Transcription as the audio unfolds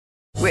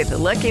With the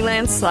Lucky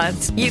Land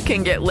Slots, you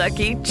can get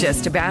lucky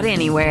just about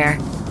anywhere.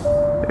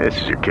 This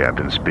is your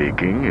captain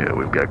speaking.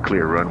 We've got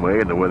clear runway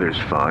and the weather's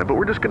fine, but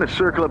we're just going to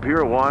circle up here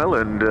a while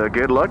and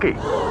get lucky.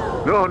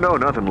 No,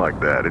 nothing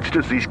like that. It's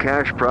just these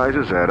cash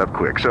prizes add up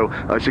quick. So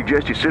I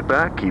suggest you sit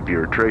back, keep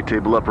your tray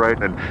table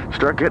upright, and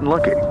start getting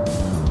lucky.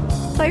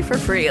 Play for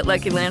free at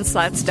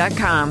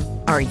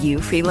LuckyLandSlots.com. Are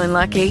you feeling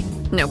lucky?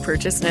 No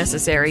purchase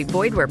necessary.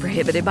 Void where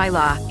prohibited by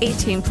law.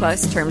 18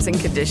 plus terms and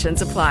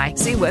conditions apply.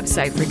 See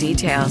website for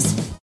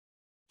details.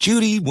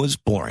 Judy was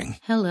boring.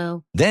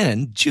 Hello.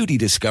 Then Judy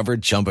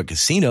discovered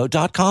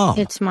ChumbaCasino.com.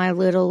 It's my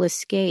little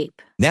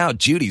escape. Now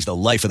Judy's the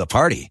life of the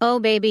party. Oh,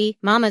 baby,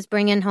 mama's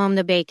bringing home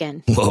the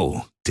bacon.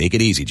 Whoa, take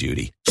it easy,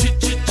 Judy.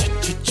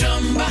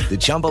 The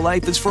Chumba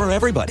life is for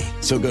everybody.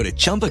 So go to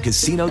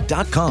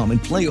ChumbaCasino.com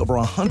and play over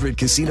 100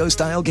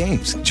 casino-style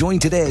games. Join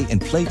today and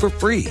play for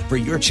free for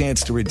your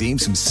chance to redeem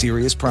some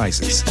serious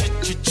prizes.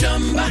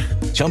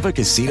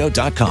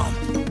 ChumbaCasino.com.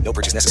 No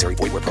purchase necessary.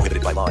 Void where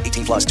prohibited by law.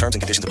 18 plus terms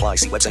and conditions apply.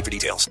 See website for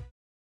details.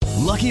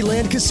 Lucky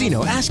Land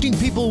Casino, asking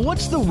people,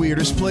 what's the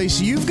weirdest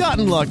place you've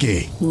gotten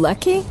lucky?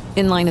 Lucky?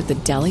 In line at the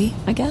deli,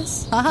 I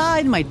guess? Aha,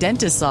 in my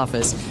dentist's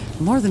office.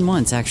 More than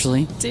once,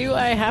 actually. Do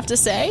I have to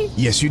say?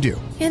 Yes, you do.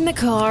 In the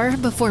car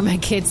before my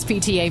kids'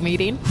 PTA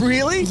meeting.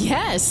 Really?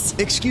 Yes.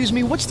 Excuse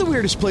me, what's the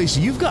weirdest place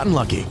you've gotten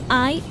lucky?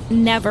 I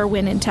never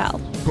win and tell.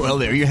 Well,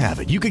 there you have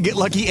it. You can get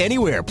lucky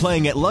anywhere,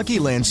 playing at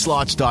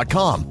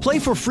LuckyLandSlots.com. Play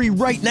for free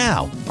right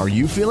now. Are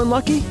you feeling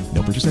lucky?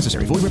 No purchase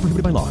necessary. Void where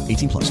prohibited by law.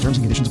 18 plus. Terms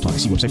and conditions apply.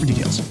 See website for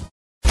details.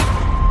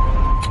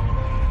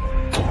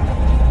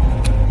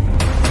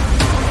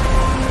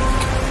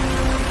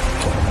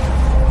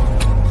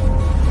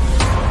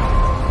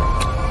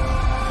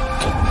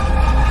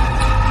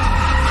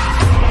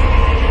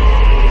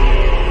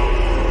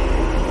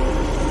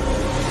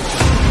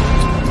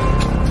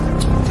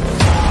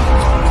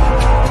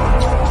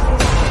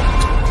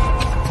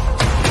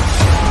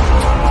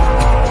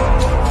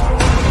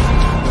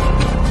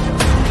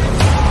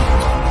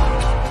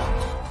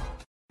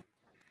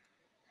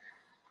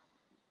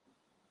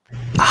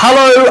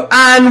 Hello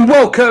and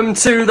welcome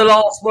to the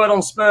Last Word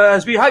on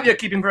Spurs. We hope you're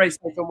keeping very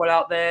safe and well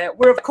out there.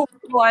 We're of course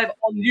live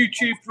on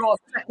YouTube for our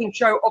second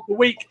show of the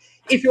week.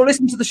 If you're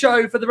listening to the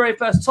show for the very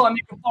first time,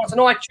 you can find us on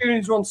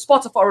iTunes, we're on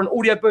Spotify, or on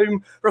Audio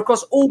Boom. We're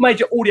across all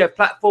major audio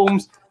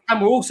platforms,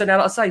 and we're also now,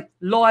 like I say,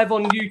 live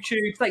on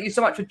YouTube. Thank you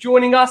so much for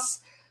joining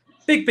us.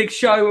 Big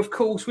show, of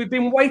course. We've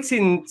been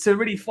waiting to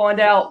really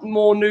find out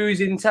more news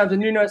in terms of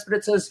Nuno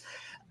Espirito's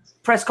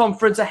press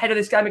conference ahead of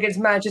this game against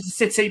Manchester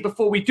City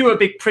before we do a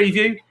big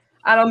preview.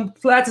 And I'm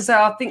glad to say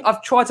I think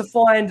I've tried to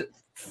find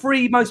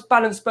three most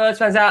balanced Spurs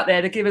fans out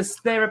there to give us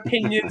their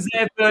opinions,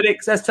 their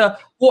verdicts as to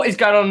what is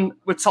going on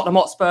with Tottenham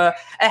Hotspur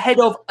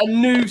ahead of a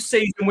new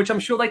season, which I'm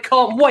sure they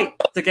can't wait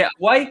to get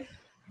away.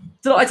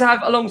 Delighted to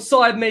have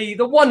alongside me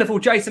the wonderful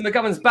Jason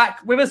McGovern's back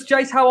with us.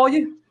 Jace, how are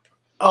you?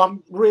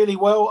 I'm really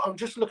well. I'm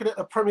just looking at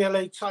the Premier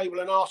League table,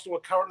 and Arsenal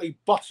are currently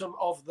bottom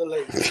of the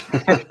league.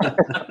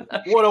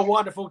 What a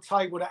wonderful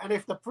table. And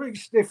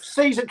if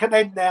season can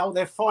end now,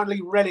 they're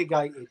finally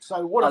relegated.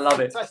 So what a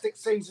fantastic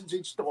season's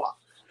in store.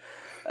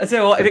 I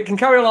tell you what, if it can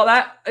carry on like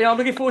that, I'm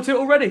looking forward to it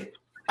already.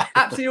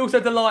 Absolutely also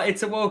delighted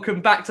to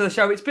welcome back to the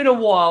show. It's been a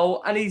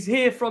while, and he's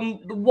here from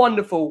the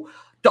wonderful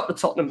Dr.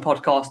 Tottenham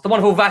podcast. The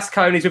wonderful Vas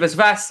Cohn is with us.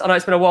 Vas, I know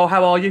it's been a while.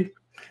 How are you?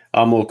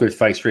 I'm all good,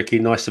 thanks, Ricky.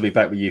 Nice to be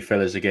back with you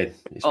fellas again.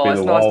 It's been a nice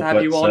while, to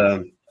have you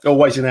on.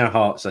 Always in our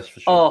hearts, that's for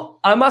sure. Oh,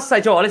 I must say,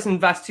 Joe, I listen,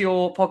 Vas, to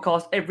your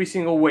podcast every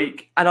single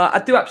week, and I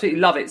do absolutely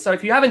love it. So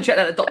if you haven't checked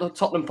out the Dr.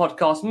 Tottenham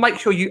podcast, make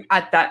sure you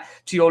add that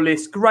to your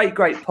list. Great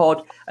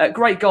pod.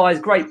 Great guys,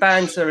 great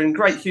banter, and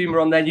great humour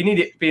on there. You need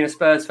it being a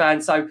Spurs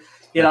fan. So,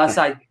 like I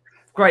say,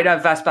 great to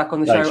have Vas back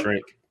on the show.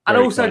 Rick. And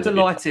also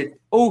delighted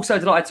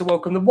to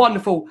welcome the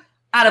wonderful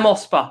Adam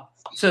Osper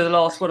to the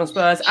Last Word on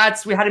Spurs.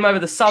 Ads, we had him over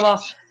the summer,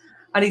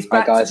 and he's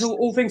back to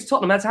all things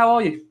Tottenham. Ads, how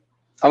are you?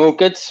 I'm all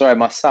good. Sorry,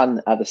 my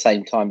son at the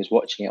same time is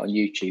watching it on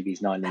YouTube. He's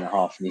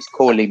 9.5 and he's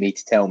calling me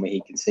to tell me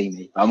he can see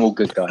me. I'm all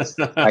good, guys.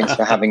 Thanks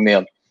for having me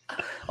on.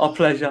 Our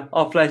pleasure,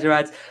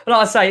 Ads. But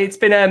like I say, it's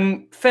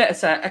been fair to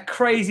say a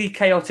crazy,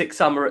 chaotic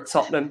summer at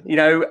Tottenham. You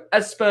know,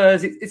 as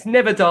Spurs, it's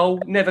never dull,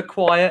 never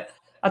quiet.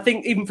 I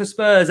think even for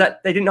Spurs,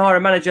 that they didn't hire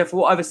a manager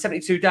for over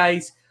 72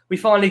 days. We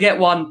finally get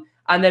one.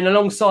 And then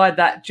alongside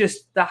that,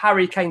 just the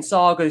Harry Kane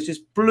saga has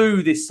just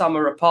blew this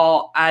summer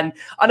apart. And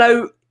I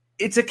know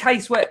it's a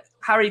case where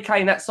Harry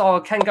Kane, that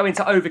saga can go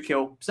into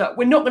overkill. So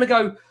we're not going to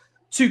go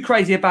too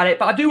crazy about it.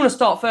 But I do want to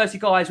start firstly,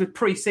 guys, with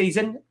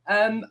pre-season.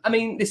 I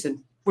mean,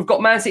 listen, we've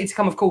got Man City to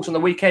come, of course, on the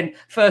weekend.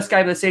 First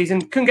game of the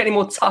season. Couldn't get any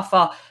more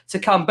tougher to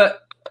come.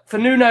 But for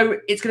Nuno,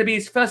 it's going to be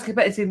his first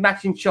competitive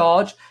match in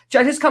charge.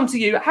 Jay, let's come to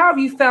you. How have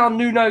you found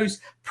Nuno's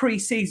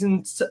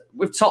pre-season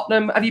with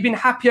Tottenham? Have you been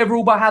happy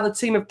overall by how the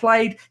team have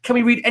played? Can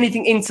we read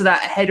anything into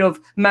that ahead of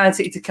Man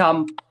City to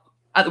come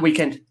at the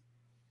weekend?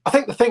 I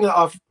think the thing that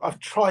I've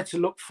tried to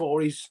look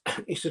for is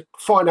to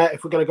find out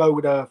if we're going to go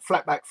with a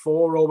flat back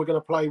four or we're going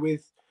to play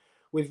with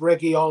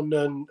Reggie on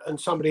and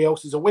somebody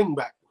else as a wing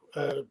back,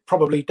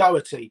 probably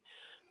Doherty.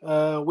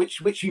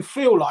 which you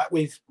feel like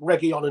with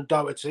Reguilon and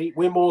Doherty,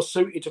 we're more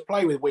suited to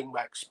play with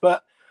wing-backs.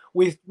 But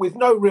with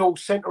no real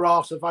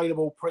centre-halves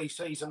available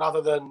pre-season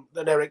other than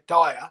Eric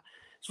Dyer,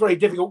 it's very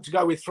difficult to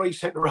go with three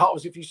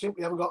centre-halves if you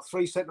simply haven't got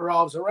three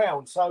centre-halves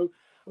around. So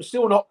I'm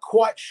still not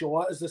quite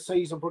sure as the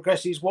season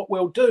progresses what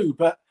we'll do.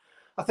 But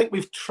I think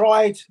we've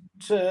tried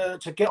to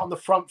get on the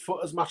front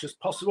foot as much as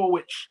possible,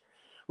 which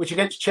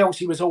against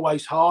Chelsea was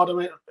always hard. I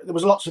mean, there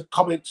was lots of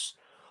comments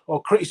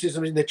or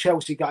criticism in the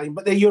Chelsea game,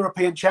 but they're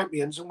European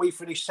champions and we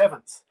finished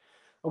 7th.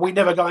 And we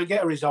never go and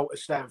get a result at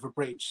Stamford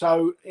Bridge.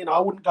 So, I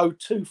wouldn't go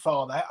too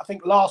far there. I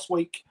think last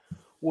week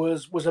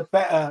was a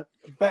better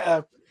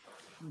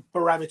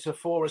parameter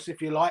for us,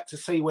 if you like, to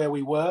see where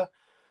we were.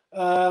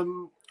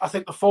 I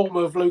think the form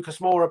of Lucas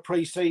Moura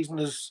pre-season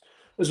has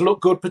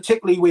looked good,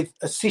 particularly with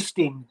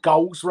assisting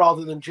goals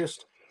rather than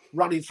just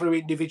running through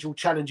individual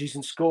challenges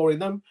and scoring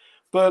them.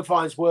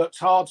 Bergwijn's worked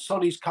hard.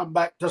 Sonny's come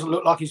back. Doesn't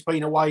look like he's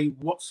been away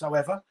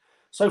whatsoever.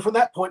 So from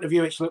that point of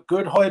view, it's looked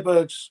good.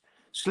 Højbjerg's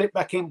slipped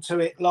back into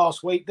it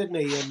last week, didn't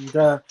he?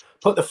 And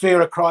put the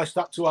fear of Christ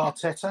up to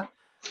Arteta.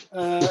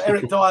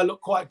 Eric Dyer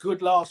looked quite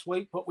good last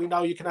week, but we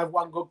know you can have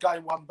one good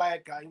game, one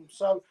bad game.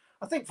 So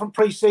I think from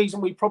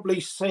pre-season, we probably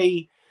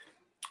see,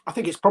 I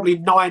think it's probably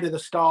 9 of the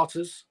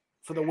starters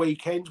for the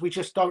weekend. We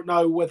just don't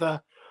know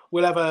whether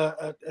we'll have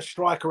a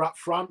striker up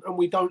front, and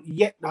we don't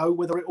yet know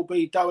whether it will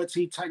be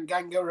Doherty,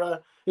 Tanganga.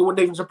 It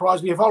wouldn't even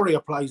surprise me if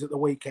Aurier plays at the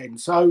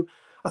weekend. So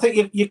I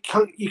think you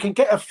can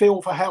get a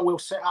feel for how we'll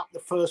set up the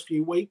first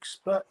few weeks,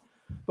 but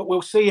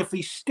we'll see if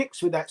he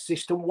sticks with that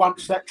system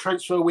once that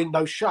transfer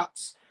window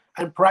shuts,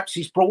 and perhaps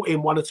he's brought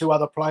in 1 or 2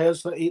 other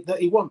players that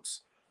he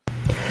wants.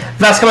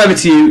 Vas, come over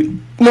to you.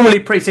 Normally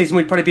pre-season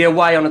we'd probably be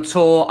away on a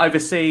tour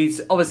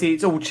overseas. Obviously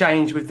it's all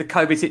changed with the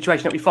COVID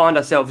situation that we find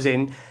ourselves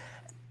in.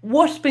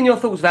 What's been your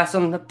thoughts, Vas,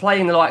 on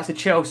playing the likes of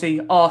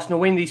Chelsea,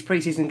 Arsenal in these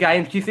pre-season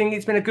games? Do you think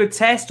it's been a good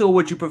test, or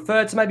would you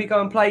prefer to maybe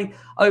go and play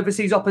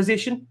overseas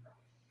opposition?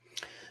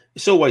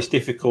 It's always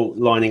difficult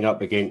lining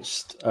up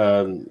against, 2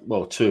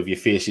 of your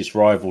fiercest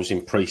rivals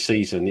in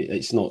pre-season.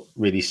 It's not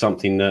really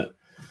something that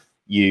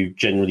you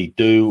generally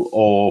do,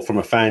 or from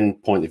a fan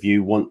point of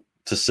view, want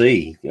to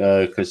see,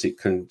 because it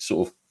can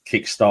sort of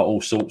kickstart all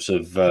sorts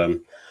of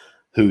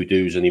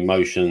hoodoos and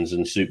emotions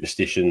and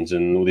superstitions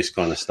and all this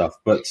kind of stuff.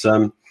 But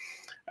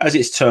as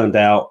it's turned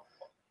out,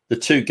 the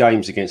 2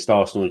 games against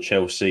Arsenal and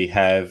Chelsea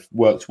have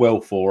worked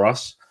well for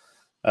us.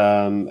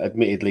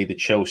 Admittedly, the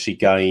Chelsea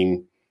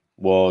game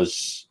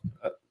was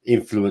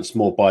influenced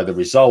more by the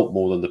result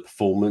more than the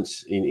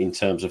performance in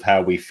terms of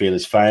how we feel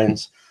as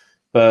fans.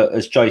 But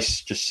as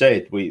Jace just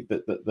said,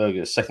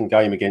 the second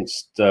game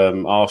against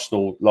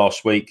Arsenal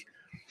last week,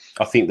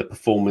 I think the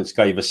performance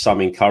gave us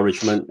some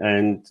encouragement,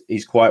 and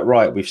he's quite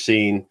right. We've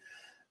seen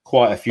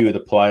quite a few of the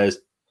players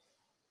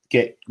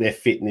get their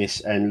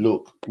fitness and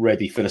look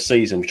ready for the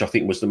season, which I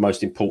think was the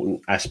most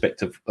important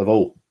aspect of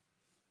all.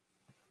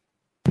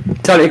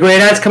 Totally agree.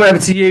 And Ants, coming over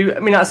to you. I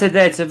mean, like I said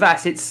there to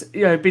Vas, it's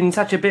been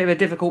such a bit of a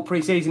difficult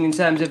pre-season in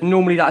terms of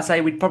normally, like I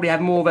say, we'd probably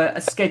have more of a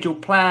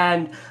scheduled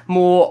plan,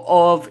 more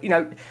of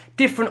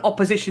different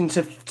opposition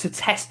to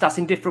test us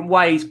in different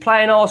ways.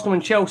 Playing Arsenal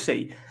and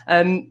Chelsea,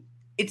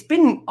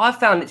 I've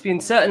found it's been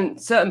certain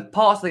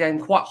parts of the game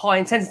quite high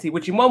intensity,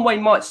 which in one way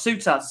might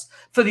suit us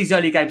for these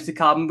early games to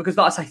come. Because,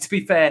 like I say, to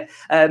be fair,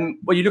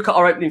 when you look at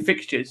our opening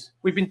fixtures,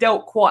 we've been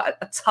dealt quite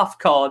a tough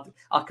card,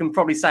 I can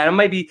probably say. And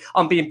maybe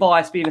I'm being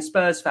biased being a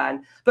Spurs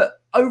fan. But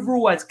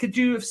overall, Ed, could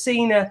you have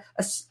seen an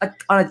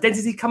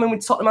identity coming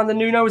with Tottenham under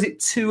Nuno? Or is it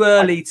too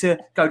early to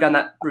go down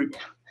that route?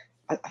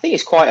 I think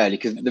it's quite early,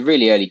 because the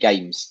really early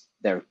games,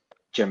 there are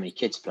generally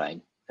kids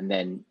playing. And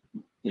then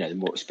the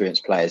more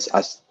experienced players,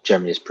 as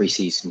generally as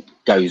pre-season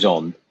goes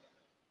on,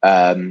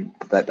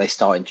 that they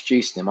start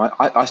introducing them.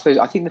 I suppose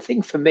I think the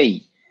thing for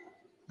me,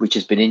 which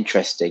has been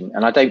interesting,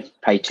 and I don't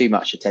pay too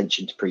much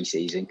attention to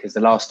pre-season, because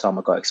the last time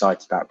I got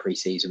excited about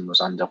pre-season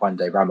was under Juan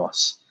de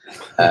Ramos.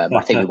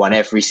 I think we won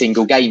every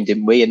single game,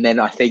 didn't we? And then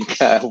I think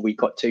we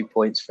got 2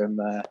 points from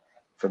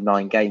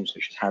 9 games,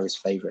 which was Harry's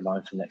favourite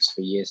line for the next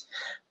 3 years.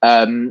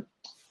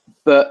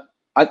 But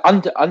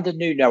under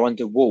Nuno,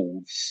 under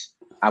Wolves,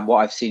 and what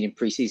I've seen in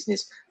pre-season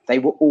is they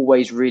were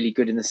always really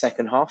good in the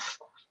second half.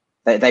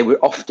 They would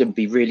often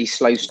be really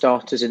slow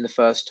starters in the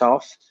first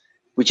half,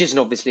 which isn't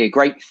obviously a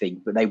great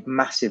thing, but they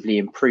massively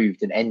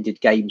improved and ended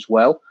games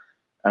well.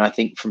 And I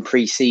think from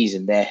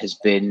pre-season, there has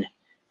been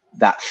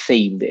that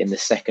theme that in the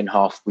second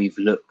half, we've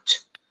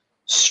looked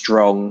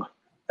strong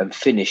and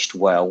finished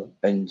well.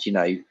 And,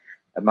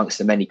 amongst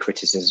the many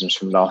criticisms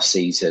from last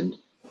season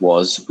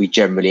was we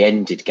generally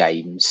ended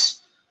games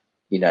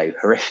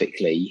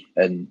horrifically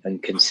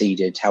and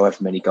conceded however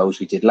many goals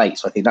we did late.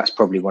 So I think that's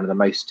probably one of the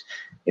most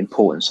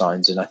important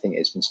signs. And I think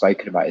it's been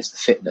spoken about is the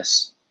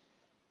fitness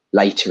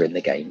later in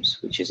the games,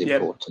 which is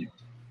important.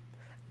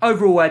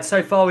 Overall, Ed,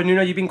 so far,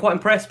 you've been quite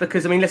impressed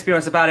because, let's be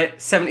honest about it,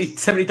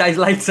 70 days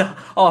later,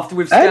 after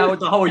we've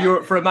scoured the whole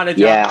Europe for a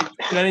manager,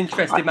 an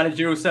interesting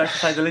managerial search, to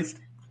say the least.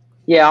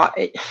 Yeah,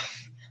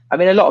 I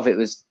mean, a lot of it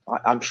was.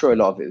 I'm sure a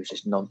lot of it was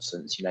just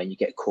nonsense. You know, you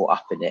get caught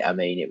up in it. I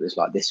mean, it was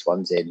like this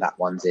one's in, that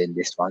one's in,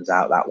 this one's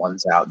out, that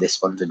one's out,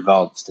 this one's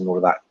advanced, and all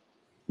of that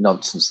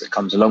nonsense that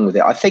comes along with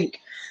it. I think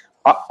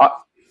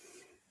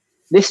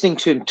listening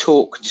to him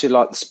talk to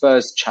like the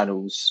Spurs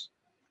channels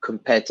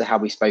compared to how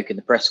we spoke in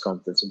the press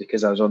conference, and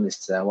because I was on this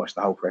today, I watched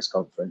the whole press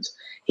conference.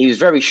 He was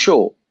very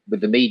short with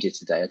the media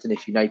today. I don't know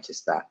if you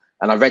noticed that,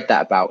 and I read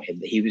that about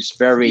him, that he was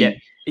very. Yeah,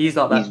 he's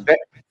like that.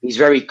 He's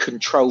very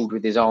controlled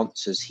with his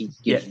answers. He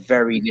gives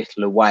very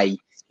little away.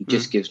 He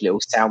just gives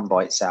little sound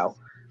bites out.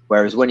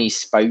 Whereas when he's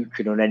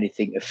spoken on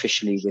anything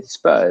officially with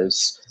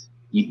Spurs,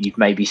 you've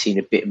maybe seen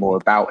a bit more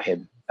about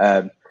him.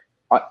 There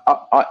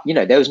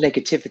was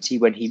negativity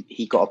when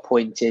he got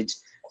appointed.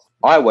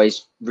 I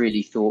always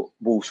really thought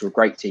Wolves were a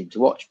great team to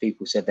watch.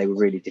 People said they were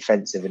really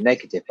defensive and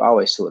negative. I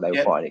always thought they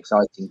were quite an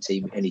exciting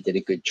team, and he did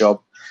a good job.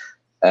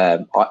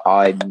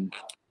 I'm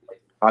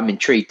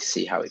intrigued to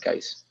see how it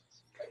goes.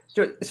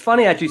 It's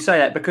funny as you say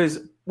that, because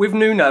with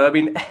Nuno, I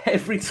mean,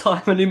 every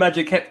time a new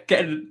manager kept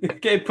getting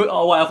put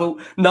our way, I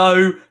thought,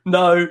 no.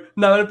 And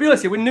to be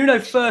honest, when Nuno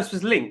first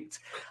was linked,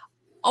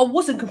 I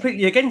wasn't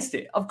completely against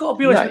it. I've got to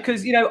be honest,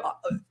 because, you know,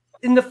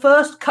 in the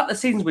first couple of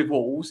seasons with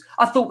Wolves,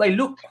 I thought they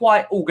looked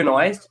quite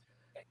organised.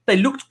 They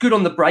looked good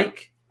on the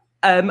break.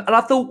 And I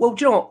thought, well,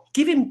 do you know what?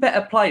 Give him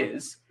better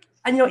players.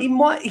 And, he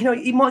might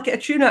get a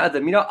tune out of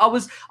them.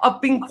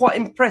 I've been quite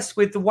impressed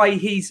with the way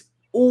he's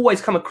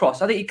always come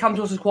across. I think he comes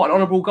across as quite an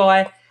honourable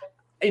guy.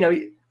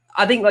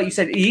 I think, like you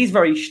said, he is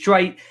very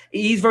straight.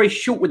 He is very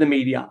short with the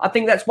media. I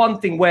think that's one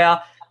thing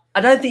where I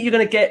don't think you're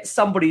going to get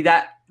somebody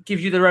that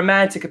gives you the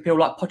romantic appeal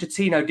like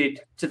Pochettino did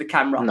to the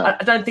camera. No.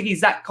 I don't think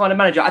he's that kind of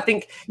manager. I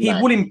think he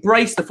will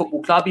embrace the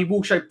football club. He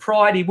will show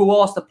pride. He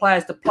will ask the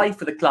players to play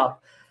for the club.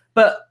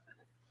 But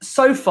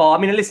so far,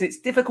 I mean, listen, it's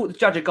difficult to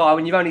judge a guy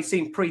when you've only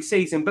seen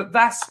pre-season, but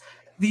that's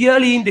the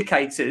early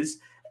indicators.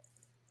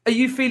 Are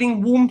you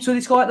feeling warm to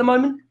this guy at the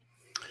moment?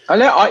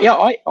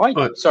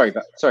 Sorry,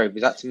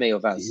 was that to me or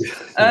Vaz?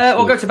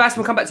 We'll go to Vaz and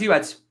we'll come back to you,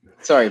 Ads.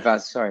 Sorry,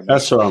 Vaz. Sorry, mate.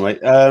 That's all right,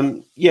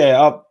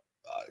 mate.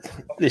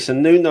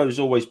 Listen, Nuno's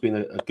always been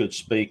a good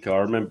speaker. I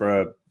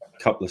remember a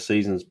couple of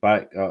seasons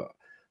back, I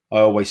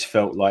always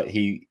felt like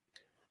he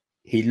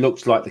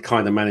looked like the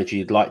kind of manager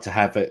you'd like to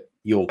have at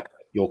your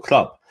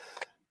club.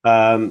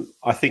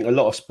 I think a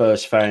lot of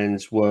Spurs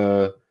fans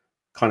were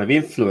kind of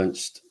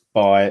influenced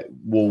by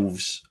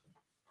Wolves'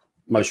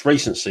 most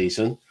recent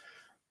season,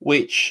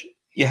 which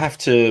you have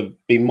to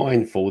be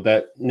mindful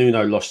that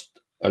Nuno lost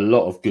a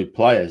lot of good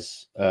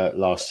players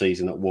last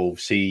season at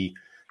Wolves. He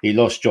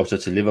lost Jota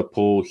to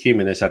Liverpool.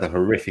 Jimenez had a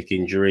horrific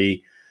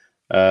injury.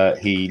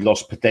 He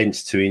lost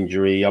Podence to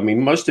injury. I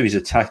mean, most of his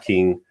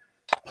attacking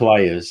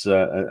players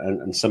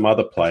and some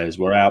other players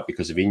were out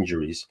because of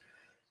injuries.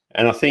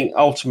 And I think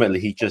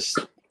ultimately he just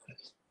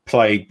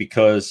played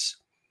because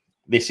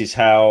this is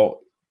how,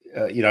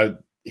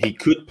 he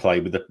could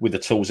play with the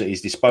tools at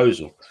his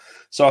disposal.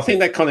 So I think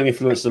that kind of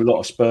influenced a lot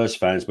of Spurs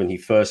fans when he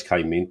first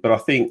came in. But I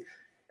think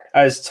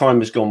as time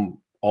has gone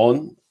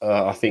on,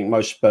 I think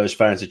most Spurs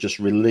fans are just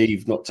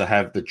relieved not to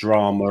have the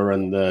drama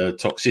and the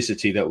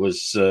toxicity that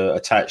was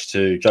attached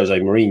to Jose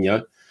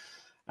Mourinho.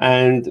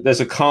 And there's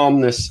a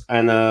calmness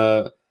and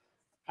a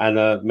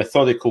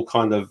methodical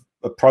kind of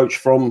approach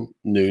from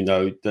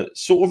Nuno that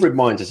sort of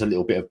reminds us a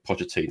little bit of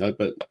Pochettino,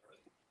 but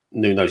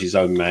Nuno's his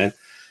own man.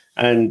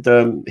 And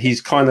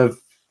he's kind of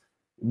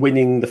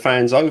winning the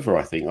fans over,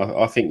 I think.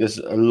 I think there's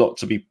a lot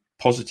to be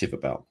positive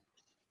about.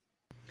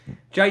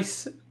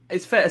 Jace,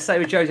 it's fair to say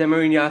with Jose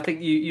Mourinho, I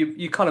think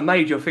you kind of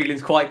made your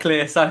feelings quite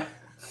clear. So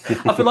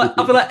I feel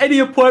like any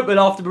appointment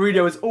after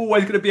Mourinho is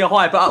always going to be a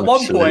high. But at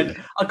one point,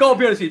 I got to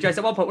be honest with you, Jace,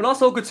 at one point, when I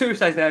saw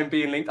Gattuso's name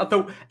being linked, I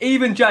thought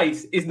even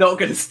Jace is not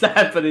going to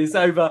stand for this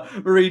over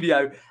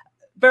Mourinho.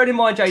 Bearing in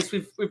mind, Jace,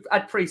 we've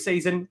had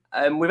pre-season.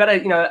 We've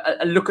had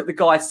a look at the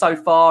guys so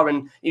far,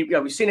 and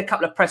we've seen a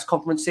couple of press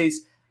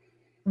conferences.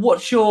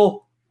 What's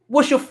your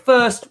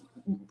first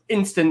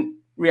instant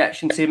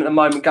reaction to him at the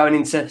moment going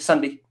into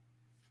Sunday?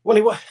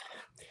 Well,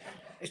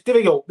 it's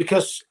difficult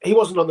because he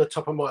wasn't on the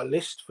top of my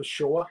list for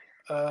sure.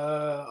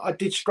 I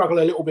did struggle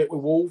a little bit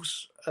with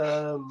Wolves.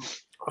 I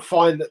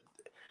find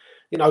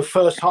that,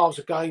 first halves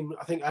of game,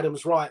 I think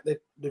Adam's right.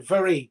 They're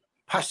very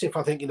passive,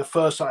 I think, in the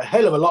first. A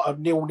hell of a lot of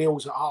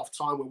 0-0s at half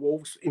time with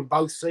Wolves in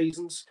both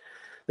seasons.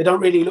 They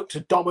don't really look to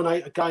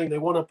dominate a game. They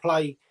want to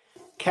play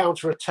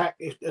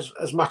counter-attack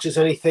as much as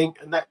anything.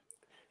 And that,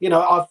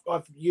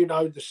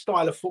 the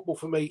style of football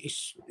for me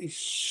is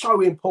so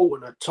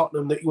important at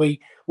Tottenham that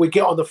we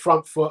get on the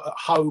front foot at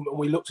home and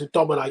we look to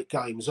dominate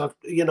games.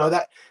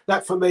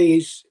 That for me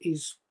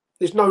is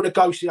there's no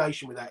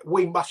negotiation with that.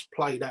 We must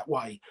play that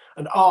way.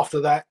 And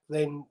after that,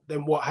 then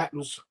what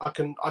happens, I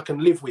can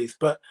live with.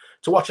 But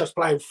to watch us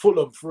playing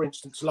Fulham, for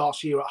instance,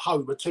 last year at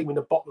home, a team in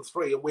the bottom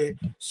three, and we're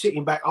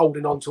sitting back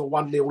holding on to a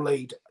 1-0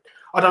 lead.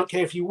 I don't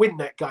care if you win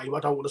that game. I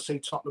don't want to see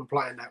Tottenham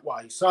playing that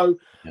way. So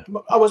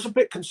I was a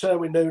bit concerned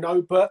with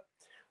Nuno, but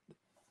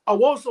I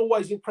was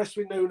always impressed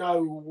with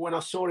Nuno when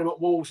I saw him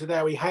at Wolves and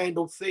how he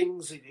handled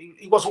things.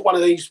 He wasn't one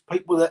of these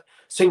people that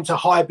seem to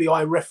hide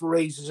behind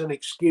referees as an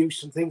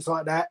excuse and things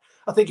like that.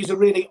 I think he's a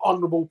really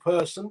honourable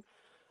person.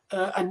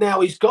 And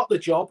now he's got the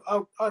job.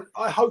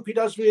 I hope he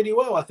does really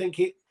well. I think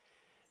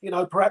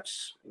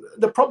perhaps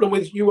the problem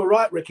with, you were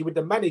right, Ricky, with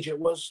the manager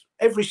was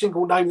every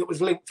single name that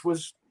was linked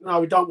was, no,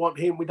 we don't want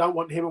him, we don't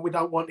want him, and we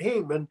don't want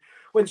him. And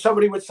when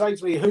somebody would say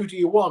to me, who do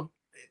you want?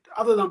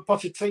 Other than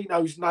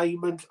Pochettino's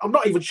name, and I'm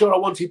not even sure I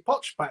wanted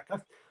Poch back.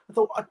 I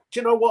thought, do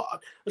you know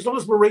what? As long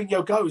as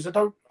Mourinho goes, I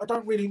don't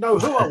really know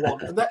who I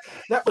want, and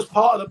that was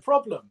part of the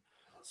problem.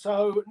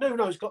 So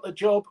Nuno's got the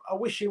job. I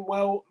wish him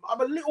well.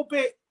 I'm a little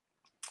bit,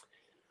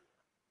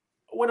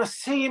 when I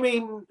see him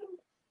in,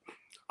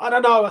 I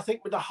don't know. I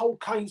think with the whole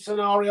Kane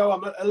scenario,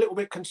 I'm a little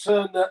bit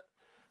concerned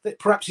that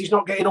perhaps he's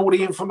not getting all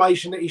the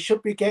information that he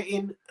should be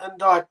getting,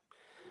 and I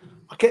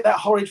get that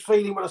horrid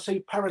feeling when I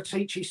see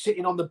Paratici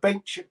sitting on the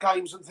bench at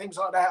games and things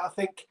like that. I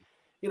think,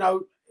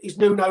 is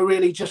Nuno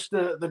really just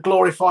the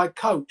glorified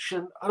coach?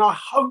 And I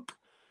hope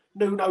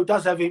Nuno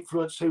does have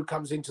influence who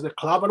comes into the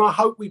club. And I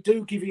hope we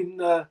do give him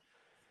the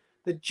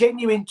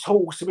genuine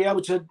tools to be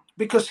able to,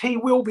 because he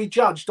will be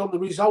judged on the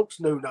results,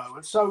 Nuno.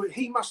 And so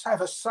he must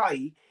have a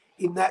say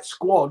in that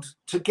squad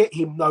to get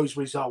him those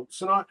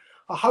results. And I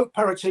hope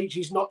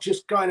Paratici's not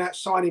just going out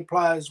signing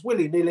players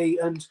willy-nilly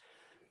and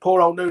poor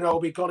old Nuno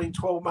will be gone in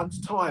 12 months'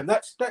 time.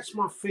 That's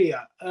my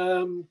fear.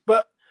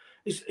 But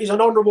he's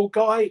an honourable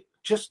guy.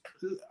 Just,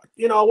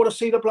 I want to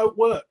see the bloke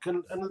work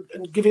and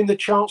give him the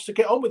chance to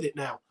get on with it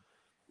now.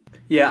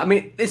 Yeah, I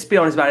mean, let's be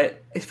honest about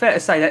it. It's fair to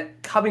say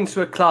that coming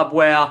to a club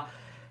where,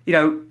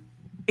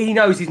 he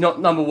knows he's not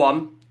number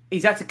one,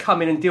 he's had to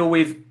come in and deal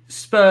with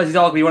Spurs is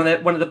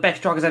arguably one of the best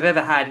strikers I've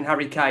ever had in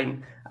Harry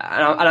Kane.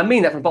 And I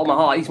mean that from the bottom of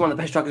my heart. He's one of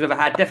the best strikers I've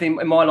ever had,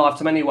 definitely in my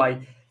lifetime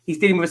anyway. He's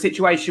dealing with a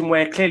situation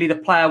where clearly the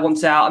player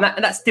wants out,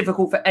 and that's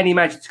difficult for any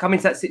manager to come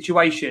into that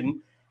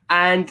situation.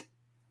 And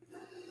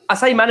I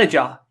say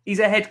manager, he's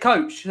a head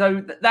coach.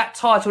 So that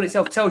title in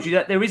itself tells you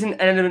that there isn't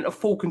an element of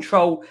full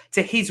control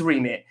to his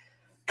remit.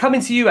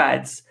 Coming to you,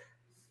 Ads,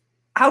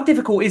 how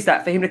difficult is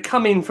that for him to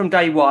come in from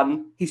day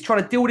one? He's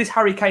trying to deal with this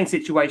Harry Kane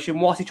situation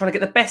whilst he's trying to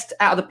get the best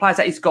out of the players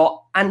that he's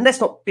got. And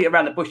let's not beat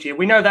around the bush here.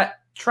 We know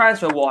that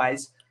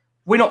transfer-wise,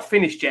 we're not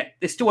finished yet.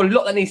 There's still a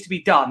lot that needs to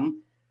be done.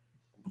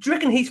 Do you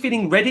reckon he's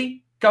feeling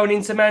ready going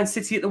into Man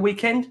City at the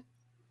weekend?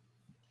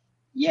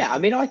 Yeah,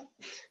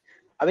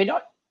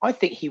 I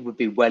think he would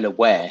be well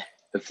aware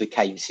of the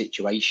Kane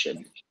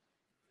situation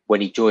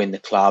when he joined the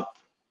club,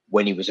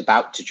 when he was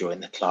about to join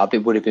the club.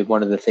 It would have been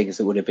one of the things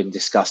that would have been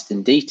discussed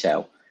in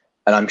detail.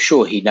 And I'm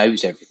sure he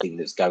knows everything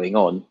that's going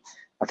on.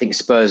 I think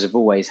Spurs have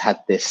always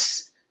had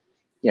this,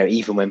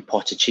 even when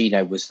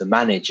Pochettino was the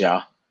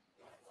manager,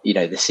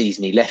 the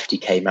season he left, he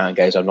came out and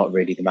goes, I'm not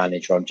really the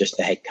manager, I'm just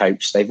the head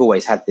coach. They've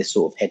always had this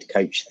sort of head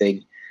coach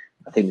thing.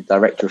 I think the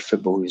director of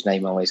football, whose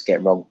name I always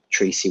get wrong,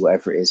 Tracy,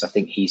 whatever it is, I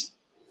think he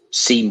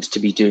seems to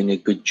be doing a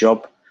good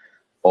job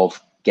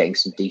of getting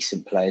some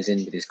decent players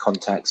in with his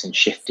contacts and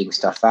shifting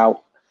stuff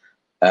out.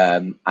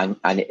 And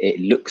it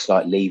looks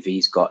like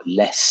Levy's got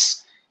less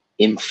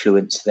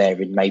influence there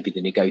in maybe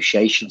the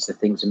negotiations, the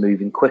things are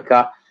moving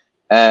quicker.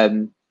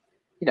 I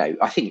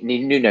think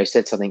Nuno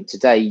said something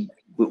today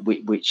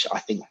which I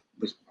think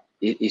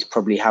is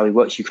probably how he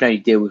works. You can only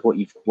deal with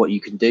what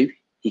you can do.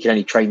 He can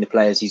only train the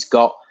players he's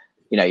got.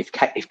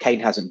 If Kane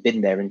hasn't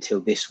been there until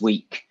this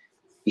week,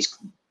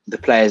 the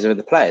players are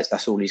the players.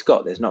 That's all he's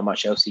got. There's not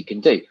much else he can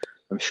do.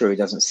 I'm sure he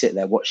doesn't sit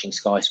there watching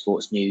Sky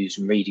Sports News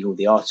and reading all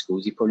the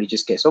articles. He probably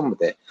just gets on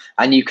with it.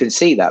 And you can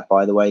see that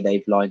by the way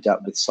they've lined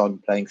up with Son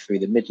playing through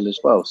the middle as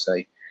well.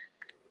 So,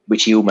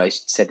 which he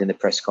almost said in the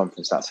press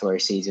conference, that's where he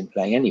sees him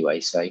playing anyway.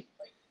 So,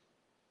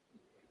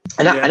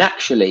 and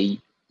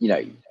actually,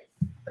 I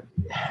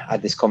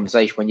had this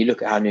conversation when you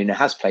look at how Nuno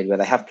has played, where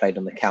they have played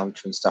on the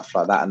counter and stuff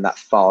like that, and that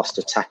fast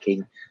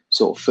attacking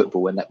sort of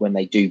football when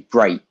they do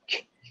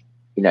break,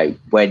 when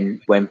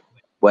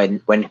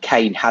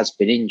Kane has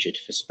been injured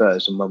for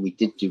Spurs and when we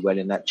did do well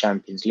in that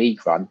Champions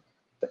League run,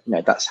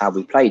 that's how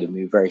we played and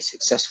we were very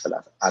successful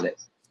at it.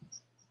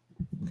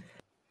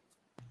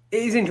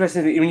 It is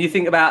interesting when you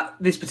think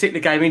about this particular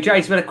game. I mean,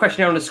 Jason, we had a question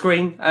here on the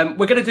screen.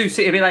 We're going to do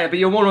City a bit later, but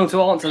you're more than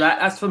to answer that.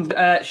 That's from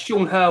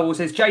Sean Hurwell.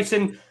 Says,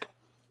 Jason,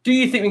 do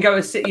you think we can go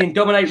to City and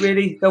dominate,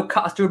 really? They'll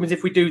cut us to ribbons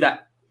if we do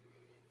that.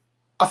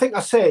 I think I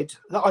said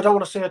that I don't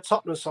want to see a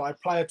Tottenham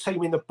side play a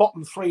team in the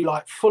bottom three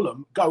like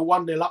Fulham, go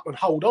 1-0 up and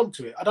hold on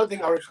to it. I don't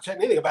think I was saying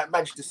anything about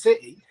Manchester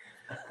City.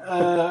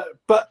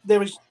 But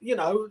there is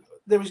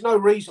no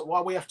reason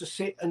why we have to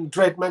sit and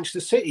dread Manchester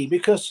City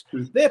because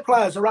their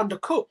players are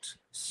undercooked,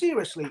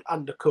 seriously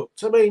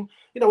undercooked. I mean,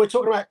 we're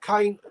talking about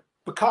Kane,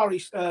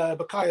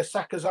 Bukayo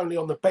Saka's only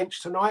on the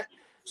bench tonight.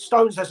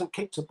 Stones hasn't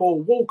kicked a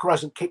ball. Walker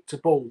hasn't kicked a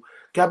ball.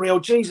 Gabriel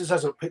Jesus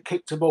hasn't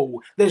kicked a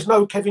ball. There's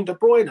no Kevin De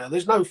Bruyne.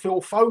 There's no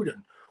Phil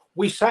Foden.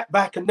 We sat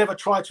back and never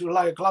tried to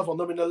lay a glove on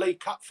them in the League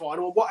Cup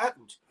final. And what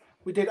happened?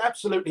 We did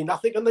absolutely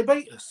nothing and they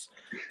beat us.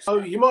 So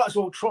you might as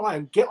well try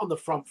and get on the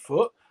front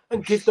foot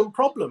and give them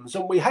problems.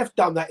 And we have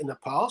done that in the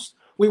past.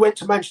 We went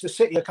to Manchester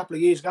City a couple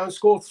of years ago and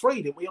scored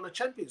 3, didn't we, on a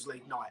Champions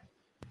League night?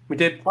 We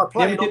did. By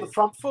playing on the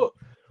front foot.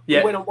 Yeah.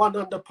 We went and won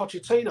under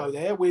Pochettino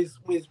there with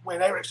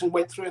when Eriksen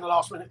went through in the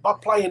last minute by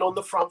playing on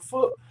the front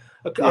foot.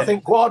 I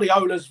think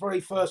Guardiola's very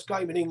first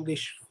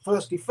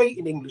defeat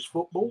in English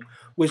football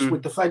was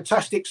with the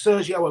fantastic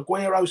Sergio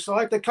Aguero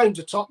side. They came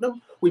to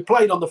Tottenham. We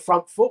played on the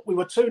front foot. We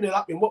were 2-0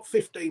 up in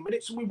 15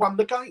 minutes and we won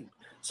the game.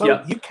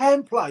 So you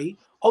can play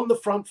on the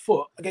front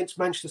foot against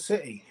Manchester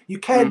City. You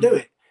can do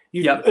it.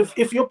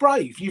 If you're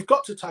brave, you've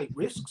got to take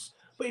risks.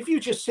 But if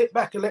you just sit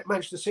back and let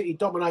Manchester City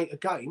dominate a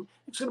game,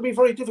 it's going to be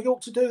very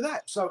difficult to do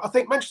that. So I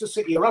think Manchester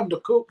City are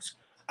undercooked,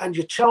 and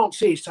your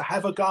chance is to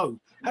have a go.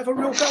 Have a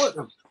real go at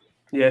them.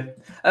 Yeah.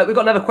 We've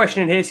got another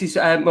question in here.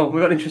 We've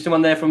got an interesting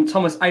one there from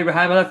Thomas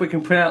Abraham. I don't know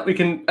if we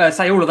can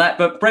say all of that,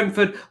 but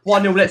Brentford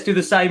 1-0, let's do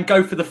the same.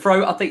 Go for the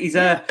throat. I think he's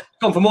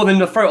gone for more than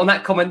the throat on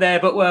that comment there,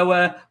 but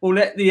we'll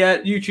let the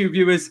YouTube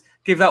viewers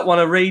give that one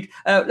a read.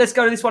 Let's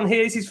go to this one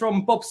here. This is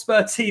from Bob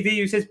Spur TV,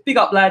 who says, big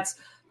up, lads.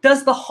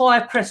 Does the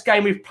high press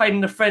game we've played in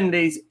the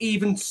friendlies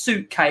even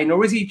suit Kane,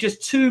 or is he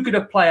just too good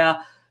a player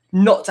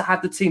not to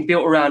have the team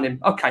built around him?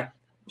 Okay,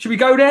 should we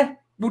go there?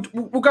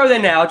 We'll go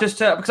there now, just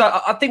because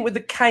I think with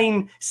the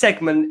Kane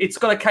segment, it's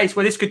got a case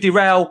where this could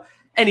derail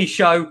any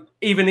show,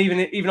 even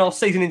our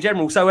season in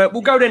general. So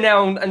we'll go there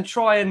now and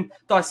try and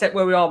dissect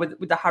where we are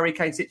with the Harry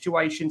Kane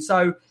situation.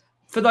 So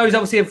for those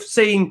obviously who have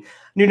seen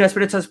Nuno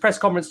Espirito's press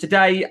conference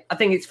today, I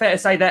think it's fair to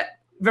say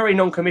that very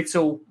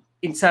non-committal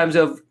in terms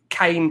of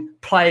Kane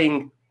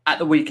playing at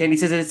the weekend. He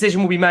says a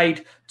decision will be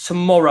made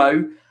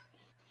tomorrow.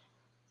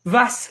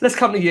 Vas, let's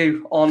come to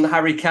you on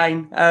Harry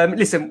Kane.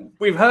 Listen,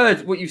 we've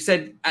heard what you've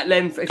said at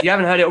length. If you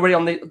haven't heard it already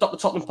on the Dr.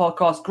 Tottenham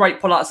podcast, great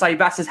pull out to say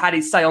Vas has had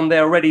his say on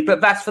there already.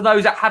 But Vas, for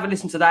those that haven't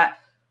listened to that,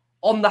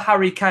 on the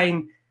Harry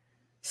Kane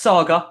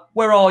saga,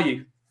 where are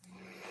you?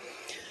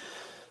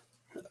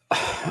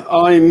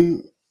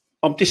 I'm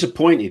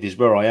disappointed is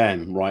where I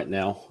am right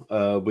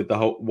now with the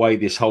whole way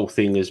this whole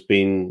thing has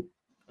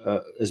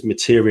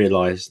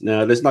materialised.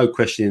 Now, there's no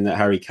questioning that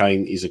Harry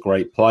Kane is a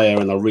great player,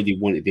 and I really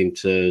wanted him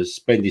to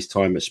spend his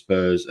time at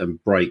Spurs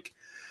and break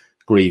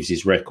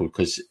Greaves' record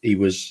because he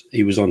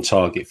was on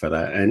target for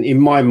that. And in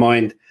my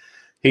mind,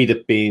 he'd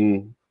have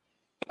been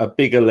a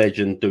bigger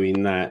legend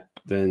doing that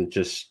than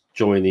just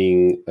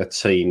joining a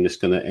team that's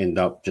going to end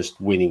up just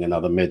winning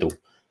another medal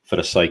for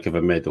the sake of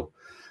a medal.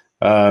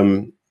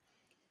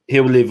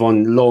 He'll live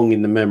on long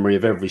in the memory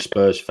of every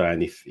Spurs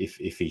fan if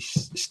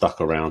he's stuck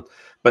around.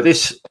 But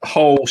this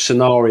whole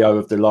scenario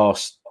of the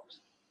last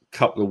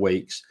couple of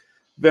weeks,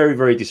 very,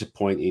 very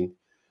disappointing.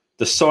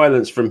 The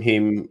silence from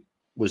him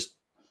was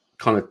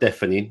kind of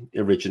deafening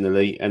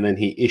originally, and then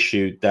he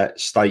issued that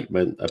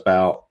statement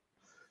about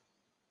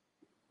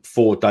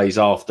 4 days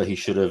after he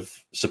should have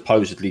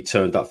supposedly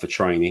turned up for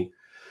training.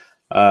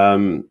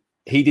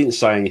 He didn't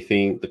say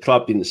anything, the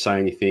club didn't say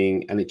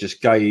anything, and it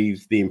just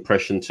gave the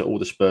impression to all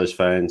the Spurs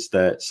fans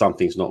that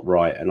something's not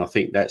right. And I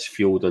think that's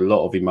fueled a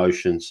lot of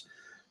emotions,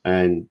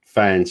 and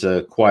fans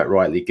are quite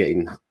rightly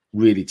getting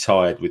really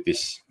tired with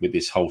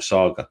this whole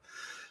saga.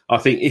 I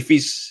think if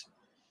he's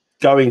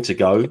going to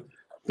go,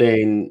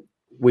 then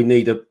we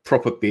need a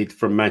proper bid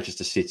from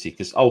Manchester City,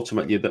 because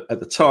ultimately at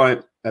this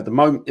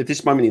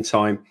moment in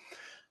time,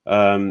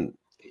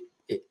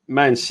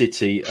 Man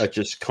City are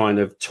just kind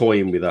of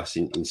toying with us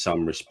in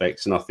some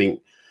respects. And I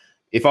think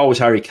if I was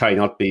Harry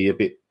Kane, I'd be a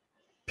bit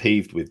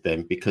peeved with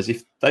them, because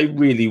if they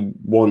really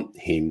want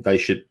him, they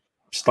should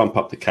stump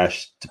up the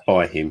cash to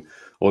buy him,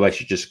 or they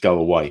should just go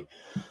away.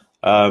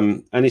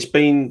 And it's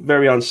been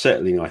very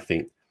unsettling, I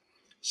think.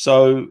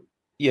 So,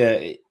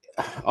 yeah,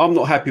 I'm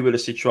not happy with the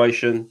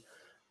situation.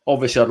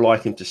 Obviously, I'd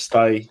like him to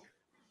stay.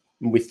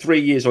 With 3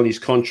 years on his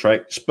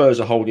contract, Spurs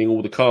are holding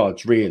all the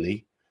cards,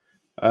 really.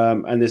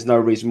 And there's no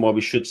reason why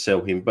we should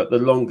sell him. But the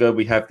longer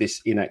we have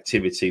this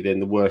inactivity,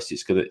 then the worse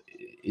it's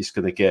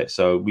gonna get.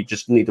 So we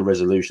just need a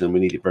resolution, and we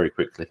need it very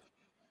quickly.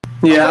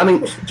 Yeah, I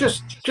mean,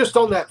 just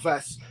on that,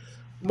 Vas,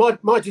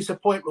 my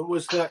disappointment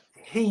was that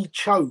he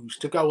chose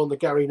to go on the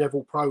Gary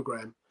Neville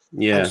programme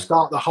and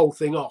start the whole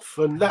thing off.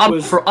 And that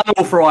was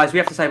unauthorised. We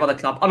have to say by the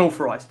club,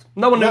 unauthorised.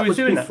 No one knew he was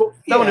doing that.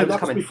 No one knew it was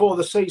coming. Before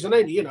the season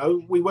ended. You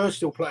know, we were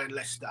still playing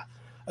Leicester.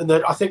 And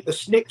I think the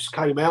snips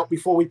came out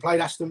before we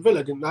played Aston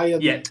Villa, didn't they?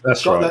 And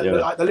that's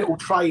right. The little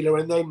trailer,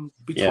 and then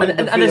between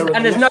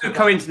and there's no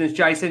coincidence,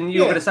 Jason.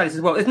 You're going to say this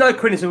as well. There's no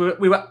coincidence.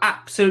 We were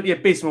absolutely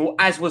abysmal,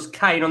 as was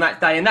Kane on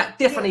that day, and that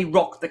definitely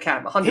rocked the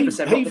camp.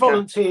 100%. He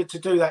volunteered to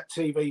do that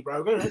TV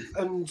program,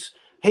 and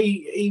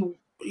he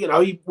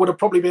would have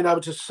probably been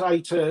able to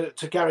say to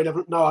Gary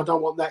Neville, "No, I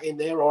don't want that in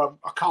there," or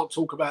 "I can't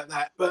talk about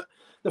that." But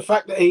the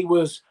fact that he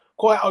was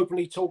quite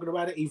openly talking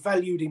about it, he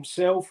valued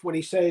himself when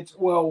he said,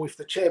 well, if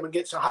the chairman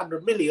gets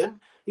 100 million,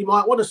 he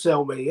might want to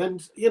sell me.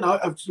 And,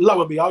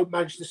 lo and behold,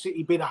 Manchester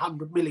City bid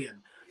 100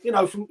 million.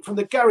 From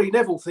the Gary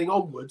Neville thing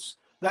onwards,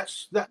 that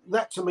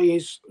to me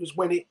is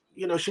when it,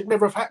 should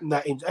never have happened.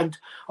 And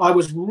I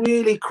was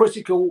really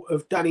critical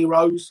of Danny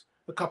Rose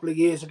a couple of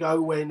years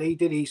ago when he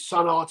did his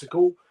Sun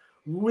article,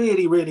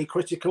 really, really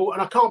critical.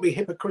 And I can't be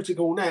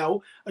hypocritical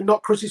now and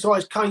not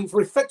criticise Kane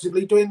for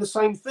effectively doing the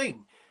same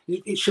thing.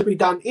 It should be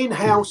done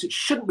in-house. It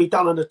shouldn't be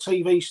done on a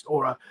TV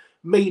or a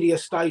media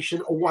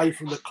station away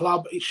from the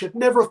club. It should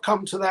never have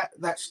come to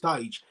that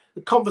stage.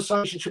 The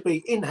conversation should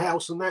be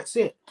in-house, and that's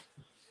it.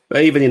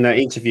 But even in that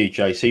interview,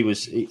 Jace,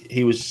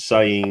 he was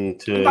saying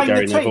to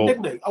Gary Neville,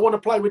 didn't he? I want to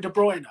play with De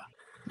Bruyne.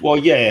 Well,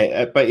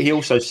 yeah, but he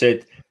also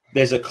said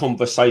there's a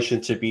conversation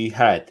to be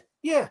had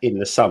in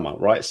the summer,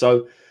 right?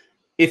 So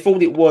if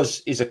all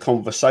it is a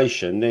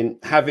conversation, then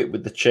have it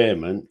with the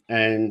chairman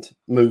and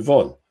move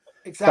on.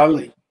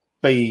 Exactly. Don't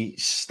be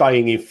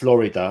staying in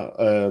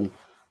Florida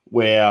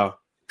where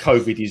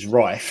COVID is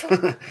rife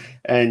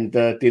and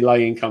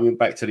delaying coming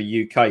back to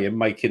the UK and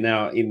making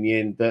out in the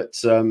end that,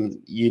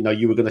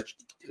 you were going to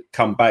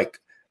come back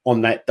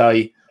on that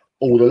day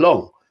all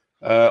along.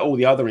 All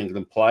the other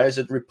England players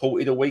had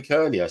reported a week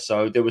earlier.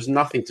 So there was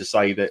nothing to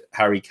say that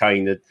Harry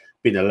Kane had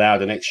been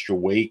allowed an extra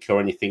week or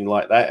anything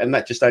like that. And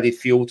that just added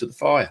fuel to the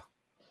fire.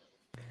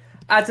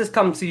 As has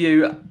come to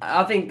you,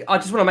 I think I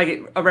just want to make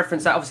it a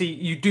reference that obviously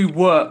you do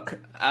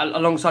work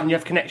alongside and you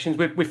have connections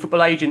with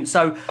football agents.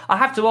 So I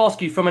have to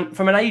ask you from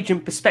an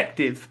agent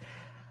perspective,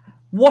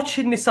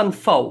 watching this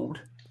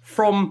unfold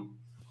from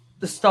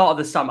the start of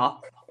the summer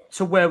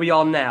to where we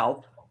are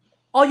now,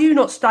 are you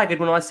not staggered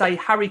when I say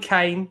Harry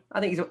Kane? I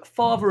think he's a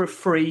father of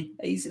three.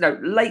 He's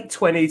late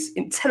 20s,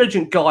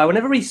 intelligent guy.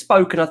 Whenever he's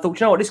spoken, I thought,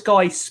 you know what, this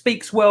guy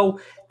speaks well.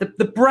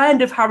 The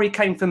brand of Harry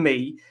Kane for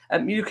me,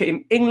 you look at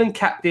him, England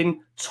captain,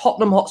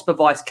 Tottenham Hotspur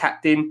vice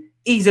captain.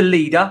 He's a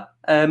leader.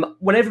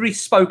 Whenever he's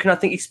spoken, I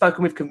think he's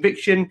spoken with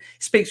conviction,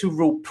 speaks with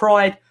real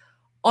pride.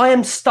 I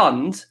am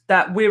stunned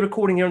that we're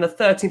recording here on the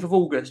 13th of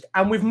August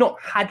and we've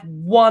not had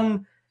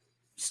one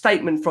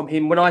statement from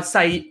him when I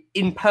say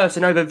in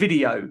person over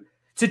video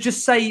to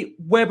just say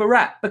where we're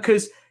at.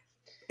 Because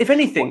if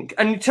anything,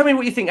 and tell me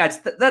what you think, Ads,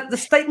 that the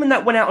statement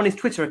that went out on his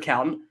Twitter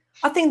account,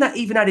 I think that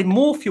even added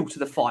more fuel to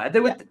the fire.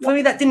 For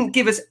me, that didn't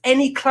give us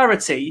any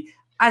clarity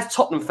as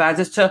Tottenham fans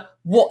as to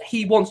what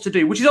he wants to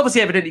do, which is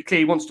obviously evidently clear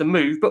he wants to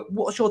move. But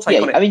what's your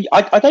take on it? I mean,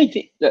 I don't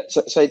think that.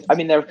 So, I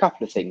mean, there are a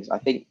couple of things. I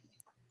think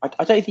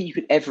I don't think you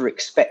could ever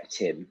expect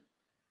him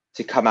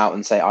to come out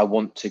and say, "I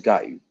want to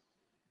go,"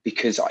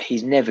 because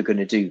he's never going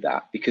to do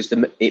that because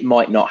it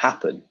might not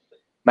happen.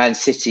 Man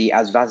City,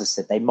 as Vaz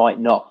said, they might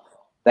not.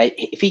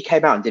 If he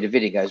came out and did a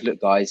video and goes, "Look,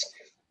 guys,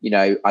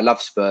 I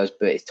love Spurs,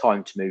 but it's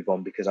time to move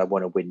on because I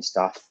want to win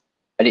stuff,"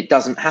 and it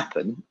doesn't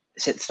happen,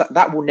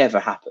 that will never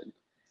happen.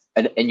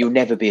 And you'll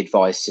never be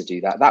advised to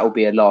do that. That will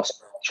be a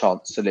last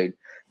chance saloon.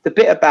 The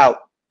bit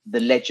about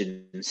the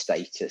legend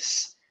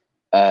status,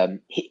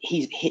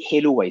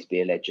 he'll always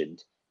be a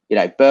legend.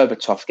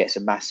 Berbatov gets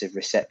a massive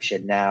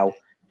reception now.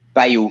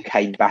 Bale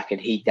came back and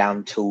he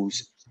down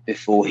tools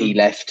before he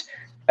left.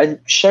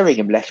 And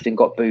Sheringham left and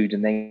got booed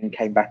and then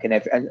came back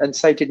and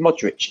so did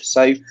Modric.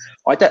 So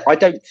I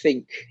don't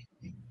think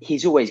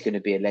he's always going to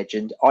be a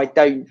legend. I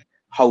don't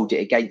hold it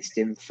against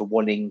him for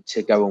wanting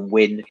to go and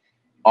win.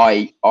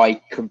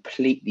 I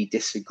completely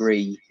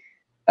disagree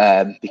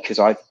because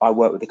I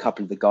work with a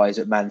couple of the guys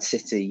at Man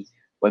City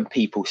when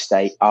people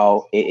state,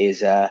 "Oh, it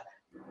is the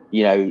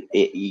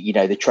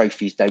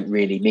trophies don't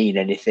really mean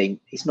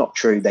anything." It's not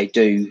true. They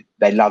do.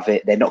 They love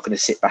it. They're not going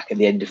to sit back at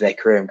the end of their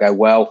career and go,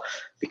 "Well,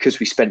 because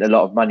we spent a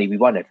lot of money, we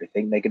won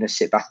everything." They're going to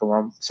sit back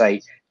and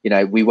say,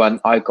 we won.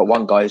 I've got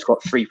one guy who's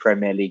got 3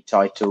 Premier League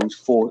titles,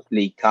 4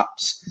 League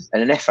Cups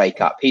and an FA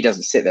Cup. He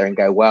doesn't sit there and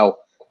go, "Well,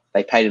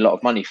 they paid a lot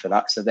of money for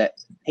that," so that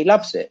he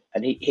loves it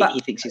and he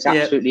thinks it's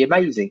absolutely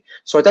amazing.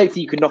 So I don't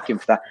think you can knock him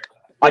for that.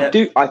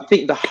 Yeah. I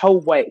think the whole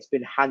way it's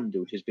been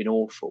handled has been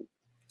awful.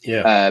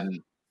 Yeah.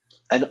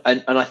 And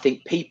I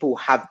think people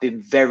have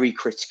been very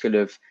critical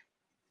of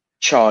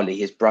Charlie,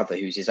 his brother,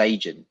 who's his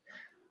agent.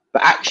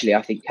 But actually,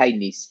 I think Kane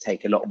needs to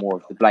take a lot more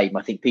of the blame.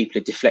 I think people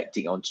are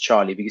deflecting onto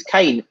Charlie because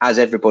Kane, as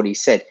everybody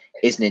said,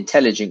 is an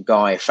intelligent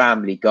guy, a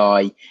family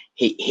guy.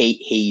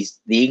 He's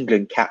the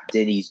England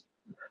captain. He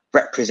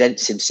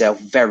represents himself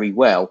very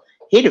well.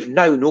 He'd have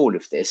known all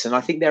of this. And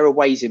I think there are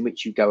ways in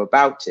which you go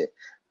about it.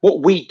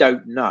 What we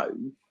don't know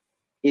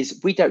is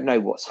we don't know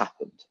what's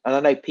happened. And I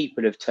know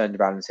people have turned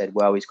around and said,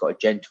 well, he's got a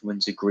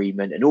gentleman's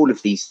agreement and all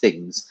of these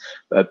things,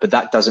 but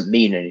that doesn't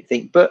mean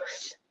anything. But,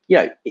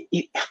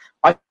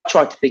 I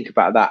try to think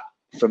about that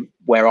from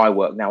where I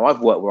work now.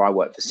 I've worked where I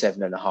worked for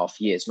 7.5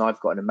 years and I've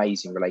got an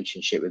amazing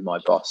relationship with my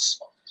boss.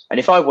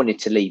 And if I wanted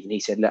to leave and he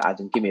said, "Look,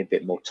 Adam, give me a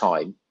bit more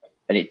time,"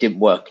 and it didn't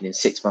work, and in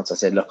 6 months I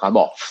said, "Look, I'm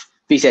off."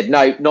 If he said,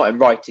 "No, not in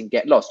writing,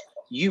 get lost,"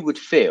 you would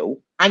feel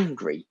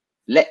angry,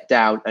 let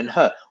down and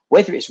hurt,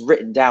 whether it's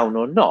written down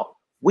or not.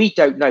 We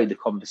don't know the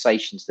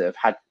conversations that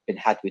have been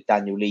had with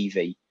Daniel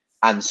Levy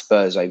and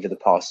Spurs over the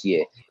past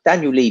year.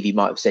 Daniel Levy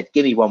might have said,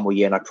 "Give me 1 more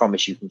year and I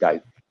promise you can go."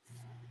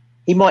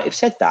 He might have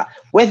said that.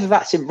 Whether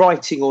that's in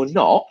writing or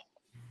not,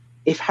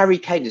 if Harry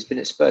Kane has been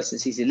at Spurs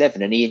since he's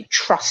 11 and he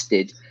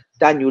entrusted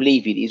Daniel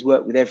Levy that he's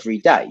worked with every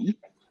day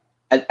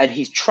and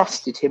he's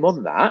trusted him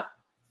on that,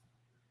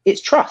 it's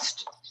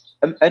trust.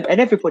 And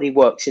everybody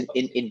works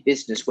in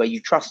business where you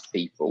trust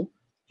people.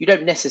 you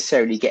don't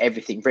necessarily get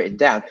everything written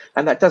down.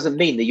 And that doesn't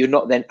mean that you're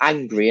not then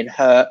angry and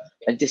hurt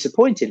and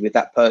disappointed with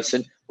that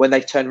person when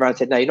they've turned around and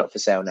said, no, you're not for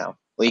sale now.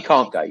 Well, you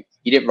can't go.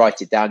 You didn't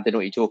write it down. Don't know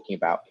what you're talking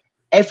about.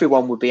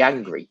 Everyone would be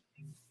angry.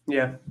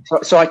 Yeah.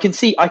 So I can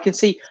see, and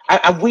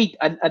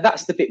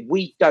that's the bit,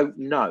 we don't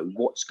know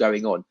what's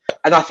going on.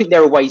 And I think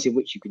there are ways in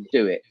which you can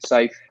do it.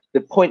 So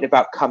the point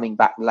about coming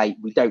back late,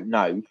 we don't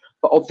know.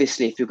 But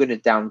obviously, if you're going to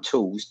down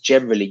tools,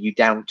 generally you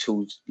down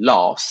tools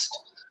last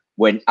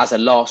as a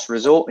last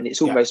resort. And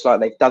it's almost like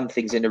they've done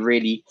things in a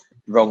really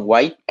wrong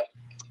way.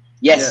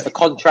 Yes, a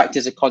contract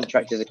is a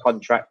contract is a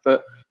contract,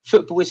 but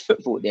football is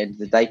football at the end of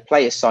the day.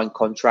 Players sign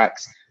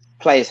contracts,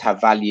 players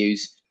have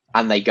values,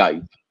 and they go,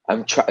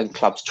 and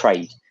clubs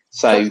trade.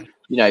 So,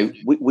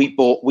 we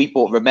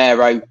bought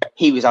Romero.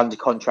 He was under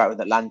contract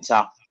with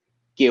Atlanta.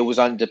 Gil was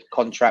under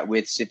contract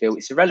with Seville.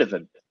 It's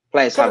irrelevant.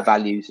 Players have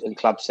values and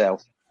clubs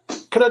sell.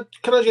 Can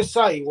I just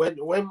say,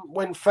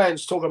 when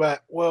fans talk about,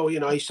 well,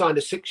 he signed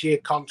a 6-year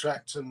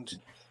contract and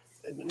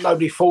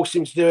nobody forced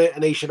him to do it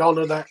and he should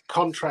honour that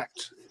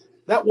contract,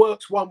 that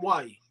works one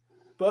way.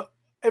 But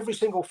every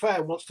single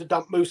fan wants to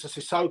dump Moussa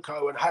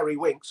Sissoko and Harry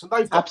Winks, and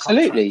they've got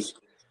contracts.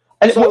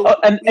 And,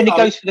 it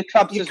goes for the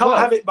clubs as well. You can't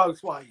have it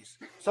both ways.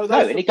 So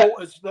those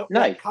supporters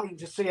that came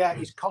to see out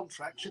his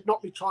contract should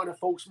not be trying to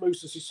force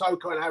Moussa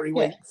Sissoko and Harry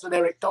Winks and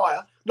Eric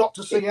Dyer not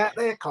to see out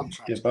their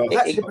contract.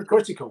 That's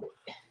hypocritical.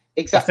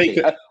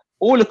 Exactly.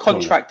 All a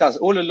contract does,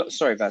 all a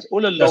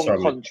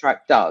long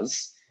contract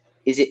does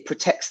is it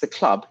protects the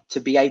club to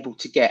be able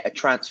to get a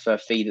transfer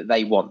fee that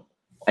they want,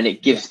 and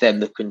it gives them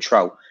the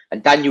control.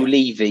 And Daniel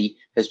Levy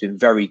has been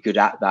very good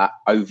at that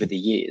over the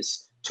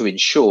years to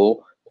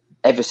ensure,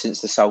 ever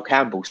since the Sol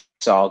Campbell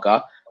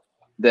saga,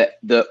 that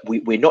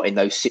we're not in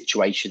those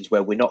situations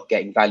where we're not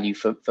getting value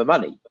for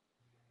money.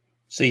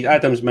 See,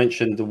 Adam's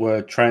mentioned the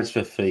word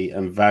transfer fee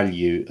and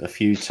value a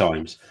few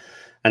times.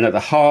 And at the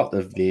heart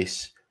of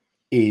this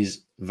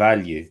is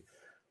value.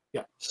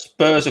 Yeah.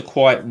 Spurs are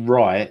quite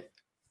right,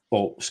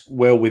 or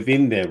well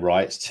within their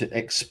rights, to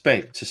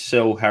expect to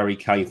sell Harry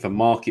Kane for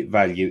market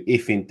value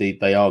if indeed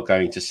they are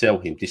going to sell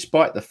him,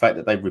 despite the fact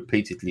that they've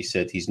repeatedly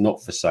said he's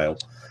not for sale.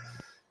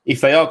 If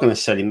they are going to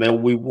sell him,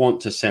 we want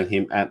to sell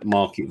him at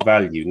market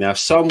value. Now,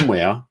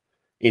 somewhere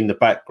in the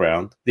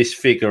background, this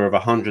figure of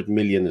 100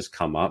 million has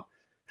come up.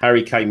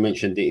 Harry Kane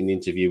mentioned it in the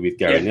interview with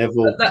Gary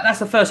Neville. That's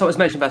the first time it was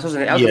mentioned,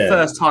 wasn't it? That was the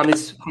first time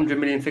this 100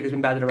 million figure's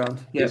been batted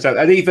around. Yeah.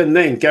 Exactly. And even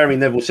then, Gary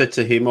Neville said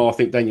to him, I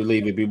think Daniel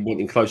Levy would be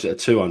wanting closer to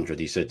 200,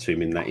 he said to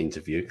him in that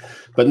interview.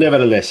 But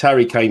nevertheless,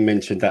 Harry Kane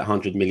mentioned that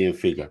 100 million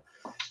figure.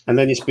 And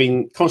then it's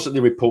been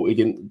constantly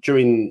reported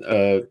during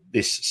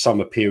this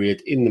summer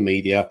period in the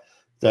media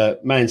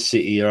that Man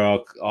City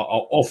are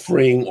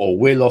offering or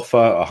will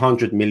offer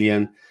 100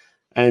 million.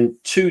 And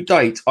to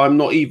date, I'm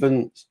not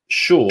even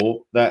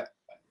sure that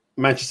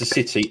Manchester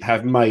City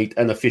have made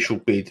an official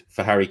bid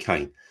for Harry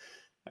Kane.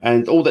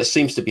 And all that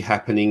seems to be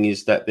happening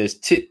is that there's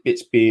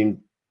tidbits being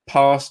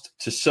passed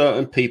to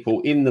certain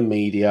people in the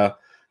media.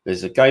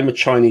 There's a game of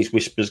Chinese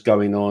whispers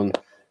going on.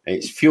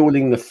 It's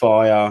fueling the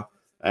fire,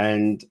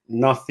 and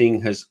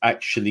nothing has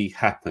actually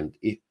happened.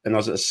 And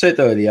as I said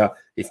earlier,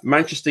 if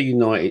Manchester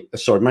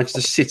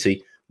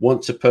City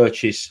want to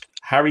purchase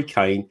Harry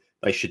Kane,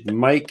 they should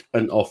make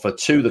an offer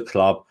to the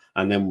club,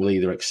 and then we'll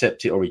either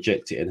accept it or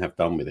reject it and have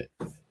done with it.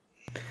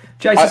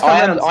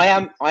 I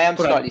am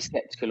slightly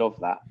sceptical of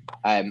that.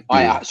 I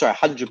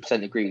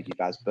 100% agree with you,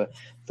 Baz. But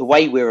the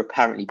way we're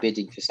apparently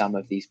bidding for some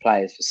of these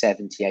players for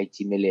 70,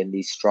 80 million,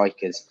 these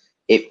strikers,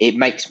 it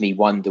makes me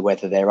wonder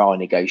whether there are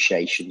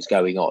negotiations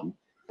going on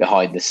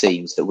behind the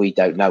scenes that we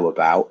don't know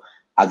about,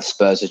 and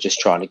Spurs are just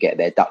trying to get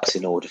their ducks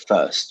in order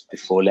first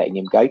before letting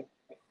him go.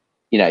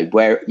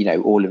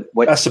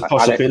 That's a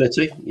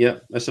possibility. Yeah,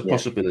 that's a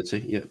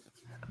possibility. Yeah,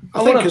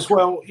 I think as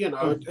well.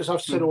 As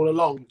I've said all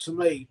along, to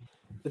me,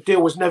 the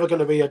deal was never going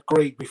to be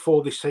agreed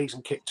before this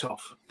season kicked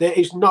off. There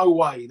is no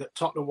way that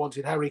Tottenham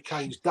wanted Harry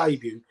Kane's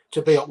debut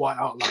to be at White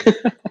Hart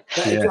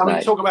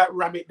Lane. Talk about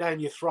ram it down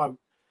your throat,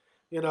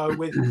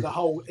 with the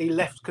whole he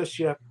left because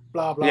you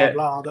blah, blah,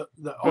 blah.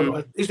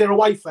 Is there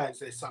away fans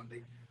this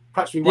Sunday?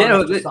 Perhaps we won't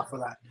have to suffer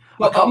that.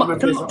 Well, I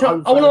want to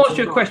ask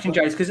you a question,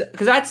 James,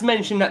 because Adam's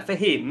mentioned that for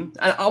him,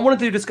 and I want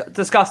to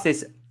discuss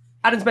this.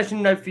 Adam's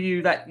mentioned, for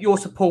you that your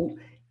support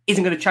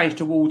isn't going to change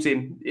towards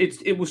him.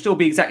 It will still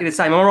be exactly the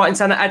same. Am I right in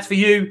saying that, Ads, for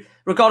you,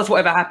 regardless of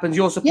whatever happens,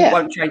 your support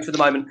won't change for the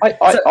moment?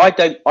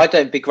 I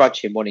don't begrudge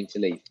him wanting to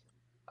leave.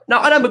 No,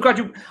 I don't begrudge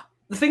him.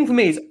 The thing for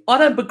me is, I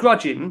don't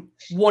begrudge him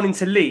wanting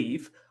to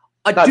leave.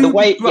 I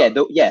agree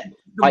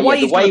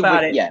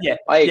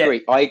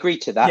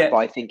to that, but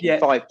I think in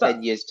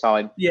 5-10 years'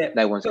 time,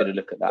 no one's going to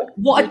look at that.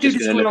 What I do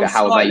disagree on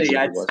slightly,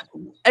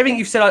 everything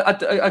you've said,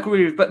 I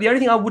agree with, but the only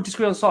thing I would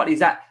disagree on slightly is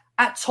that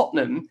at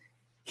Tottenham,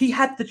 he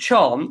had the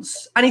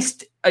chance, and he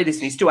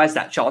still has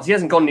that chance. He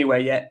hasn't gone anywhere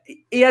yet.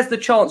 He has the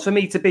chance for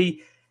me to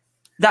be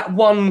that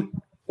one.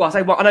 Well,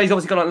 I know he's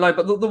obviously gone on low,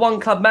 but the one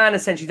club man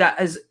essentially that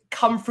has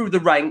come through the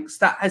ranks,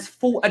 that has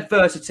fought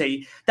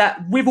adversity,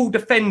 that we've all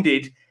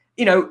defended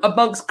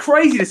amongst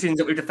crazy decisions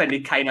that we've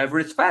defended Kane over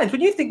as fans.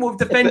 When you think we've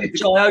defended the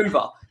guy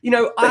over,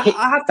 I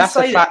have to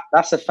say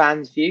that's a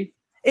fan's view.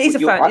 It is a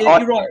fan.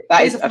 You're right.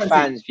 That is a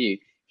fan's view.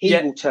 He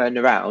will turn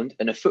around,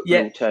 and a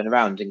footballer will turn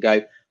around and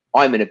go,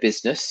 "I'm in a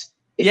business.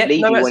 If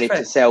Levy wanted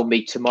to sell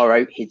me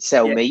tomorrow, he'd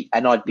sell me,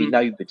 and I'd be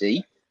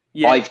nobody.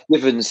 I've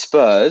given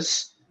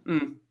Spurs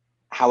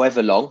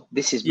however long.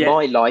 This is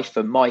my life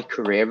and my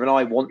career, and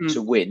I want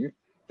to win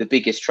the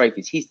biggest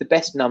trophies. He's the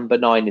best number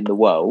 9 in the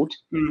world.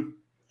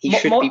 He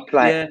should be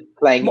playing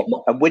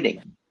and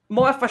winning."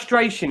 My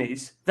frustration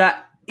is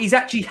that he's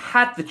actually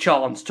had the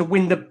chance to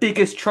win the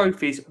biggest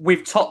trophies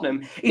with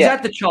Tottenham. He's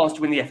had the chance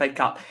to win the FA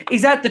Cup.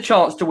 He's had the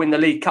chance to win the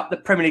League Cup, the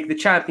Premier League, the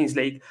Champions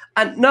League.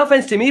 And no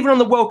offence to him, even on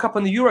the World Cup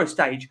and the Euro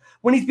stage,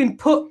 when he's been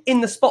put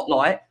in the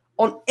spotlight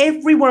on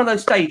every one of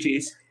those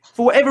stages,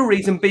 for whatever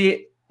reason, be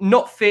it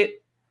not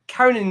fit,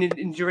 carrying an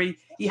injury,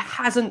 he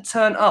hasn't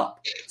turned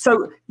up.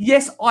 So,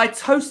 yes, I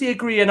totally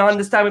agree and I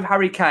understand with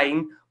Harry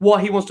Kane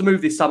why he wants to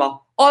move this summer.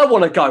 I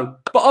want to go,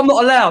 but I'm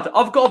not allowed.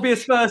 I've got to be a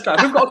Spurs fan.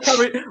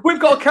 We've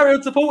got to carry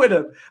on supporting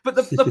them. But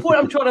the point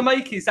I'm trying to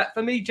make is that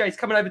for me, Jace,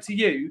 coming over to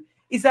you,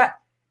 is that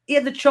he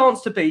had the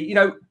chance to be,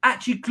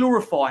 actually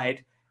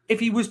glorified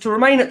if he was to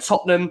remain at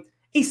Tottenham.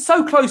 He's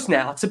so close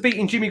now to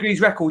beating Jimmy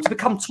Greaves' record to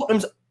become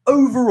Tottenham's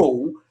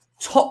overall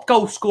top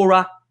goal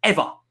scorer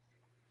ever.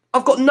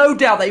 I've got no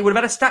doubt that he would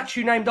have had a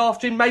statue named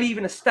after him, maybe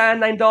even a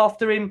stand named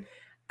after him.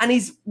 And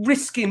he's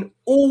risking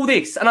all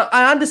this. And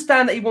I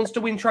understand that he wants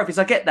to win trophies.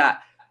 I get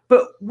that.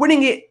 But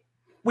winning it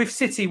with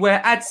City,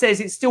 where Ad says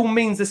it still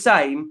means the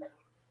same,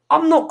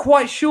 I'm not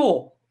quite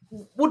sure.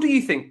 What do you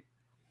think?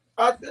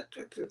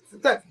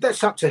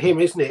 That's up to him,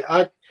 isn't it?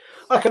 I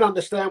can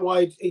understand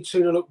why he'd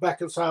sooner look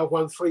back and say, I've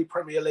won 3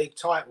 Premier League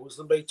titles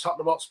than be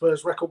Tottenham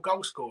Hotspur's record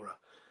goal scorer.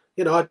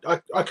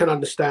 I can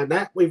understand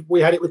that.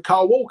 We had it with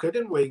Carl Walker,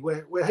 didn't we?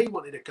 Where he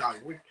wanted to go.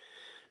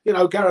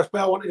 Gareth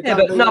Bale wanted to go. Yeah,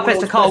 but no offense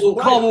to Carl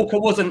Walker.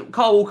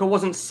 Carl Walker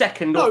wasn't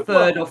second or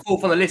third or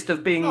fourth on the list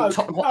of being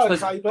Tottenham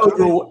Hotspur's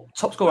overall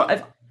top scorer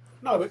ever.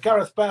 No, but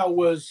Gareth Bale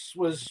was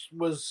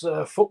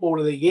Footballer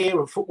of the Year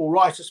and Football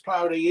Writers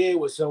Player of the Year,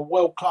 was a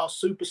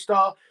world-class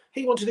superstar.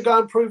 He wanted to go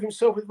and prove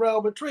himself with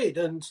Real Madrid,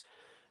 and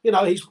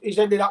he's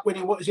ended up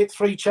winning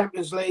 3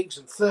 Champions Leagues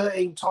and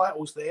 13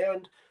 titles there,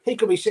 and he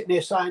could be sitting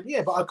there saying,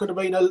 yeah, but I could have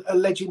been a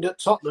legend at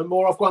Tottenham,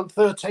 or I've won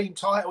 13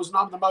 titles and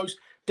I'm the most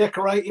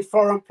decorated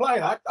foreign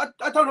player.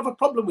 I don't have a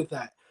problem with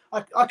that.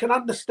 I can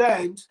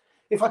understand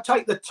if I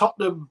take the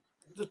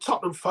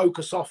Tottenham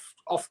focus off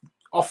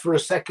for a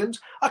second.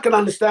 I can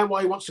understand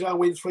why he wants to go and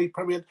win 3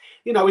 Premier.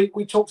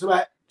 We talked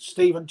about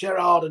Steven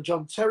Gerrard and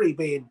John Terry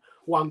being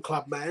one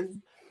club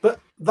man, but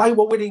they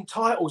were winning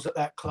titles at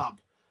that club.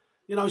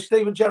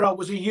 Steven Gerrard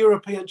was a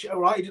European,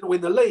 right? He didn't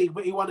win the league,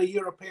 but he won a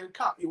European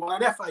Cup. He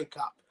won an FA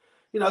Cup.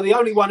 The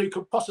only one who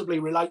could possibly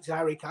relate to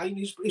Harry Kane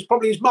is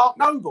probably Mark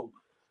Noble.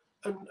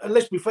 And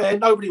let's be fair,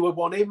 nobody would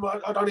want him.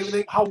 I don't even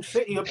think Hull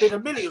City would bid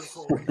 $1 million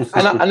for him.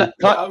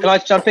 Can I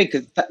jump in?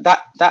 Because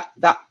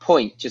that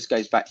point just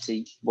goes back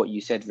to what you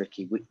said,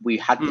 Ricky. We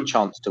had the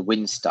chance to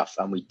win stuff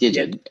and we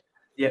didn't.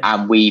 Yeah.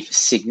 And we've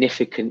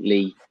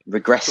significantly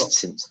regressed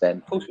since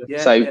then.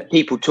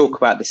 People talk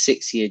about the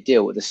 6-year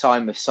deal. At the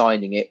time of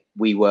signing it,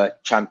 we were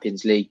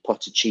Champions League,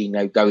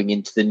 Pochettino, going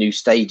into the new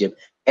stadium.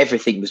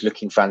 Everything was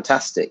looking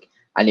fantastic.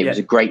 And it was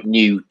a great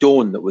new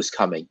dawn that was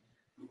coming.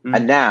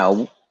 And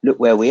now, look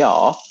where we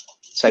are.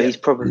 So he's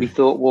probably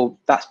thought, well,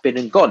 that's been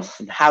and gone.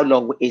 And how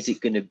long is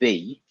it going to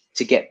be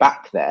to get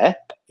back there?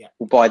 Yeah.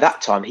 Well, by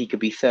that time, he could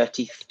be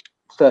 30,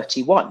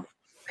 31.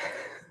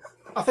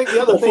 I think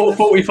the other thing...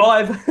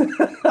 45.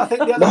 I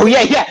think the other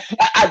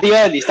at the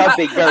earliest, I'm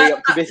being very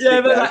optimistic.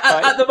 Yeah, but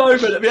at the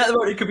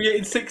moment, he could be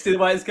hitting 60 the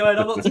way it's going.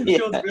 I'm not too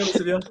sure, to be honest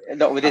with you.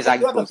 Not with his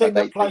ankles. The other thing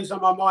that plays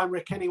on my mind,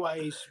 Rick,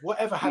 anyway, is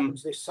whatever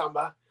happens this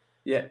summer,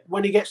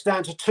 when he gets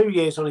down to 2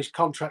 years on his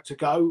contract to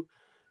go,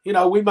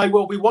 we may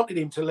well be wanting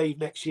him to leave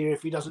next year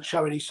if he doesn't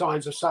show any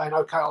signs of saying,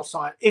 OK, I'll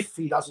sign. If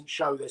he doesn't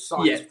show their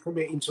signs of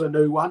committing to a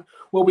new one,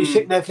 we'll be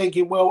sitting there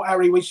thinking, well,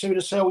 Harry, we'd sooner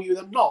sell you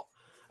than not.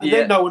 And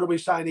then no one will be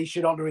saying he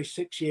should honour his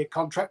 6-year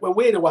contract when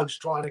we're the ones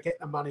trying to get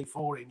the money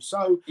for him.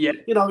 So,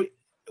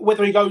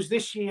 whether he goes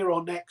this year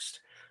or next,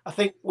 I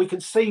think we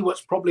can see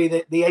what's probably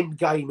the end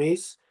game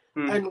is.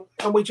 And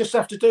we just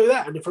have to do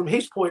that. And from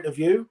his point of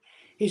view,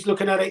 he's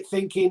looking at it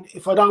thinking,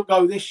 if I don't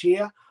go this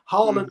year,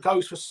 Haaland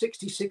goes for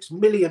 66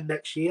 million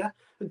next year,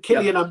 and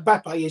Kylian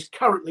Mbappe is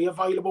currently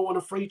available on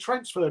a free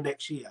transfer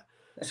next year.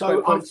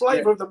 So I'm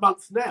flavour of the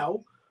month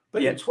now,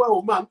 but in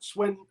 12 months,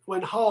 when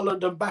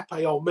Haaland and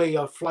Mbappe or me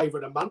are flavour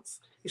of the month,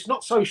 it's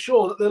not so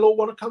sure that they'll all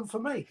want to come for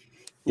me.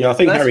 Yeah, I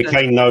think Harry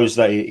Kane knows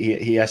that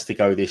he has to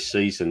go this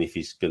season if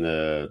he's going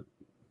to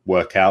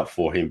work out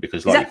for him,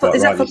 because is that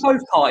for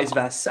both parties,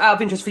 Vass? Out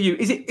of interest for you,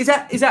 is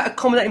that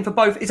accommodating for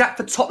both? Is that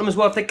for Tottenham as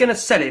well? If they're going to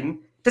sell him,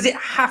 does it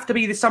have to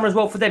be this summer as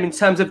well for them in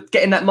terms of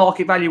getting that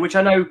market value? Which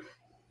I know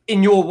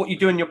in what you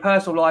do in your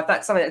personal life,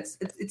 that's something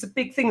it's a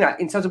big thing, that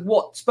in terms of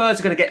what Spurs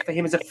are going to get for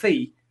him as a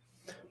fee.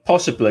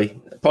 Possibly,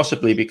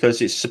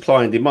 because it's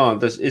supply and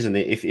demand, isn't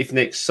it? If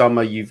next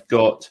summer you've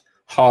got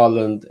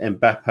Haaland,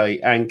 Mbappe,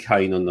 and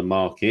Kane on the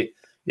market,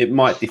 it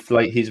might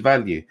deflate his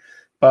value.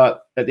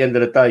 But at the end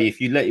of the day,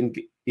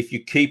 if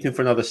you keep him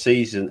for another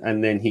season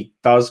and then he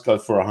does go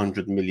for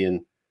 100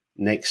 million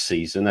next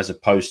season, as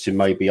opposed to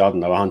maybe, I don't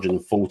know,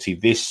 140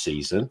 this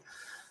season,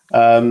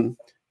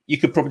 you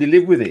could probably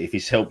live with it if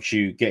he's helped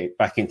you get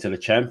back into the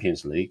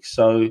Champions League.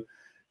 So,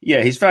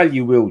 yeah, his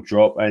value will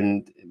drop,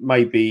 and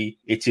maybe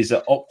it is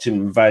an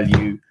optimum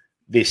value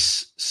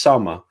this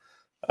summer.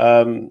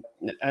 And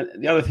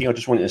the other thing I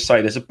just wanted to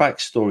say, there's a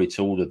backstory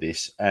to all of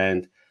this.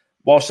 And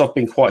whilst I've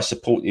been quite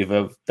supportive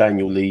of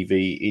Daniel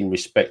Levy in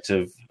respect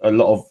of a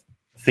lot of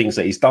things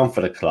that he's done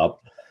for the club,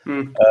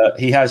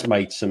 he has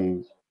made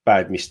some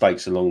bad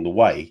mistakes along the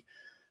way.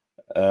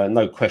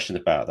 No question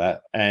about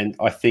that. And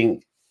I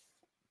think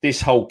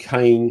this whole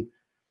Kane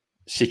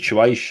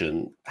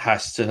situation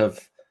has to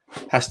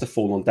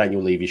fall on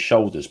Daniel Levy's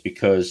shoulders,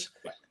 because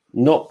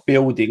not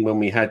building when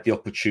we had the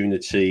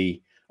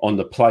opportunity on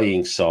the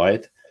playing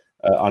side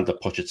under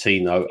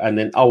Pochettino, and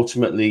then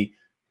ultimately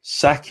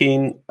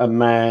sacking a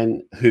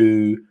man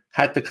who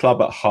had the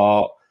club at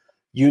heart,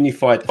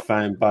 unified the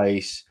fan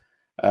base,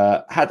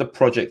 had a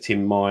project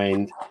in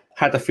mind,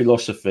 had a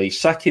philosophy,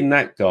 sacking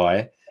that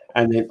guy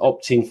and then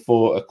opting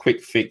for a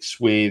quick fix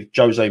with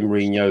Jose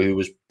Mourinho, who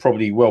was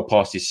probably well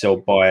past his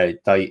sell-by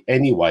date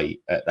anyway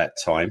at that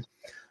time,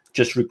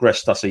 just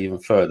regressed us even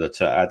further,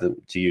 to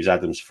use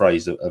Adam's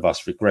phrase of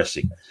us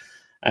regressing.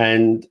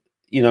 And,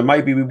 you know,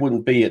 maybe we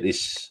wouldn't be at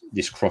this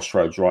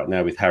crossroads right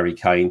now with Harry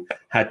Kane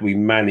had we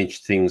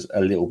managed things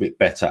a little bit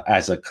better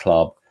as a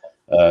club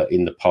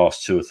in the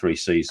past 2 or 3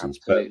 seasons.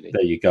 Absolutely. But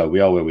there you go. We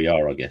are where we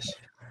are, I guess.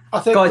 I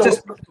think I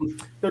just want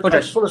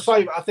to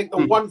say, I think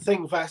the one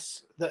thing,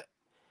 Vass, that,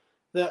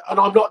 and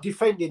I'm not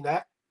defending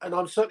that, and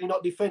I'm certainly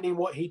not defending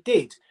what he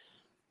did.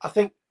 I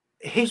think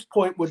his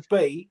point would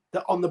be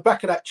that on the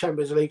back of that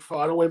Champions League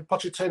final, when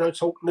Pochettino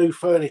talked new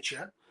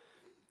furniture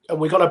and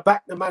we got to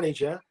back the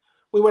manager,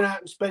 we went out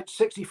and spent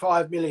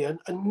 65 million,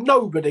 and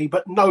nobody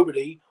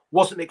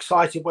wasn't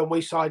excited when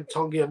we signed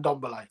Tanguy and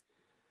Ndombele.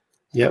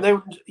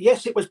 Yeah.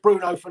 Yes, it was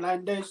Bruno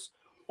Fernandes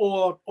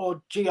or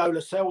Gio Lo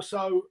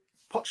Celso.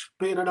 Poch,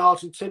 being an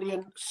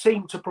Argentinian,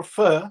 seemed to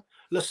prefer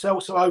Lo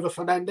Celso over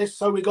Fernandes,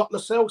 so we got Lo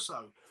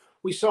Celso.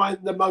 We signed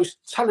the most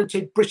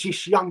talented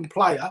British young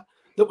player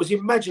that was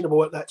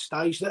imaginable at that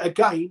stage, that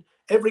again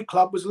every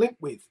club was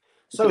linked with.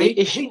 So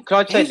his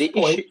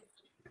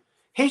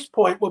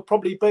point would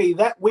probably be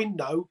that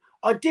window.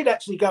 I did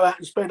actually go out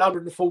and spend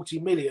 140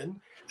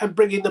 million and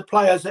bring in the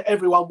players that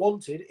everyone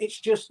wanted. It's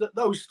just that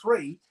those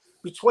three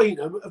between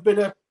them have been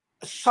an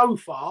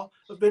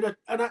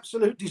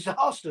absolute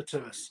disaster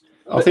to us.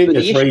 I think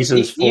there's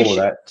reasons for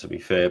that, to be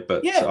fair,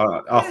 but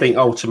I think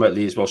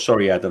ultimately as well,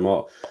 sorry, Adam,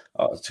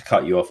 to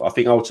cut you off, I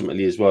think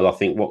ultimately as well, I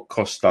think what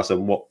cost us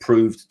and what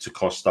proved to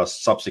cost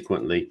us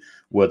subsequently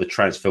were the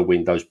transfer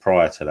windows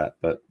prior to that.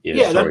 But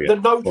sorry,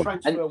 the no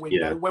transfer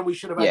window when we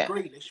should have had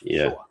Grealish for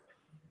sure.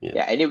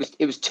 Yeah, and it was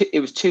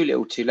too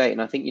little, too late.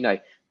 And I think, you know,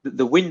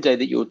 the window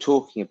that you're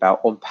talking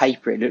about, on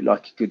paper it looked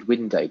like a good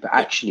window, but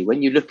actually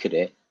when you look at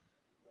it,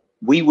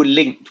 we were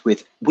linked,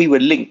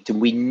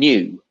 and we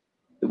knew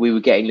that we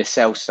were getting Lo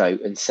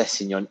Celso and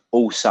Sessegnon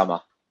all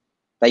summer.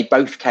 They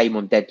both came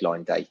on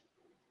deadline day.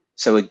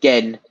 So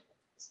again,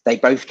 they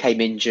both came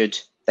injured.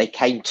 They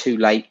came too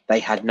late. They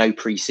had no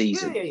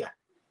pre-season.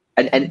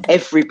 And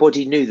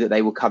everybody knew that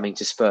they were coming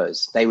to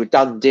Spurs. They were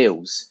done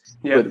deals.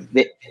 Yeah.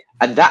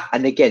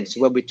 And again,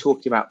 so when we're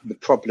talking about the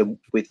problem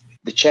with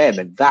the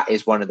chairman, that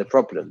is one of the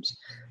problems.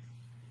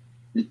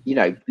 You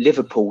know,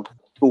 Liverpool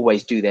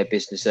always do their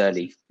business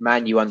early.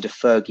 Man U under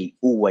Fergie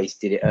always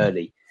did it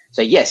early.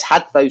 So yes,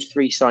 had those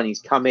 3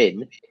 signings come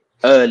in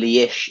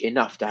early-ish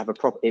enough to have a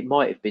problem, it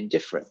might have been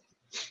different.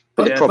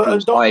 But the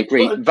problems, I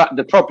agree. But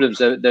the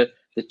problems are the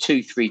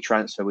 2-3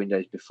 transfer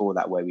windows before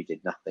that where we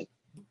did nothing.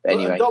 But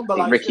anyway, I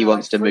think Ricky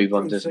wants to move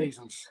on, doesn't he?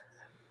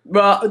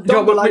 Well,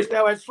 Ndombele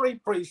now has 3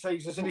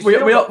 pre-seasons. We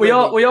are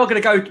going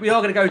to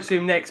go to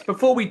him next.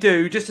 Before we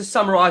do, just to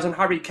summarise on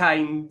Harry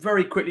Kane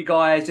very quickly,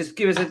 guys. Just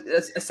give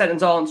us a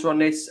sentence answer on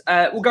this.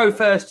 We'll go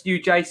first to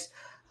you, Jace.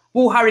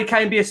 Will Harry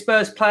Kane be a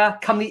Spurs player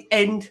come the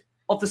end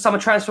of the summer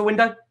transfer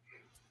window?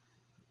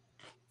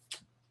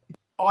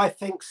 I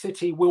think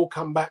City will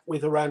come back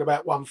with around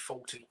about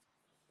 140.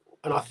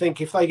 And I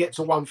think if they get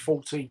to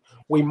 140,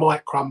 we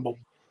might crumble.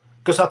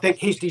 Because I think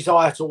his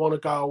desire to want to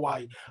go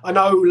away. I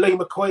know Lee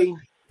McQueen,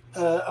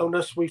 on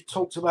us, we've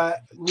talked about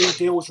new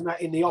deals and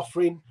that in the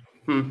offering.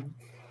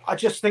 I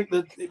just think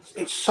that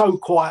it's so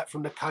quiet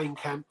from the Kane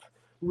camp.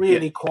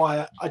 Really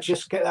quiet. I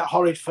just get that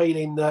horrid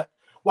feeling that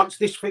once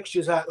this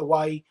fixture's out of the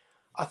way,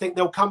 I think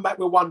they'll come back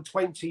with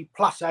 120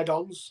 plus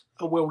add-ons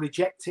and we'll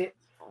reject it.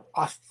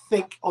 I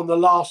think on the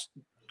last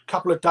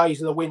couple of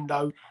days of the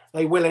window,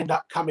 they will end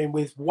up coming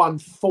with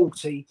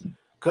 140,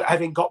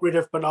 having got rid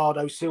of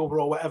Bernardo Silva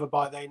or whatever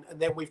by then. And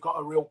then we've got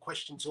a real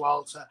question to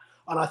answer.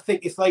 And I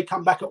think if they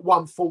come back at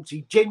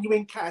 140,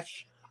 genuine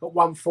cash at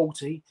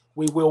 140,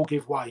 we will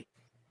give way.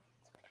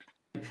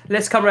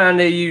 Let's come around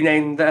to you,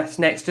 Name. That's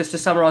next, just to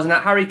summarise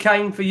that. Harry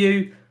Kane, for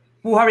you,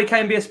 Will Harry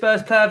Kane be a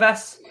Spurs player,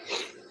 Vass,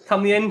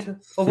 come the end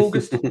of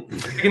August,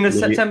 beginning of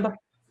September?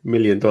 $1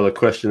 million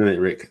question, isn't it,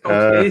 Rick?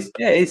 It is.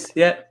 Yeah, it is.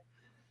 Yeah.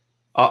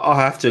 I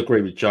have to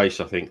agree with Jace.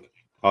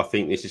 I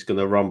think this is going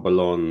to rumble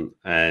on,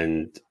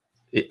 and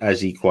as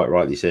he quite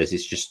rightly says,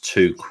 it's just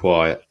too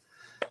quiet,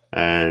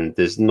 and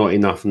there's not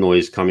enough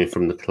noise coming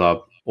from the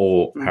club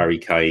or Harry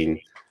Kane.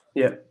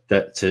 Yeah.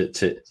 That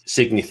to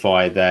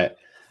signify that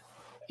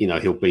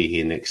he'll be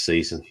here next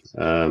season.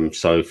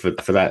 So for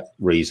that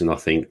reason, I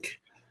think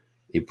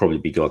he'll probably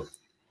be gone.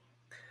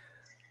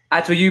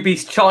 Will you be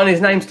chanting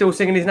his name, still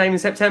singing his name in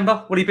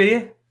September? Will he be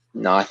here?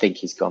 No, I think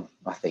he's gone.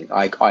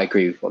 I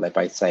agree with what they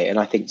both say, and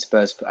I think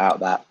Spurs put out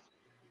that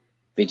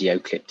video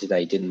clip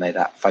today, didn't they?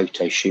 That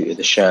photo shoot of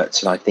the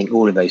shirts, and I think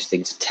all of those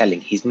things are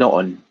telling. He's not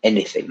on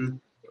anything.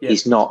 Yeah.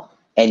 He's not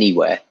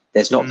anywhere.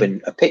 There's not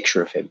been a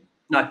picture of him.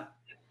 No.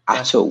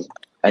 At all.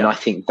 And I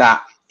think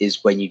that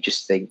is when you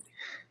just think,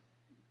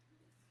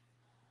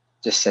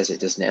 just says it,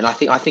 doesn't it? And I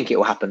think it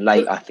will happen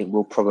late. I think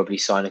we'll probably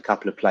sign a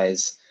couple of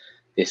players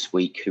this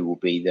week who will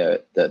be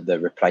the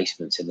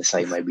replacements in the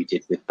same way we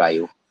did with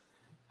Bale.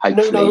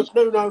 Hopefully,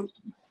 Nuno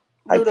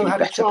had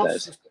better a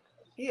chance.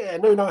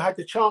 players. Nuno had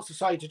the chance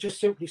to just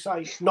simply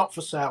say not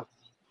for sale.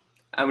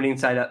 And we didn't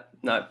say that.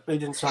 No, he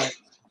didn't say it.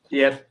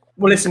 Yeah.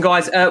 Well, listen,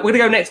 guys, we're going to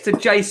go next to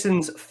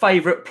Jason's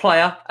favourite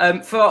player.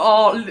 For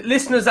our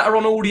listeners that are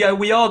on audio,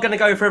 we are going to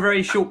go for a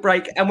very short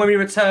break. And when we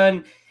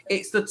return,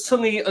 it's the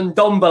Tungi and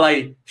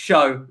Ndombele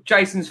show.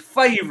 Jason's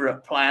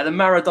favourite player, the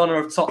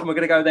Maradona of Tottenham. We're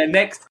going to go there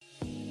next.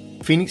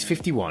 Phoenix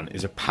 51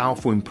 is a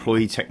powerful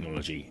employee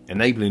technology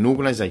enabling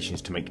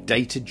organisations to make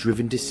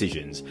data-driven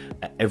decisions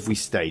at every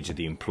stage of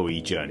the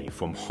employee journey,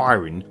 from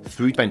hiring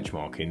through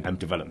benchmarking and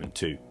development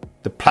too.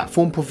 The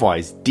platform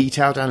provides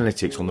detailed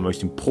analytics on the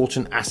most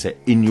important asset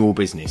in your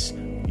business,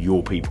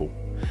 your people,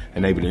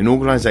 enabling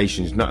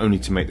organisations not only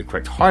to make the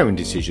correct hiring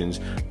decisions,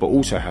 but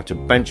also how to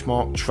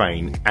benchmark,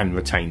 train and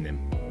retain them.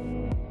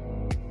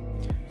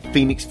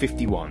 Phoenix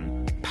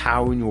 51,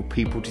 powering your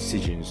people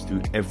decisions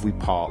through every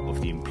part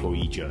of the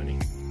employee journey.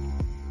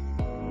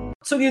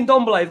 Tungi and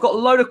Ndombele, I've got a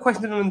load of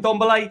questions on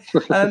Ndombele.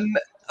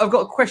 I've got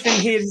a question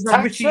here.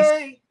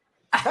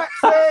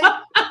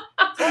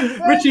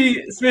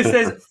 Richie Smith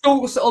says,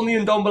 thoughts on the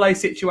Ndombele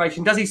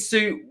situation? Does he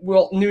suit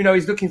what Nuno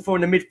is looking for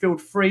in the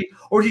midfield three,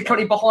 or is he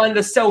currently behind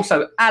Lo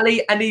Celso,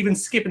 Ali, and even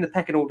skipping the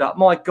pecking order?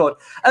 My God.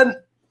 Do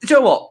you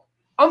know what?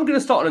 I'm going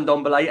to start on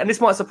Ndombele, and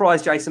this might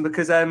surprise Jason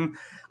because I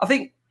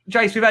think,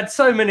 Jason, we've had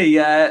so many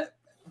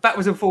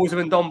backwards and forwards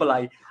with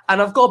Ndombele,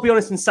 and I've got to be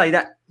honest and say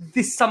that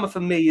this summer for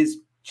me is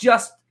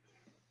just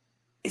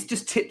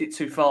tipped it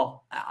too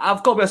far.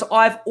 I've got to be honest,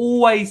 I've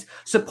always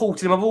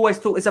supported him. I've always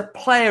thought there's a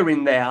player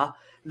in there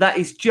that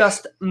is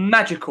just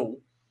magical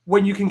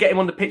when you can get him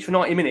on the pitch for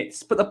 90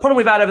 minutes. But the problem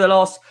we've had over the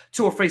last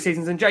 2 or 3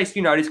 seasons, and Jason,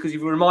 you know this because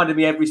you've reminded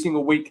me every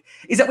single week,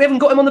 is that we haven't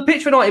got him on the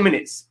pitch for 90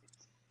 minutes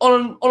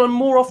on a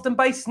more often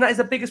basis. And that is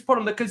the biggest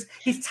problem because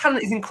his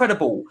talent is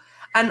incredible.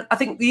 And I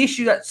think the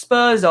issue that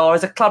Spurs are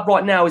as a club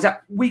right now is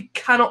that we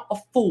cannot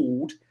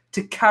afford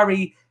to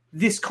carry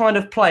this kind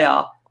of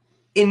player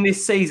in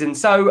this season.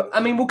 So, I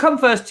mean, we'll come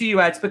first to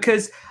you, Ads,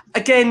 because,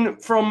 again,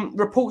 from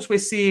reports we're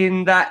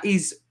seeing that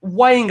he's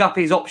weighing up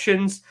his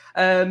options.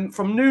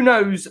 From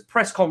Nuno's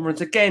press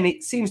conference, again,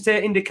 it seems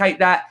to indicate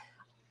that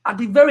I'd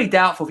be very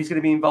doubtful if he's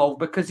going to be involved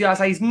because, yeah, I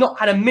say he's not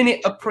had a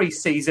minute of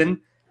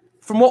pre-season.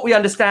 From what we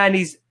understand,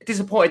 he's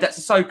disappointed that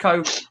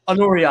Sissoko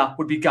Onuria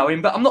would be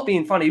going, but I'm not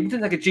being funny. It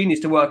wouldn't take a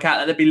genius to work out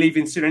that they'd be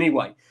leaving soon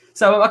anyway.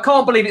 So I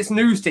can't believe it's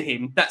news to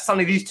him that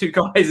suddenly these two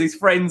guys, his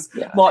friends,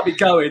 might be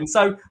going.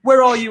 So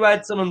where are you,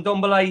 Adson, on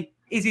Ndombele?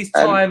 Is his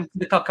time for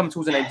the club come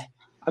towards an end?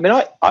 I mean,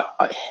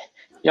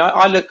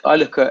 I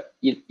look at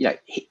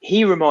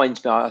he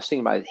reminds me. I was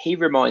thinking about it. He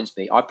reminds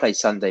me. I played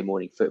Sunday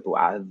morning football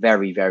at a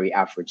very, very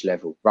average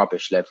level,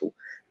 rubbish level.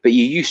 But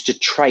you used to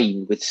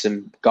train with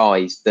some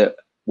guys that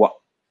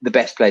the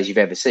best players you've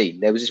ever seen.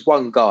 There was this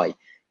one guy.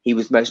 He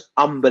was the most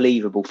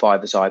unbelievable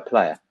 5-a-side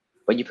player.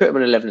 When you put him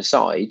on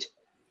 11-a-side,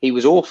 he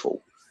was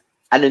awful.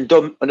 And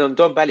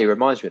Ndombele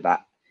reminds me of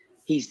that.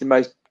 He's the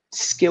most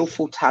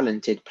skillful,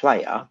 talented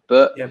player,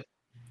 but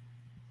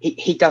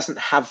he doesn't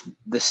have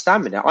the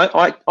stamina.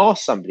 I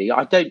asked somebody,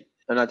 I don't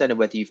know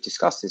whether you've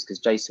discussed this because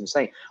Jason was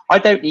saying, I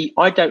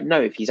don't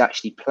know if he's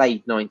actually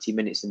played 90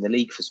 minutes in the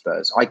league for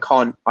Spurs. I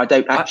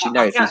don't actually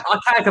know. I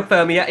can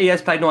confirm he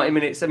has played 90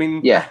 minutes. I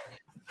mean,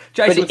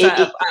 Jason was at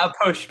a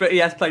push, but he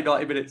has played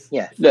 90 minutes.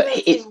 Yeah, look,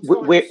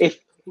 we're in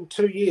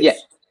 2 years. Yeah,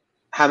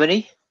 how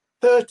many?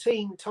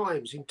 13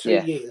 times in 2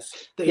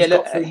 years that he's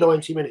got through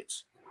 90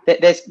 minutes.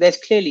 There's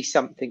clearly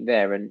something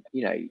there, and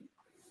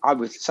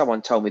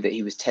someone told me that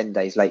he was 10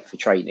 days late for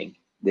training.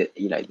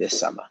 This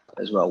summer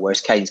as well,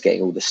 whereas Kane's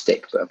getting all the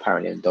stick, but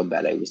apparently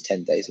Ndombele was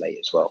 10 days late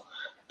as well.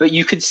 But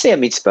you could see, I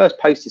mean, Spurs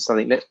posted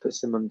something, let's put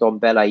some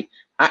Ndombele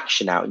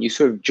action out, and you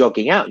saw him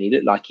jogging out, and he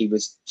looked like he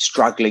was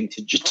struggling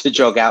to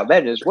jog out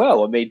then as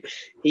well. I mean,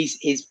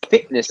 his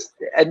fitness,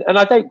 and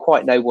I don't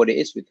quite know what it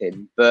is with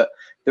him, but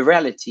the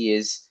reality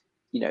is,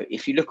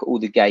 if you look at all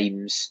the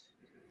games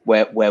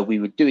where we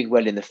were doing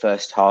well in the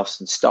first half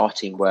and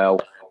starting well,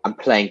 and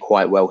playing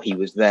quite well. He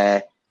was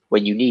there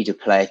when you need a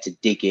player to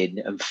dig in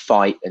and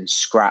fight and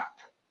scrap.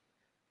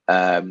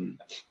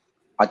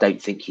 I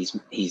don't think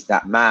he's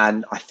that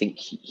man. I think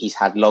he's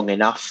had long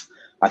enough.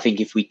 I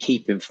think if we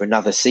keep him for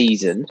another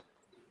season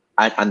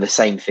and the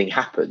same thing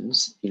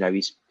happens,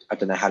 I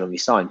don't know how long he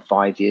signed,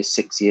 5 years,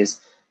 6 years,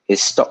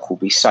 his stock will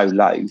be so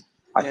low.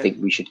 I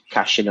think we should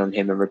cash in on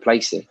him and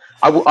replace him.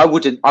 I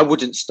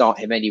wouldn't start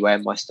him anywhere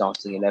in my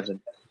starting 11.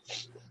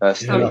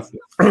 Personally.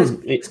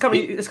 It's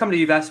coming to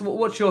you, Vas.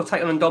 What's your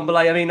take on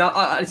Ndombele? I mean,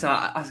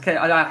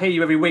 I hear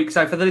you every week.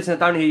 So for the listeners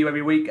that don't hear you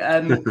every week,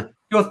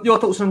 your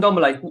thoughts on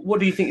Ndombele? What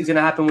do you think is going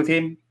to happen with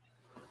him?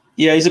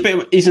 Yeah, he's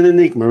an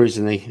enigma,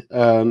 isn't he?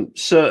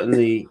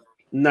 Certainly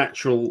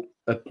natural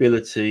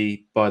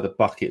ability by the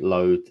bucket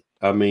load.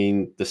 I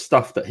mean, the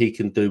stuff that he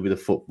can do with a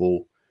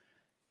football,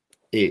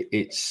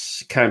 it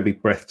can be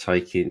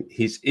breathtaking.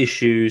 His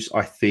issues,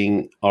 I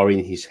think, are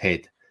in his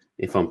head,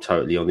 if I'm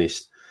totally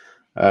honest.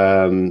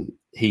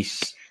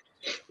 He's,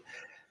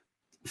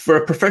 for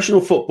a professional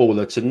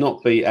footballer to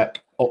not be at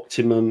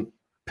optimum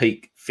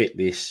peak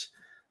fitness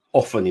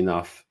often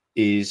enough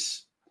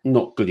is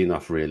not good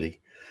enough, really.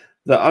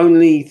 The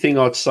only thing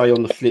I'd say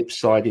on the flip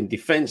side in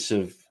defence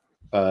of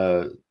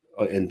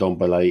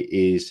Ndombele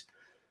is,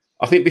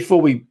 I think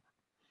before we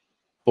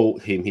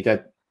bought him, he'd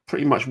had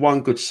pretty much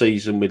one good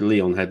season with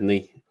Lyon, hadn't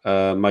he?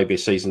 Maybe a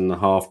season and a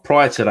half.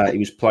 Prior to that, he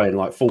was playing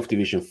like 4th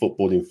division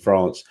football in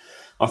France.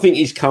 I think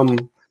he's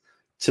come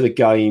to the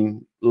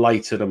game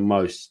later than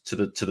most, to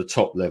the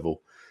top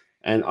level.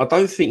 And I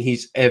don't think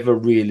he's ever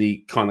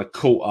really kind of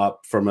caught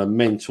up from a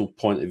mental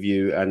point of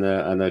view and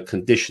a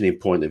conditioning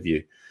point of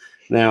view.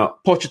 Now,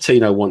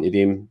 Pochettino wanted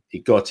him. He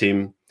got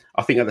him.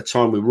 I think at the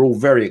time we were all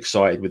very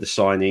excited with the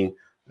signing.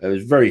 There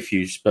was very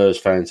few Spurs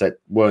fans that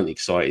weren't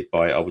excited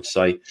by it, I would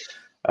say.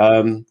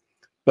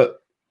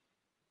 But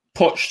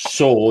Poch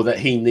saw that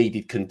he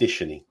needed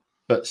conditioning.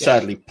 But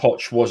sadly,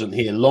 Poch wasn't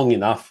here long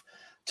enough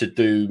to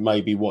do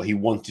maybe what he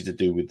wanted to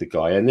do with the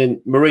guy. And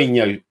then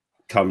Mourinho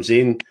comes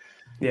in.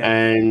 Yeah.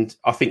 And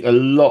I think a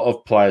lot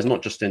of players,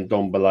 not just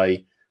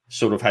Ndombele,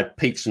 sort of had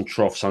peaks and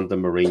troughs under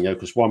Mourinho,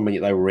 because 1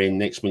 minute they were in,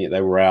 next minute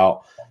they were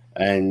out.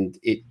 And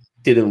it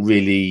didn't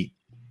really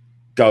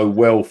go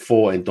well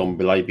for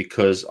Ndombele,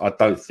 because I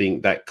don't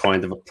think that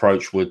kind of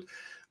approach would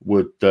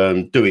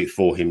do it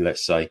for him,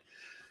 let's say.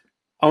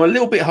 I'm a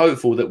little bit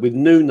hopeful that with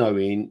Nuno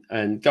in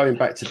and going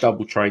back to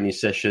double training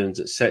sessions,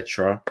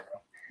 etc.,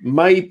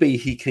 maybe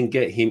he can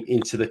get him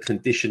into the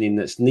conditioning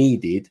that's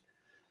needed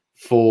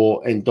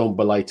for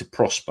Ndombele to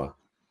prosper.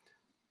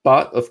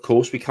 But of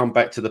course, we come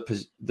back to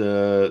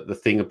the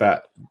thing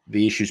about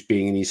the issues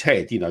being in his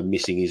head,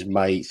 missing his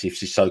mates, if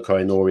Sissoko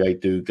and Aurier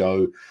do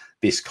go,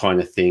 this kind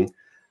of thing.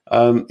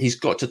 He's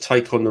got to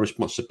take on the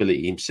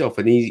responsibility himself,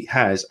 and he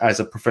has, as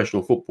a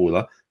professional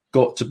footballer,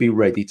 got to be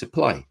ready to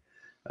play.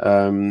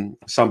 I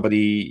follow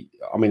the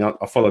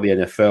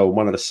NFL.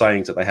 One of the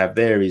sayings that they have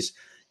there is,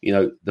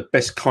 the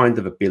best kind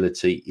of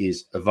ability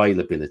is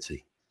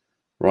availability,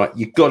 right?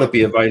 You've got to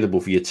be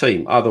available for your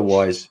team.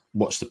 Otherwise,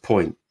 what's the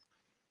point?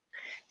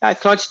 Can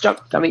I just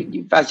jump? I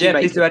mean, as you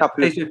made a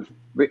couple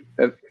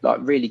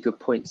of really good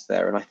points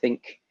there, and I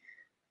think,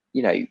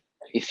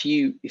 if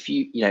you,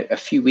 a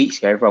few weeks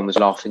ago, everyone was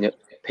laughing at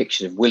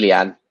pictures of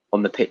Willian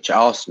on the pitch at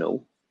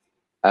Arsenal,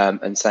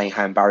 and saying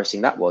how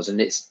embarrassing that was,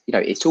 and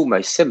it's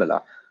almost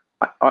similar.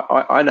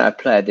 I know a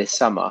player this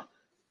summer,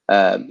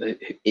 in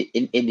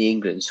the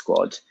England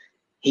squad.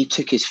 He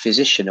took his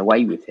physician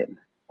away with him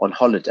on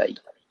holiday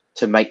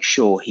to make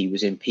sure he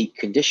was in peak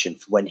condition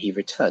for when he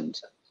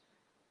returned.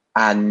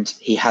 And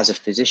he has a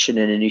physician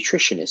and a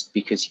nutritionist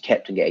because he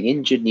kept on getting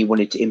injured and he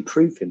wanted to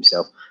improve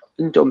himself.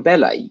 And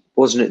Ndombele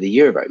wasn't at the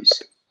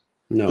Euros.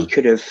 No. He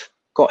could have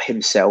got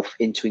himself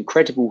into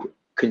incredible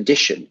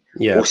condition,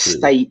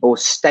 or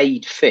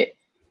stayed fit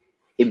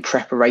in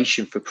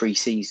preparation for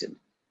pre-season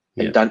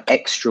and done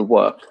extra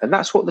work. And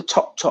that's what the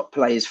top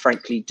players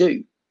frankly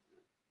do.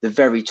 The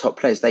very top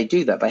players, they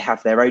do that. They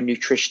have their own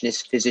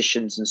nutritionists,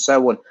 physicians, and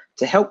so on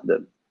to help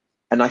them.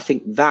 And I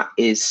think that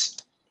is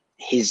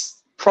his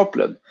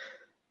problem.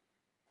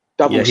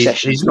 Double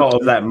sessions. He's not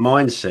of that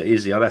mindset,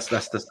 is he? I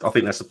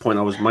think that's the point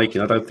I was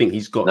making. I don't think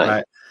he's got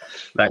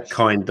that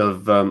kind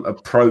of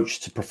approach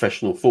to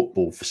professional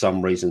football for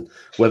some reason.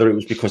 Whether it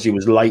was because he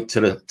was late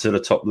to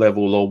the top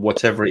level or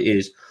whatever it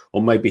is,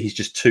 or maybe he's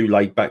just too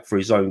laid back for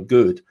his own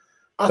good.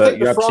 But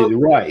you're absolutely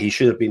right. He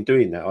should have been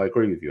doing that. I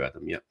agree with you,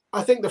 Adam. Yeah.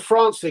 I think the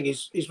France thing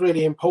is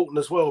really important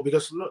as well,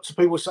 because lots of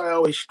people say,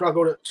 he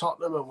struggled at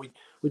Tottenham and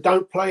we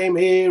don't play him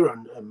here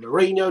and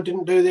Mourinho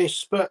didn't do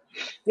this. But,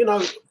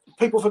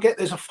 people forget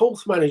there's a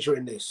fourth manager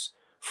in this.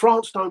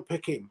 France don't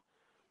pick him.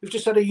 We've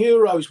just had a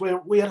Euros where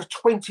we had a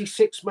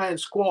 26-man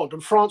squad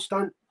and France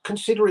don't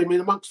consider him in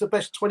amongst the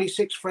best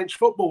 26 French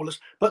footballers,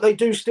 but they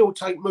do still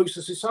take Moussa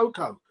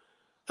Sissoko.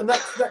 And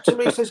that to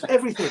me says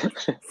everything.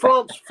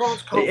 France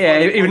can't. Yeah,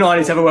 even I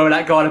need to have a word with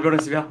that guy, to be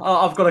honest with you.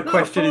 I've got a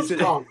question.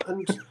 France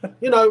can't.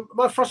 And,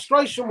 my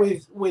frustration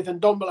with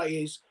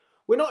Ndombele is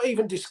we're not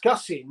even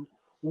discussing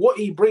what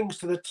he brings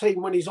to the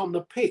team when he's on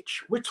the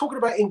pitch. We're talking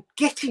about him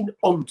getting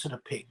onto the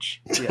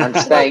pitch and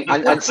staying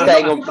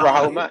on for a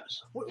whole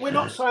match. We're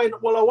not saying,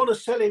 well, I want to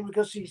sell him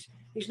because he's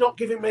not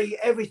giving me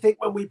everything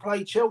when we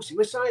play Chelsea.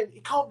 We're saying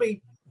he can't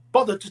be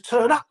bothered to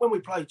turn up when we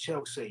play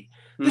Chelsea.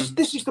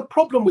 This is the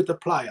problem with the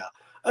player.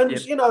 And,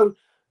 you know,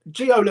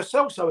 Gio Lo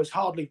Celso has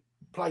hardly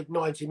played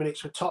 90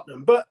 minutes for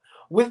Tottenham. But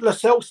with Lo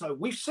Celso,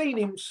 we've seen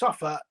him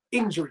suffer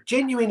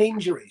genuine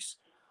injuries.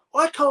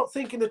 I can't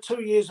think in the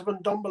 2 years of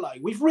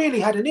Ndombele we've really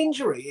had an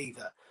injury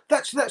either.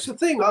 That's the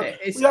thing.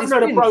 We haven't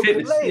had a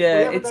broken leg. We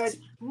haven't had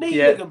knee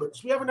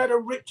ligaments. We haven't had a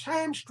ripped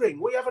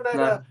hamstring. We haven't had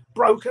a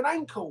broken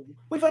ankle.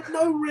 We've had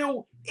no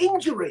real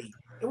injury.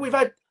 We've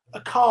had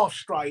a calf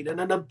strain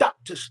and an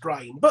abductor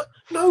strain, but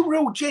no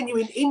real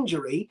genuine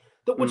injury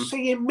that would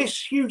see him miss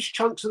huge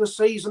chunks of the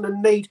season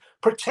and need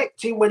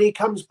protecting when he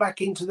comes back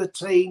into the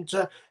team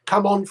to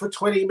come on for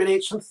 20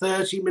 minutes and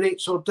 30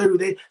 minutes or do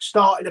the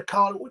start in a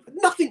car.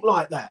 Nothing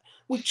like that.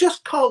 We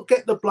just can't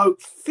get the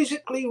bloke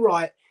physically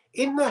right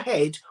in the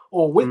head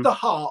or with the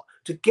heart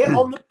to get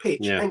on the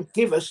pitch and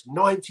give us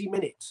 90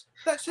 minutes.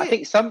 That's it. I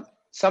think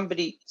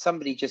somebody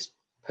just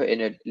put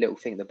in a little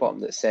thing at the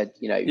bottom that said,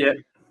 you know,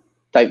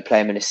 don't play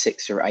him in a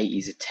 6 or 8,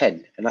 he's a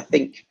 10. And I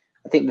think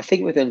the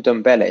thing with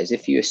Ndombele is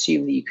if you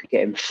assume that you could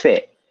get him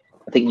fit,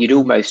 I think you'd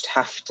almost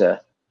have to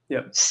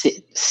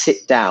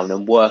sit down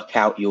and work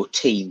out your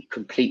team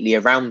completely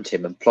around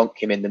him and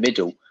plonk him in the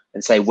middle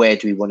and say, where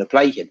do we want to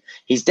play him?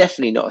 He's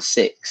definitely not a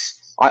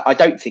 6. I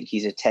don't think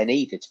he's a 10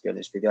 either, to be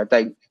honest with you.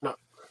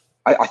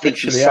 I think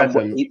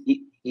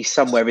he's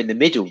somewhere in the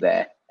middle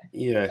there.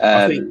 Yeah,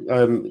 I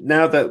think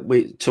now that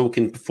we're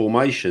talking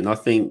formation, I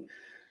think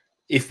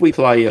if we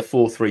play a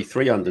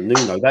 4-3-3 under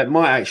Nuno, that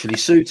might actually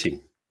suit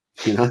him.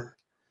 You know,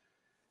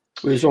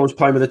 we was always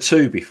playing with a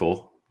 2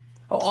 before.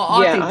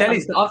 I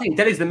think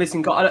Dele's the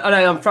missing guy. I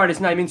know I'm throwing his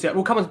name into it.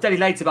 We'll come on to Dele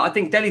later, but I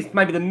think Dele's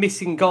maybe the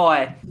missing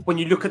guy when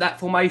you look at that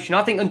formation.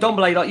 I think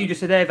Ndombele, like you just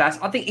said there, Vass,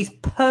 I think he's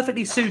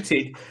perfectly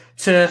suited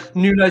to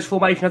Nuno's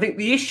formation. I think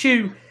the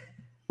issue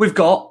we've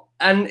got,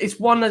 and it's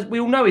one that we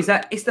all know, is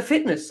that it's the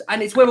fitness,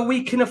 and it's whether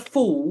we can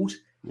afford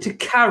to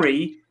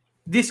carry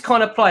this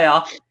kind of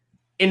player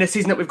in the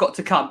season that we've got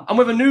to come, and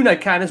whether Nuno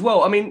can as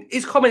well. I mean,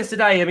 his comments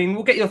today, I mean,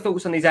 we'll get your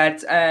thoughts on these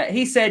ads.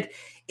 He said,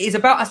 it's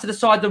about us to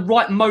decide the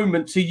right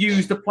moment to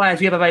use the players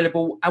we have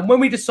available. And when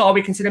we decide,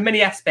 we consider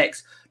many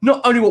aspects, not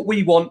only what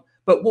we want,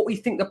 but what we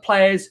think the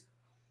players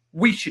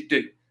we should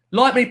do.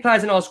 Like many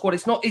players in our squad,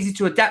 it's not easy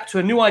to adapt to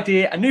a new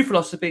idea, a new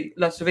philosophy,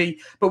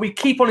 but we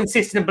keep on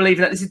insisting and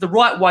believing that this is the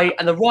right way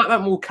and the right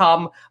moment will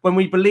come when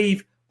we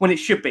believe when it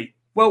should be.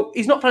 Well,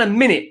 he's not playing a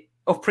minute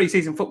of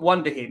pre-season football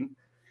under him.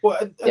 Well,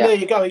 and there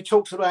you go. He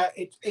talks about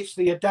it's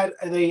the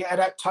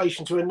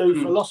adaptation to a new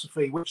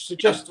philosophy, which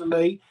suggests to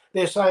me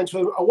they're saying to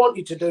him, I want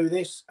you to do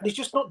this. And he's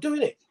just not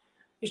doing it.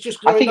 He's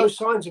just showing no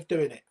signs of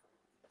doing it.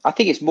 I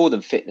think it's more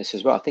than fitness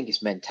as well. I think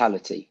it's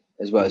mentality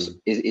as well,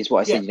 is what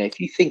I said. You know, if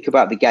you think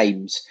about the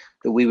games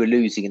that we were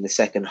losing in the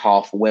second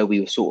half where we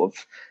were sort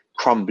of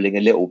crumbling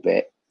a little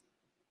bit,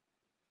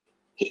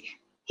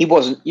 he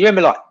wasn't, you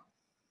remember like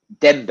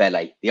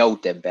Dembele, the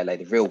old Dembele,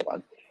 the real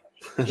one.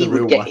 He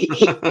would get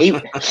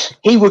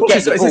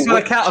the ball.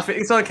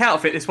 It's on a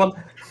counterfeit, this one.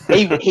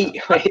 He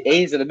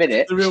is in a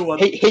minute. The real one.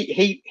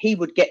 He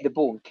would get the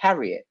ball and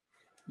carry it.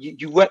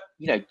 You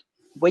know,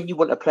 when you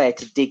want a player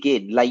to dig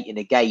in late in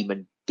a game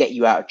and get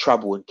you out of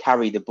trouble and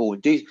carry the ball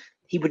and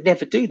he would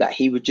never do that.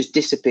 He would just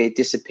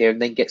disappear,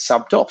 and then get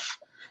subbed off.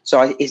 So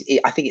I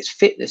think it's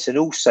fitness and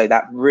also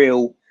that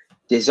real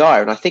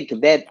desire. And I think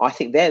they're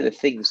the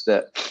things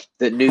that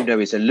Nuno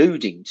is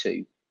alluding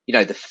to. You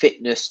know, the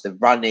fitness, the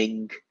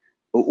running,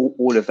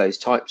 all of those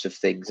types of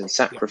things, and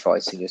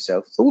sacrificing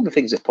yourself. It's all the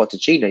things that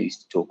Pochettino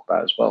used to talk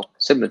about as well.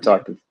 Similar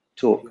type of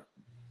talk.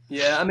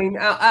 Yeah, I mean,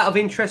 out of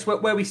interest,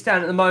 where we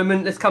stand at the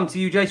moment, let's come to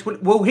you, Jace.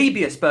 Will he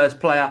be a Spurs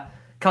player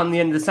come the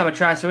end of the summer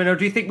transfer window, or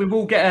do you think we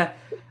will get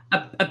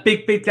a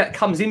big bid that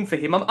comes in for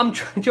him? I'm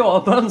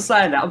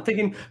saying that. I'm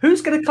thinking,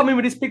 who's going to come in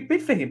with this big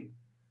bid for him?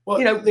 Well,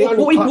 you know,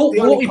 what he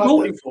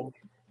bought him for.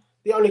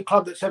 The only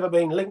club that's ever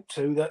been linked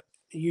to that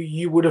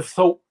you would have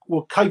thought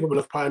were capable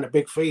of paying a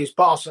big fee is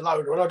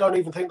Barcelona, and I don't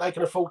even think they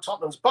can afford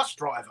Tottenham's bus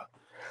driver.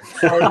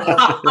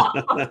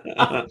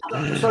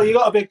 So you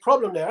got a big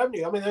problem there, haven't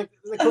you? I mean, they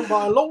couldn't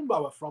buy a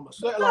lawnmower from us,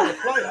 let alone a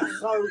player.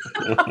 So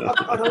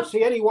I don't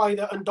see any way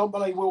that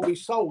Ndombele will be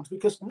sold,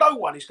 because no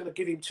one is going to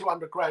give him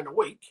 200 grand a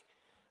week.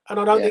 And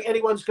I don't think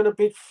anyone's going to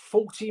bid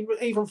 40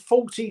 million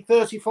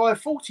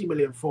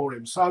for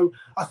him. So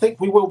I think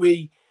he will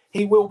be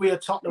a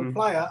Tottenham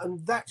player, and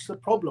that's the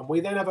problem.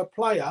 We then have a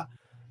player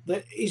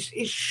that he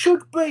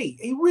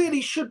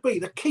really should be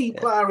the key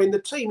player in the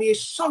team. He is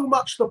so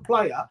much the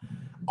player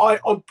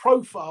on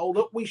profile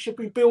that we should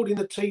be building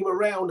the team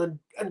around and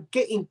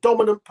getting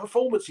dominant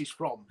performances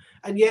from.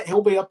 And yet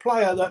he'll be a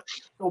player that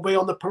will be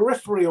on the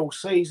periphery all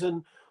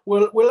season.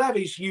 We'll have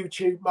his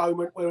YouTube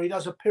moment where he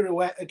does a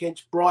pirouette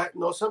against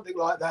Brighton or something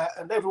like that,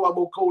 and everyone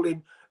will call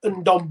him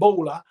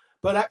Ndombele.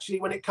 But actually,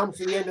 when it comes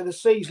to the end of the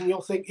season,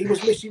 you'll think he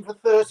was missing for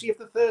 30 of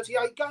the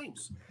 38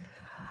 games.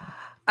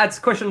 Adds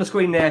a question on the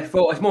screen there.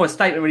 It's more a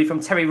statement really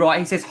from Terry Wright.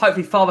 He says,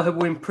 hopefully fatherhood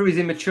will improve his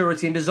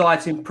immaturity and desire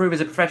to improve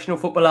as a professional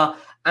footballer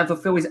and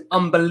fulfill his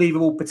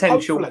unbelievable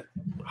potential.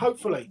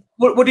 Hopefully.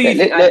 What do you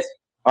think, Ad?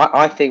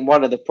 I think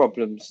one of the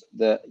problems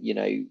that,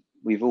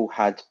 we've all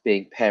had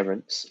being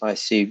parents, I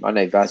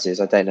know Vaz is,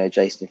 I don't know,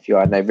 Jason, if you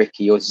are, I know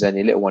Ricky, yours is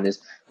only a little one, is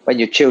when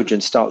your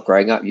children start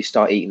growing up, you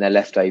start eating their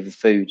leftover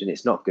food and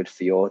it's not good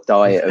for your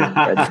diet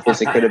and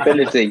physical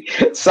ability.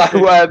 So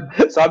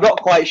I'm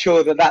not quite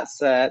sure that's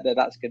going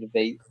to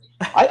be.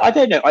 I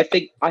don't know.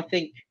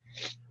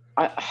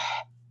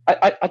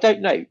 I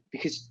don't know,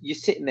 because you're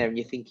sitting there and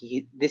you're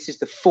thinking this is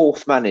the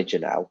fourth manager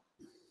now,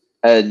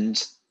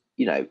 and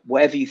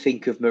whatever you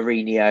think of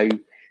Mourinho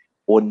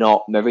or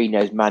not,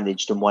 Mourinho's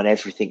managed and won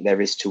everything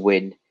there is to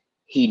win.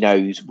 He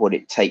knows what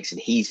it takes,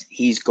 and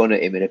he's gone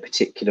at him in a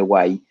particular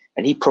way,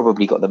 and he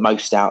probably got the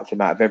most out of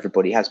him out of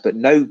everybody has, but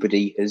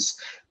nobody has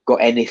got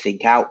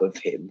anything out of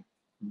him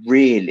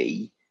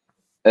really.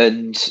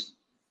 And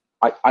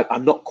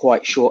I'm not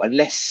quite sure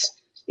unless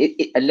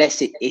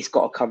it's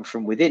got to come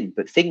from within.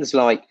 But things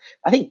like,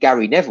 I think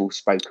Gary Neville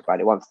spoke about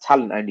it once,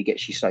 talent only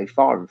gets you so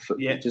far in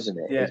football, doesn't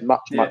it? There's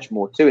much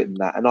more to it than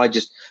that. And I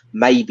just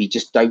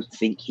don't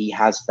think he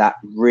has that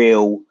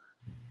real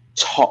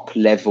top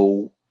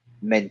level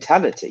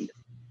mentality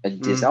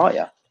and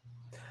desire.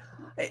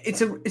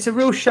 It's a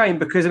real shame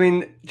because, I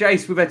mean,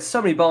 Jace, we've had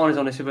so many barners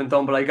on this with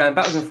Ndombele going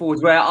backwards and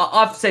forwards where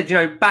I've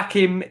said, back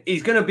him,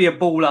 he's going to be a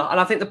baller. And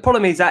I think the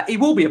problem is that he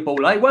will be a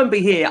baller. He won't be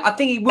here. I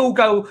think he will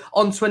go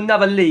on to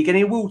another league and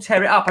he will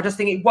tear it up. I just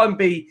think it won't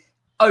be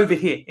over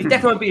here. It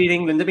definitely won't be in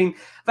England. I mean,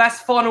 that's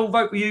final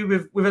vote for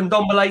you with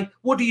Ndombele.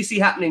 What do you see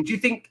happening? Do you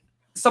think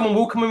someone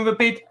will come in with a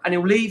bid and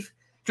he'll leave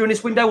during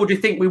this window? Or do you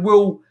think we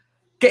will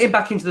get him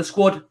back into the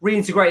squad,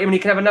 reintegrate him, and he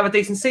can have another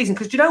decent season?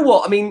 Because do you know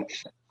what? I mean,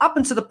 up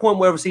until the point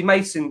where obviously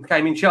Mason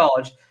came in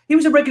charge, he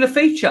was a regular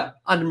feature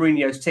under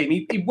Mourinho's team.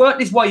 He worked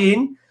his way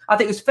in. I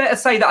think it's fair to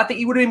say that I think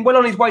he would have been well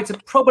on his way to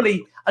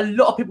probably a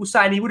lot of people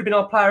saying he would have been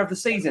our player of the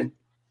season.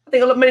 I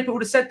think many people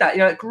would have said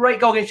that. Great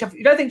goal against Sheffield.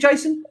 You don't think,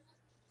 Jason?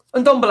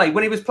 And Ndombele,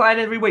 when he was playing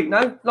every week,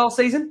 no? Last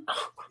season?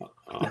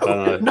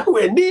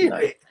 Nowhere near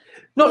it.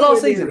 Not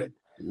last season.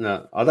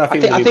 No, I don't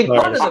think. I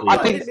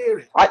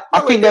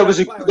think there was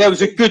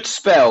a good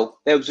spell.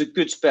 There was a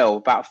good spell,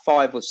 about a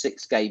 5 or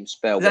 6 game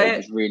spell where it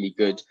was really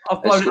good.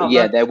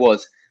 There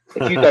was.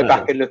 If you go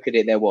back and look at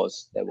it, there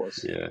was.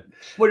 Yeah.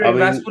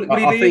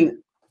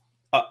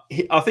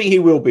 I think he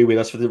will be with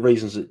us for the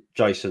reasons that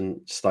Jason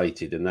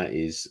stated, and that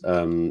is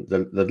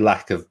the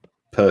lack of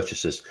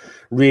purchasers.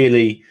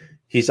 Really,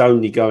 he's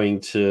only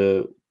going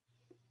to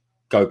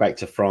go back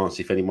to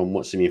France if anyone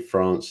wants him in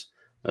France.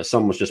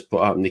 Someone's just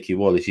put up Nicky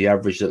Wallace. He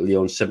averaged at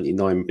Lyon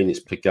 79 minutes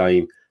per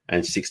game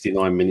and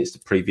 69 minutes the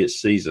previous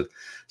season.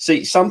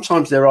 See,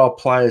 sometimes there are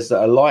players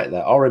that are like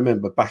that. I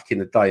remember back in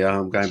the day,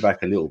 I'm going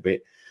back a little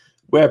bit,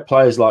 where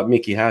players like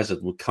Mickey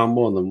Hazard would come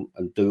on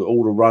and do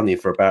all the running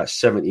for about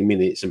 70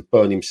 minutes and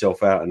burn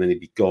himself out, and then he'd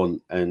be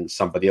gone and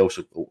somebody else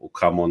will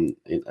come on.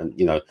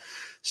 And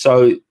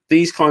so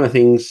these kind of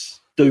things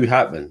do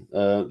happen.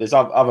 There's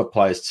other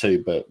players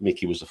too, but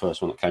Mickey was the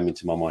first one that came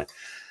into my mind.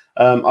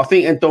 I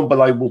think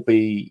Ndombele will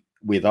be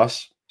with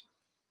us,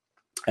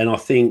 and I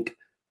think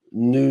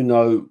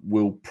Nuno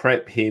will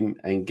prep him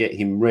and get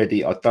him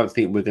ready. I don't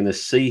think we're going to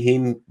see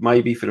him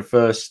maybe for the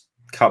first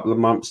couple of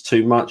months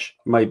too much,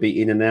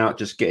 maybe in and out,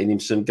 just getting him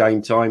some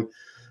game time.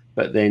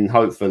 But then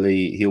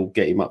hopefully he'll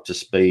get him up to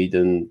speed,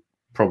 and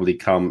probably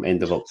come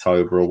end of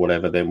October or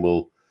whatever, then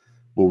we'll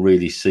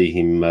really see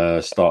him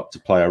start to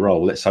play a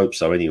role. Let's hope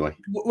so anyway.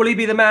 Will he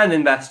be the man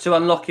then, Vass, to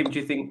unlock him, do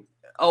you think?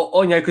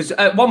 Because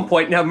at one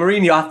point now,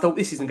 Mourinho, I thought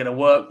this isn't going to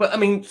work. But I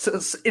mean,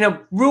 in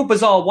a real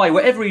bizarre way,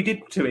 whatever he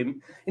did to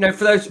him,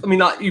 for those, I mean,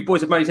 like you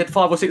boys have only said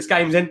 5 or 6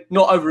 games in,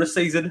 not over a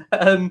season.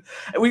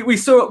 We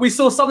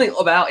saw something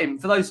about him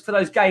for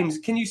those games.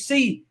 Can you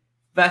see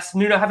Vass,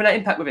 Nuno having that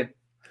impact with him?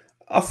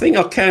 I think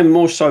I can,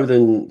 more so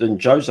than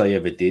Jose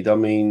ever did. I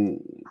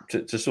mean,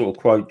 to sort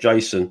of quote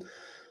Jason,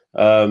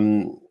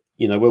 when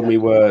we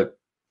were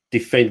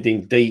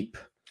defending deep.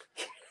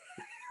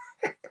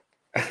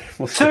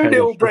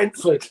 2-0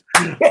 Brentford.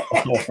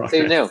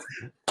 2-0.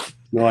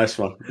 Nice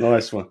one.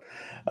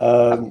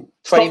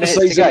 20 minutes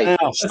to go. Now.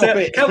 Stop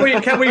it.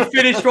 Can we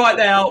finish right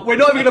now? We're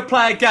not even going to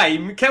play a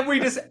game. Can we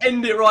just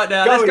end it right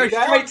now? Let's go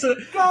straight to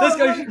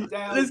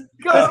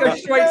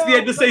the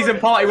end of season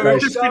party where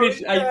we've just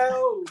finished.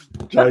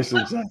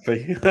 Jason's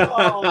happy.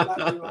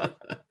 I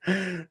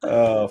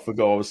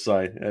forgot what I was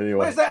saying. Anyway,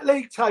 where's that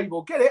league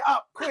table? Get it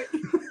up quick.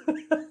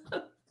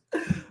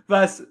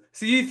 Vas,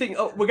 so you think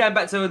we're going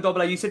back to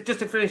Ndombele? You said, just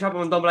to finish up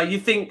on Ndombele, you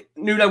think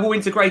Nuno will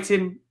integrate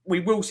him? We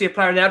will see a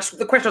player now. Just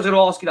the question I was going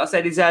to ask you, like I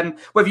said, is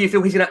whether you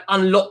feel he's going to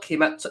unlock him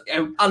to be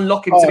the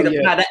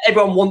player that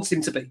everyone wants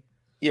him to be.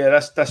 Yeah,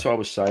 that's what I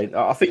was saying.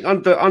 I think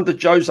under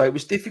Jose it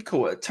was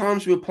difficult. At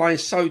times we were playing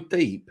so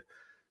deep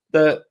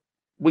that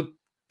we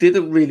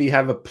didn't really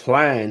have a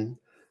plan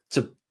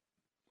to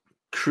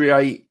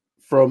create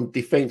from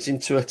defence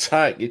into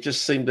attack. It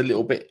just seemed a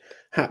little bit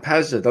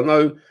haphazard. I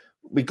know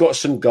we got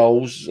some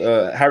goals.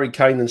 Harry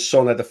Kane and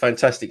Son had a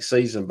fantastic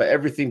season, but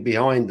everything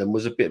behind them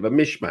was a bit of a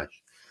mishmash.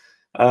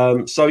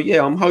 So,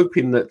 yeah, I'm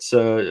hoping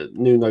that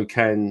Nuno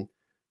can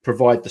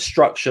provide the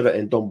structure that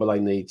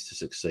Ndombele needs to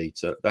succeed.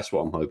 So that's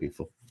what I'm hoping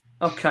for.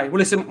 Okay, well,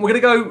 listen, we're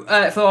going to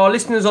go, for our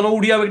listeners on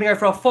audio, we're going to go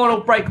for our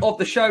final break of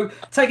the show.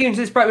 Taking into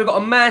this break, we've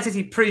got a Man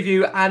City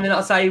preview, and then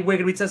I'll say we're going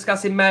to be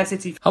discussing Man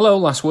City. Hello,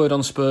 Last Word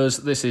on Spurs.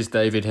 This is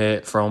David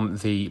here from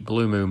the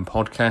Blue Moon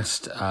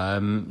podcast.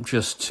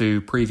 Just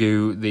to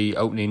preview the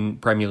opening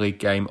Premier League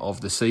game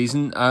of the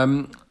season.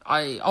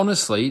 I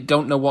honestly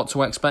don't know what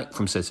to expect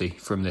from City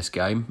from this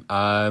game.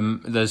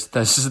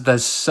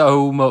 There's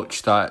so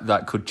much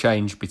that could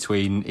change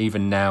between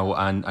even now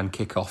and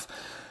kick-off.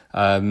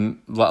 Let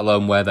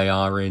alone where they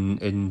are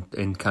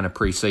in kind of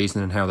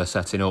pre-season and how they're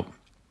setting up.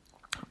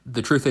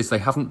 The truth is they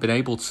haven't been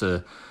able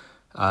to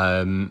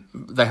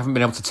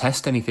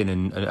test anything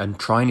and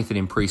try anything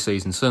in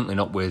pre-season, certainly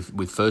not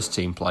with first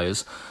team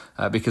players,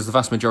 because the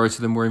vast majority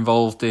of them were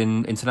involved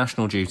in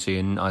international duty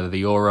in either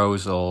the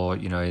Euros or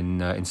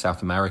in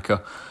South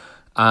America.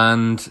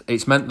 And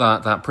it's meant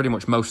that pretty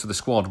much most of the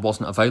squad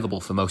wasn't available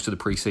for most of the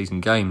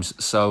pre-season games.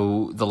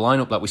 So the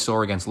lineup that we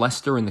saw against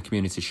Leicester in the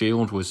Community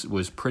Shield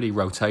was pretty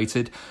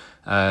rotated.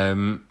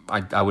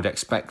 I would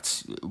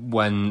expect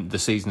when the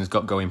season has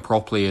got going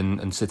properly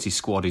and City's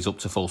squad is up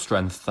to full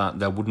strength that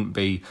there wouldn't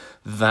be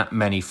that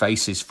many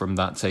faces from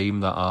that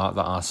team that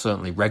are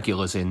certainly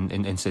regulars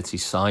in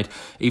City's side,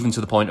 even to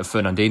the point of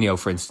Fernandinho,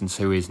 for instance,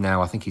 who is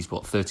now, I think he's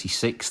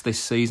 36 this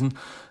season.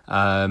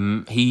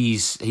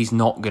 He's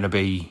not going to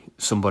be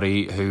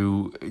somebody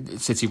who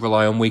City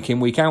rely on week in,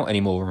 week out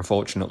anymore,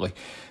 unfortunately.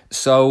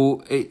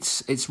 So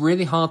it's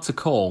really hard to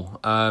call.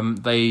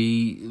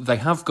 They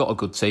have got a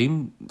good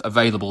team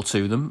available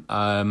to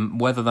them.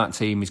 Whether that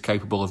team is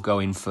capable of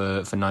going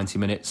for 90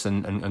 minutes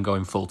and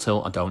going full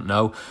tilt, I don't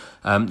know.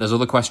 There's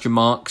other question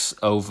marks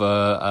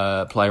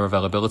over player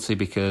availability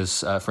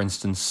because, for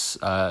instance,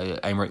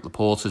 Aymeric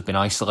Laporte has been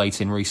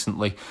isolating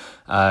recently.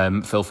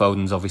 Phil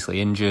Foden's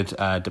obviously injured.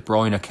 De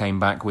Bruyne came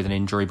back with an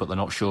injury, but they're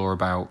not sure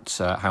about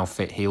how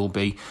fit he'll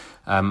be.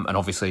 And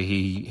obviously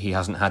he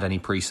hasn't had any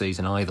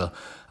pre-season either.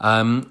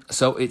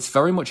 So it's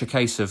very much a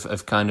case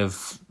of kind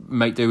of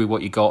make do with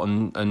what you got,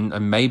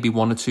 and maybe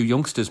one or two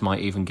youngsters might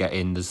even get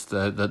in. There's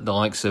the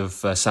likes of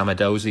Sam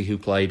Edozie, who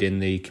played in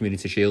the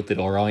Community Shield, did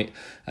all right.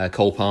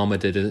 Cole Palmer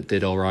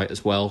did all right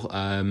as well.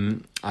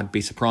 I'd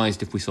be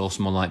surprised if we saw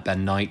someone like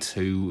Ben Knight,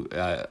 who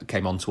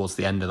came on towards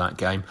the end of that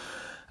game.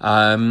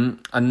 And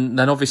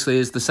then obviously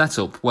is the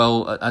setup.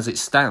 Well, as it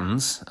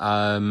stands,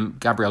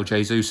 Gabriel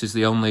Jesus is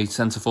the only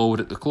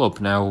centre-forward at the club.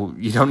 Now,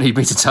 you don't need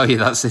me to tell you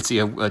that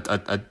City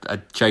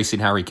are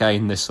chasing Harry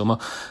Kane this summer.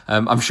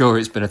 I'm sure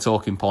it's been a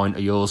talking point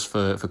of yours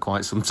for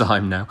quite some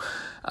time now.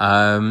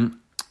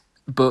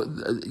 But,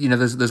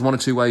 there's one or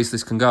two ways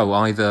this can go.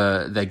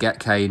 Either they get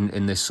Kane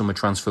in this summer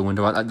transfer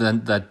window,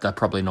 then they're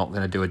probably not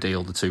going to do a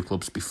deal, the two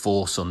clubs,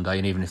 before Sunday.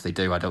 And even if they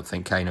do, I don't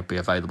think Kane would be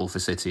available for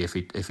City if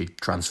he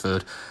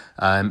transferred.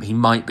 He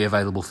might be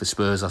available for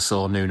Spurs. I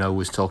saw Nuno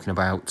was talking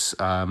about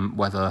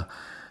whether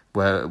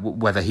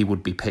he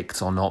would be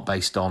picked or not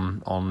based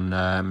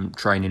on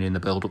training in the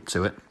build-up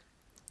to it.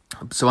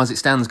 So as it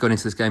stands going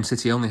into this game,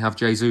 City only have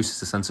Jesus as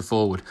the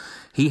centre-forward.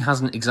 He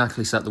hasn't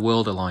exactly set the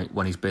world alight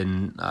when he's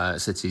been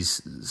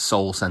City's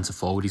sole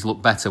centre-forward. He's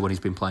looked better when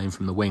he's been playing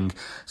from the wing.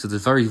 So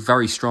there's a very,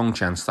 very strong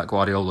chance that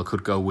Guardiola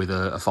could go with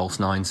a false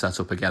nine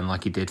setup again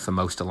like he did for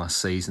most of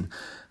last season.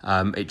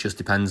 It just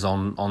depends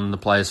on the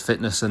player's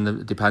fitness, and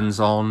it depends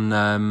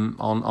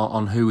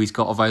on who he's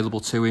got available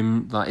to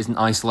him that isn't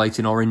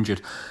isolating or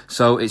injured.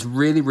 So it's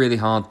really, really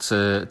hard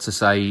to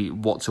say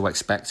what to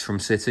expect from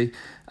City.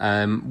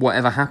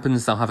 Whatever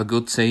happens, they'll have a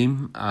good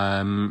team,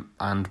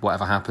 and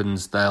whatever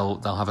happens,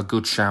 they'll have a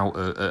good shout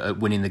at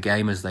winning the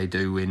game, as they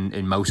do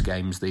in most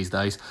games these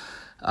days.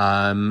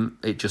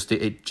 It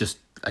just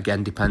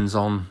again depends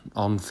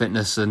on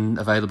fitness and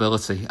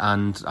availability,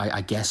 and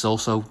I guess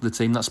also the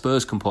team that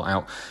Spurs can put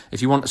out.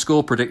 If you want a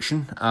score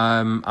prediction,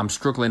 I'm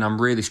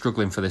really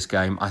struggling for this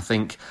game. I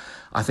think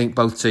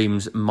both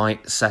teams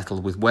might settle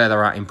with where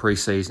they're at in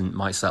pre-season,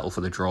 might settle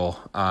for the draw.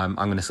 I'm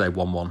going to say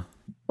 1-1.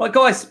 Right,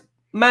 guys.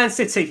 Man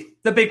City,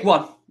 the big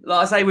one.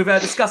 Like I say, we've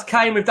discussed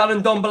Kane, we've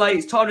done Ndombele.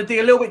 It's time to dig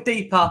a little bit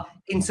deeper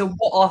into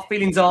what our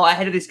feelings are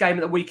ahead of this game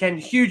at the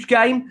weekend. Huge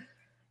game,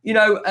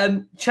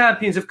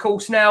 champions, of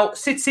course. Now,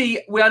 City,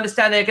 we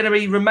understand they're going to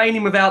be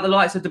remaining without the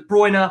likes of De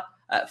Bruyne,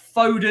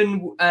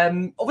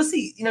 Foden.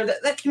 Obviously,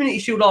 that Community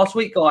Shield last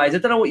week, guys, I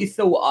don't know what you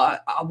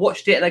thought. I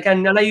watched it, and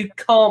again, I know you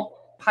can't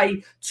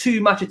pay too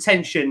much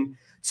attention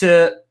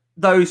to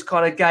those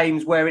kind of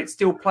games where it's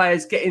still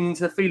players getting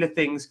into the feel of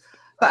things.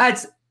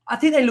 But I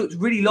think they looked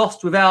really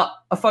lost without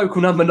a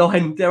focal number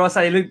 9. Dare I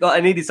say, they looked like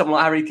they needed someone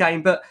like Harry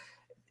Kane. But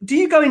do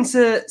you go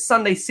into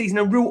Sunday's season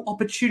a real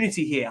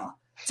opportunity here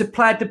to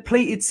play a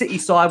depleted City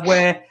side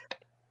where,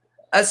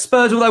 at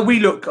Spurs, although we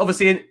look,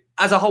 obviously,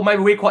 as a whole,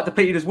 maybe we're quite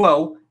depleted as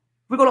well,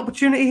 we've got an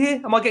opportunity here?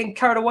 Am I getting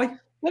carried away?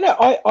 No,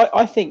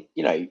 I think,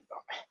 I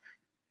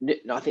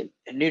think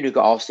Nuno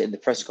got asked it in the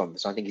press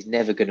conference. I think he's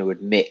never going to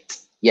admit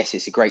yes,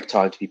 it's a great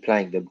time to be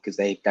playing them because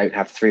they don't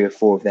have 3 or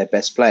 4 of their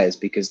best players.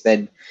 Because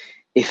then,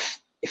 if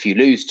you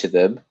lose to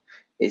them,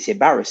 it's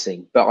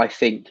embarrassing. But I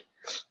think,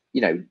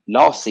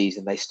 last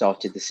season they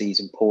started the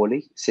season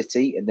poorly,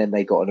 City, and then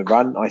they got on a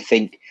run. I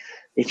think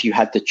if you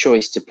had the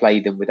choice to play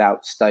them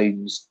without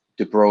Stones,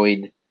 De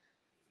Bruyne,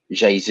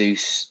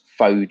 Jesus,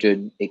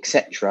 Foden,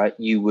 etc.,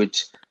 you would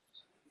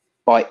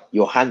bite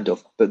your hand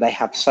off. But they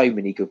have so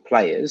many good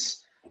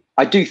players.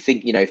 I do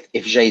think,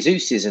 if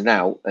Jesus isn't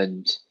out,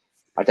 and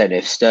I don't know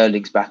if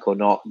Sterling's back or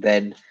not,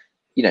 then,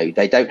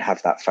 they don't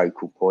have that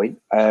focal point.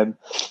 But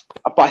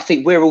I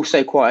think we're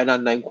also quite an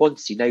unknown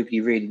quantity. Nobody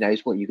really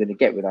knows what you're going to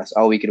get with us.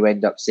 Are we going to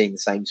end up seeing the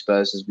same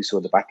Spurs as we saw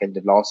at the back end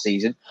of last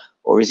season?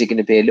 Or is it going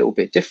to be a little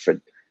bit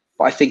different?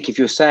 But I think if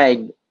you're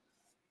saying,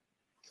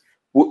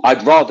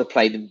 I'd rather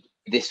play them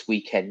this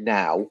weekend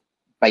now,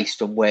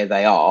 based on where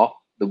they are,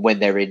 than when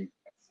they're in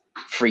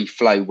free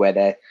flow where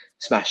they're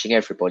smashing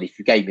everybody. If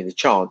you gave me the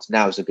chance,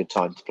 now's a good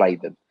time to play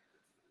them.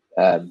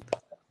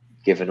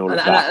 Given all of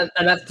that,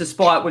 and that's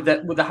despite with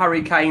the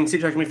Hurricane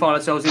situation we find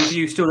ourselves in. For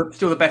you, still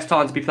the best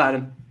time to be playing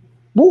them.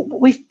 Well,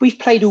 we've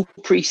played all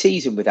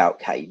pre-season without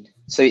Kane,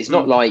 so it's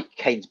not like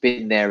Kane's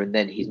been there and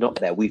then he's not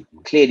there. We've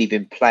clearly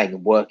been playing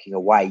and working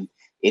away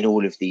in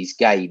all of these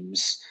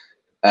games,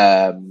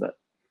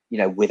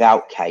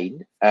 without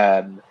Kane.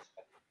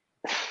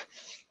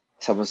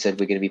 Someone said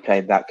we're going to be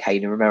playing without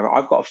Kane and Romero.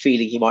 I've got a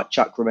feeling he might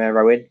chuck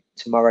Romero in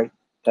tomorrow.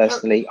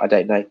 Personally, I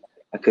don't know.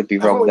 I could be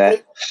wrong there.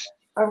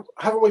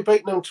 Haven't we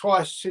beaten them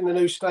twice in the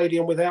new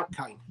stadium without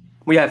Kane?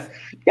 We have.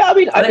 Yeah, I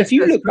mean, if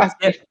you look back,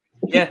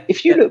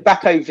 if you look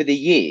back over the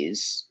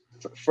years,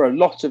 for a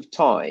lot of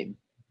time,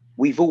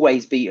 we've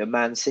always beaten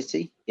Man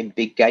City in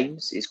big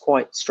games. It's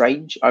quite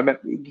strange. I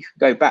remember you can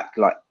go back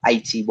like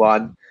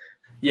 81.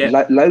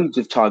 Yeah, loads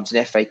of times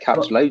in FA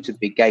Cups, loads of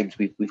big games.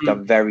 We've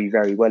done very,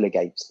 very well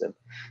against them.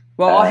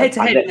 Well, our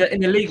head-to-head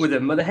in the league with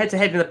them, but the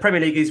head-to-head in the Premier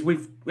League is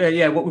we've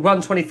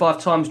won 25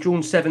 times,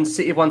 drawn 7,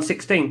 City have won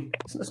 16.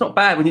 That's not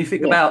bad when you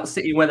think about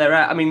City and where they're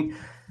at. I mean,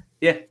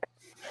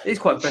 it's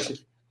quite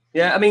impressive.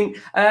 Yeah, I mean,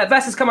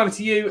 Vass has come over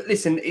to you.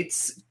 Listen,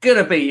 it's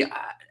gonna be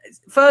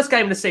first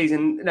game of the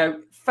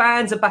season.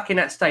 Fans are back in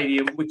that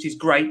stadium, which is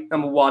great.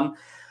 Number one,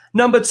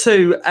 number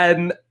two.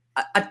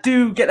 I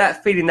do get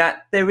that feeling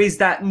that there is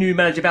that new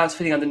manager bounce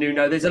feeling under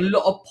Nuno. There's a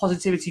lot of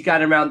positivity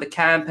going around the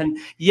camp. And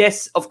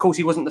yes, of course,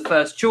 he wasn't the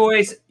first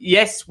choice.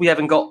 Yes, we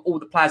haven't got all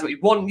the players that we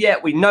want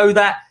yet. We know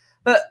that.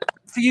 But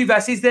for you,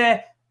 Vass, is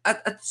there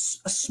a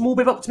small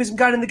bit of optimism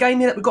going in the game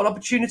here that we've got an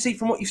opportunity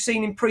from what you've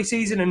seen in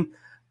pre-season and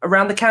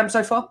around the camp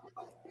so far?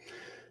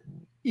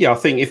 Yeah, I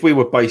think if we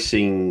were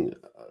basing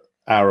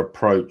our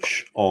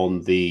approach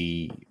on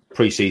the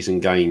pre-season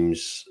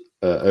games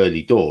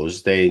early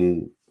doors,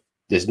 then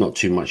there's not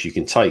too much you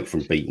can take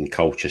from beating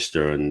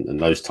Colchester and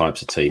those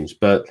types of teams.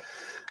 But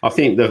I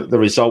think the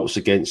results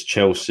against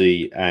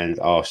Chelsea and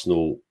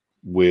Arsenal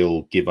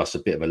will give us a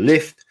bit of a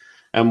lift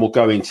and we'll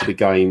go into the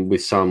game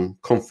with some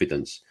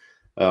confidence.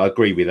 I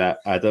agree with that,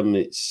 Adam.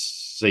 It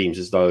seems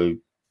as though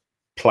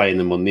playing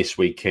them on this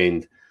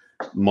weekend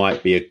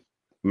might be a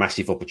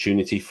massive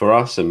opportunity for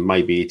us, and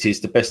maybe it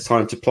is the best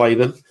time to play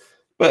them.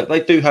 But they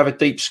do have a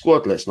deep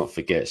squad, let's not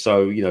forget.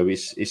 So,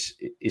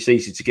 it's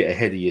easy to get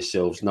ahead of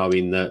yourselves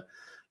knowing that,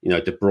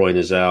 De Bruyne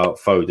is out,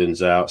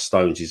 Foden's out,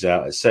 Stones is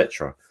out,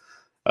 etc.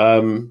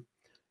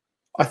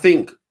 I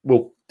think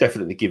we'll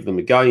definitely give them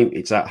a game.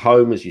 It's at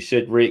home, as you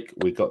said, Rick.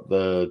 We've got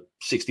the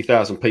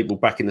 60,000 people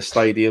back in the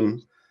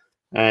stadium,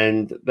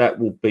 and that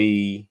will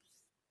be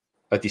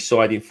a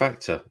deciding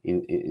factor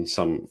in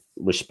some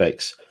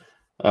respects.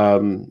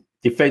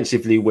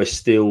 Defensively, we're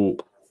still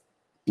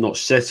not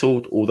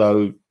settled,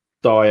 although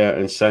Dyer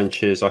and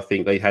Sanchez, I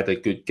think they had a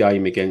good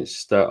game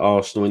against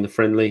Arsenal in the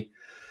friendly.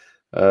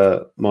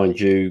 Mind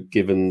you,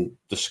 given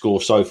the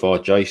score so far,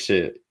 Jace,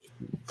 it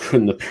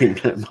couldn't have been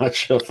that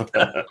much of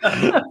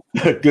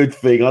a good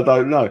thing. I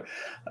don't know.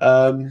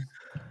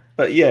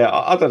 But yeah,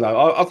 I don't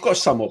know. I've got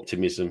some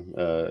optimism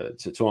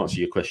to answer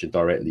your question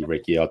directly,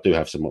 Rick. Yeah, I do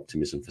have some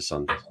optimism for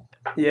Sunday.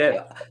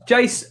 Yeah.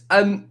 Jace,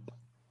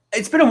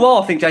 it's been a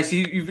while, I think, Jace.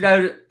 You've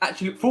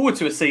actually looked forward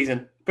to a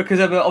season because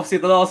of obviously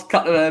the last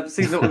couple of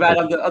seasons that we've had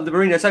under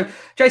Mourinho. So,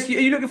 Jace,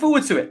 are you looking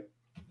forward to it?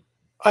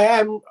 I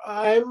am.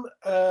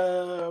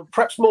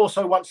 Perhaps more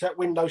so once that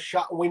window's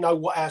shut and we know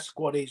what our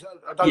squad is.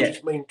 I don't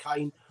just mean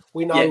Kane.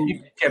 We know.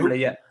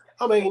 Yeah.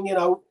 I mean,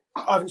 I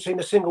haven't seen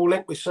a single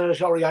link with Serge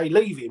Aurier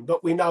leaving,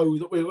 but we know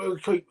that we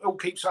all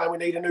keep saying we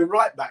need a new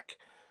right back.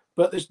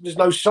 But there's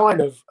no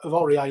sign of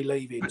Aurier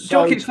leaving.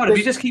 John keeps funny.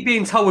 You just keep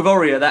being told with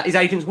Aurier that his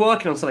agent's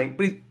working on something.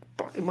 But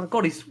my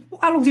God,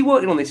 how long is he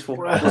working on this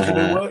for?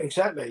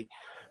 Exactly.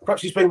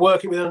 Perhaps he's been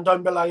working with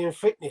Ndombele in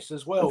fitness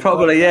as well.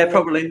 Probably,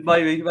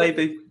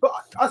 maybe. But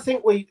I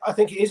think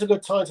it is a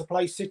good time to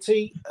play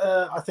City.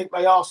 I think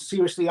they are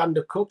seriously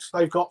undercooked.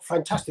 They've got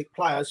fantastic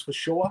players for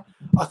sure.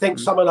 I think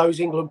some of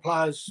those England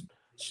players,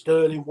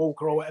 Sterling,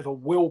 Walker, or whatever,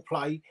 will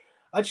play.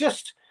 I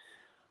just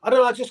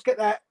get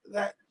that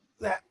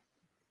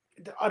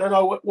I don't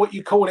know what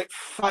you call it.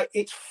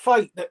 It's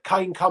fate that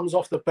Kane comes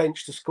off the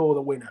bench to score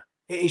the winner.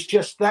 It is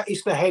just that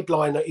is the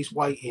headline that is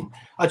waiting.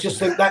 I just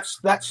think that's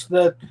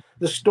the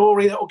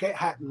story that will get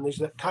happen is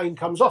that Kane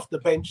comes off the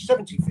bench,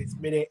 75th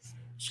minute,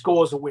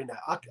 scores a winner.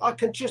 I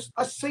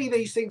see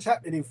these things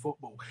happening in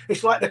football.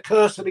 It's like the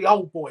curse of the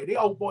old boy. The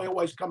old boy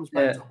always comes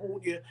back to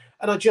haunt you.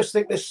 And I just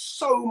think there's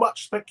so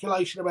much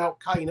speculation about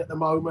Kane at the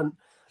moment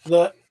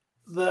that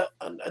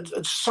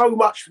and so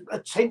much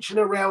attention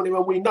around him,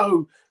 and we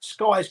know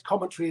Sky's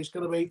commentary is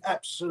going to be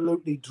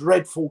absolutely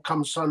dreadful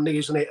come Sunday,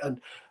 isn't it?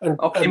 And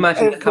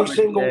every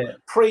single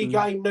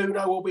pre-game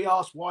Nuno will be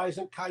asked, why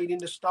isn't Kane in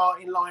the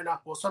starting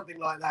lineup or something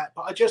like that?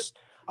 But I just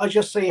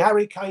see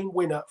Harry Kane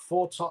winner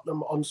for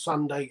Tottenham on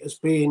Sunday as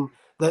being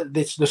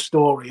the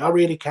story. I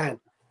really can.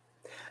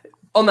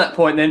 On that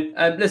point, then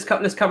let's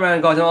come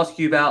around, guys, and ask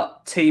you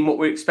about team, what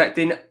we're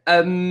expecting.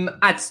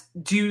 Ads,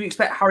 do you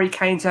expect Harry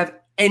Kane to have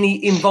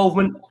any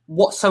involvement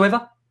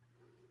whatsoever?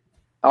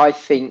 I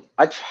think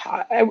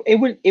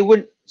it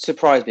wouldn't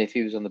surprise me if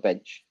he was on the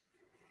bench.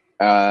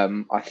 I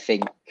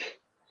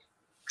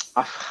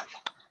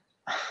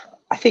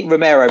think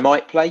Romero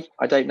might play.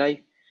 I don't know.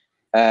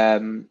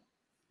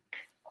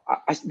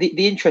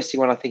 The interesting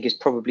one I think is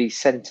probably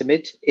centre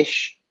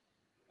mid-ish.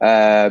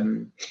 I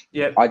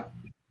like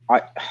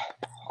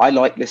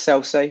Lo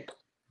Celso.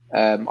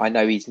 I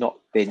know he's not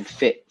been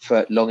fit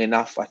for long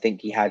enough. I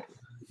think he's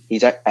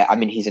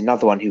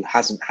another one who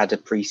hasn't had a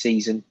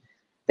pre-season.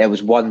 There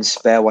was one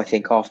spell, I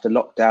think, after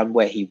lockdown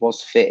where he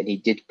was fit and he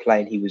did play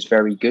and he was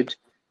very good.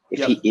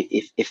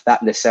 If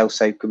that Lo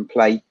Celso can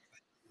play,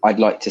 I'd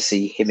like to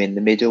see him in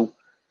the middle.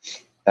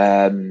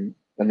 And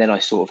then I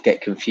sort of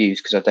get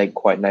confused because I don't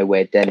quite know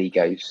where Dele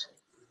goes.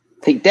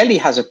 I think Dele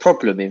has a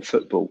problem in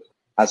football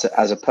as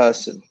a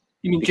person.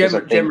 You mean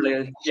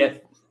generally? Yeah.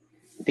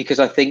 Because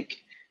I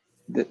think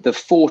the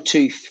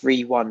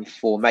 4-2-3-1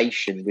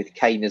 formation with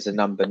Kane as a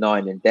number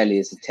 9 and Dele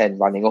as a 10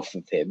 running off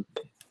of him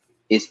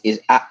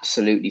is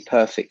absolutely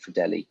perfect for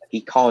Dele.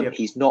 He can't. Yep.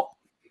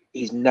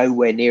 He's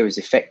nowhere near as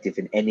effective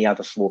in any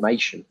other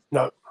formation.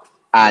 No.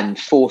 And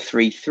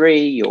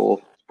 4-3-3 or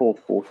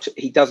 4-4-2,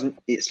 he doesn't.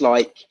 It's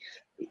like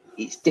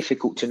it's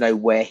difficult to know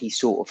where he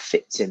sort of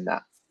fits in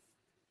that.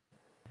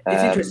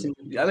 It's interesting.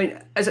 I mean,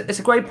 it's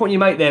a great point you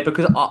make there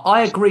because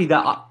I agree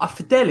that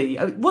for Dele,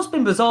 what's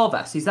been bizarre,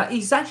 Vass, is that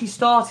he's actually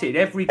started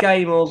every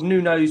game of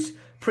Nuno's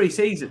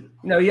pre-season.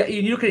 You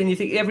look at it and you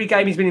think every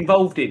game he's been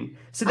involved in.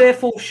 So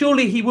therefore,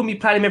 surely he wouldn't be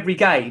playing him every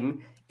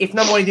game if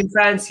number one, he didn't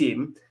fancy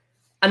him,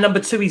 and number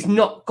two, he's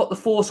not got the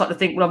foresight to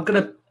think, well, I'm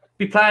going to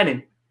be playing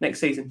him next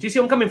season. Do you see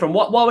where I'm coming from?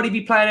 Why would he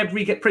be playing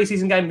every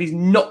pre-season game if he's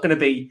not going to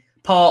be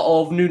part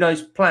of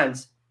Nuno's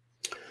plans?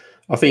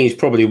 I think he's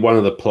probably one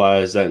of the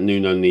players that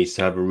Nuno needs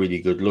to have a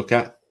really good look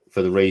at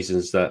for the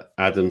reasons that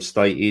Adam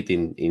stated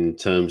in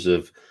terms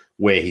of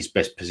where his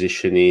best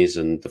position is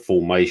and the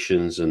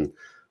formations, and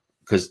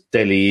because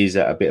Dele is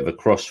at a bit of a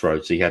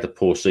crossroads. He had a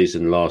poor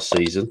season last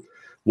season,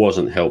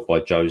 wasn't helped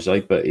by Jose,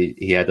 but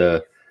he had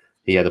a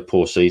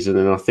poor season,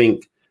 and I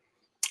think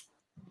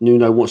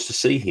Nuno wants to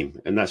see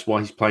him, and that's why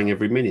he's playing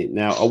every minute.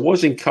 Now, I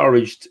was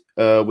encouraged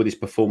with his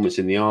performance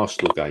in the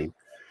Arsenal game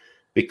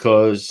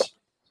because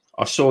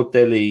I saw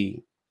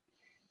Dele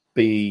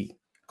be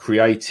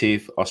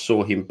creative. I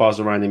saw him buzz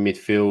around in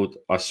midfield.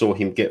 I saw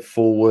him get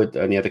forward,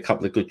 and he had a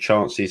couple of good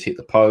chances, hit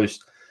the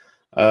post.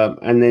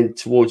 And then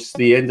towards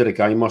the end of the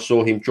game, I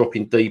saw him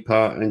dropping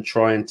deeper and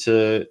trying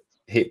to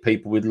hit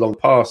people with long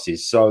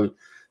passes. So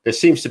there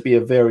seems to be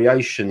a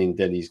variation in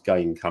Dele's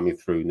game coming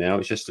through now.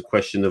 It's just a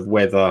question of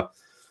whether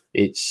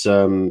it's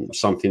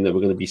something that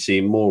we're going to be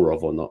seeing more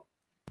of or not.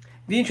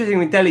 The interesting thing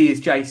with Dele is,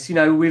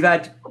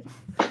 Jace,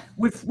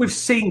 we've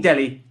seen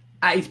Dele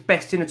at his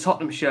best in a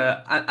Tottenham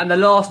shirt, and the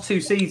last 2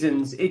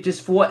 seasons, it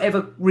just, for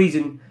whatever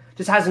reason,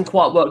 just hasn't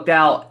quite worked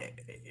out.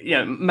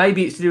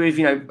 Maybe it's to do with,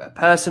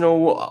 personal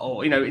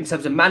or, in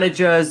terms of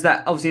managers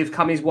that obviously have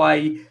come his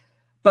way.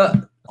 But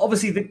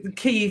obviously the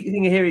key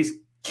thing here is,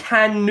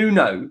 can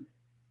Nuno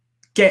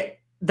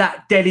get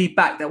that Dele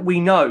back that we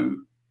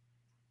know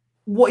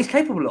what he's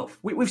capable of?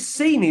 We've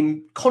seen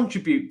him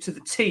contribute to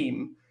the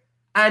team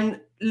and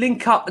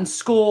link up and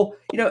score,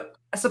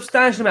 a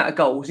substantial amount of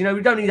goals.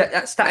 We don't need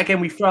that stat again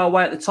we throw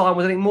away at the time.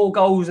 Was I think more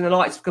goals than the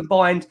likes of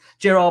combined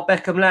Gerrard,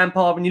 Beckham,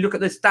 Lampard. When you look at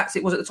the stats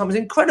it was at the time, it was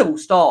an incredible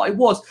start. It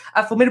was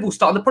a formidable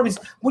start. And the problem is,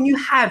 when you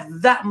have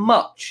that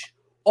much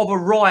of a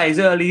rise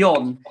early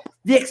on,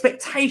 the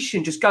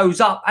expectation just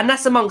goes up. And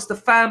that's amongst the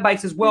fan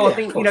base as well. Yeah, I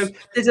think,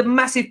 there's a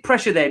massive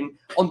pressure then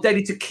on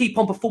Dele to keep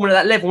on performing at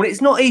that level. And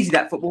it's not easy,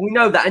 that football. We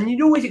know that. And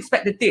you'd always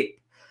expect a dip.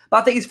 But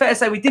I think it's fair to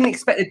say we didn't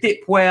expect a dip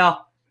where,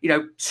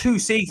 2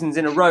 seasons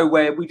in a row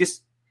where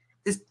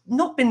there's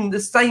not been the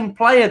same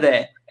player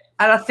there.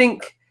 And I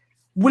think,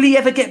 will he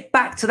ever get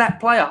back to that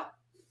player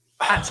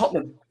at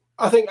Tottenham?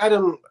 I think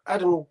Adam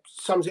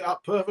sums it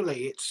up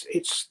perfectly.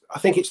 I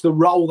think it's the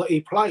role that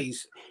he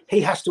plays.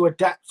 He has to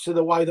adapt to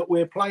the way that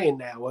we're playing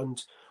now.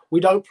 And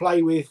we don't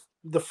play with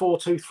the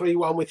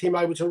 4-2-3-1 with him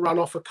able to run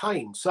off a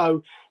Kane.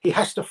 So he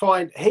has to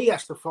find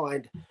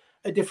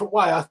a different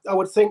way. I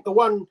would think the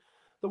one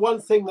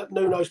thing that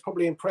Nuno's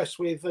probably impressed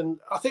with, and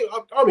I think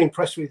I'm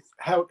impressed with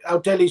how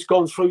Dele's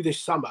gone through this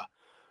summer.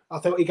 I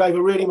thought he gave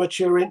a really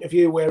mature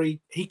interview where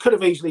he could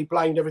have easily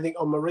blamed everything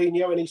on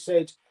Mourinho, and he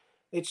said,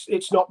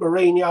 it's not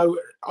Mourinho.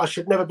 I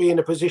should never be in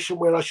a position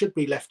where I should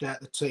be left out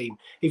of the team.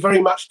 He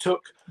very much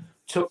took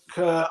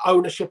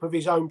ownership of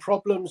his own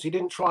problems. He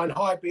didn't try and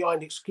hide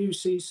behind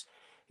excuses.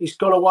 He's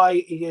gone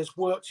away. He has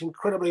worked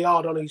incredibly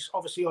hard on his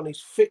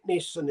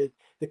fitness and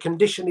the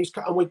condition he's.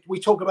 And we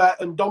talk about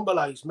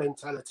Ndombele's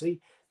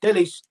mentality.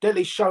 Delhi's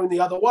shown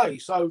the other way.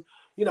 So,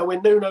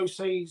 when Nuno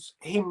sees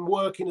him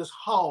working as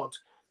hard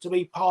to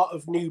be part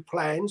of new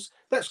plans,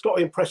 that's got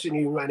to impress a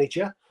new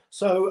manager.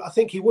 So I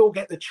think he will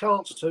get the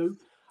chance to.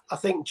 I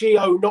think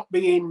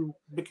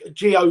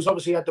Gio's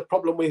obviously had the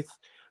problem with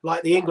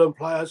like the England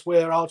players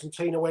where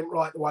Argentina went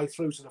right the way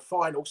through to the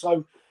final.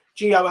 So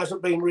Gio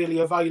hasn't been really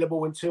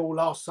available until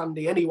last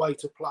Sunday anyway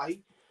to play.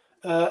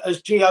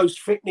 As Gio's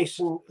fitness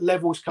and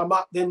levels come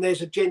up, then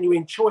there's a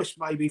genuine choice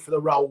maybe for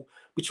the role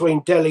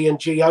between Dele and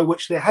Gio,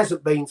 which there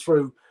hasn't been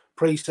through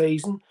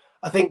pre-season.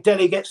 I think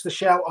Dele gets the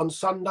shout on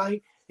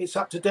Sunday. It's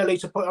up to Dele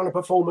to put on a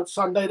performance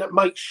Sunday that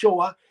makes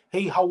sure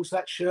he holds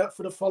that shirt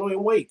for the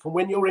following week. And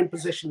when you're in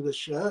possession of the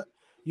shirt,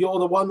 you're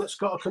the one that's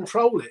got to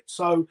control it.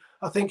 So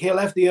I think he'll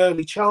have the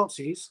early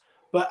chances.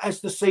 But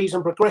as the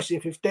season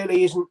progresses, if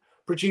Dele isn't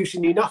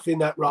producing enough in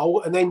that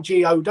role, and then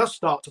Gio does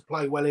start to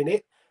play well in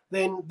it,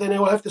 then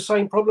he'll have the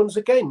same problems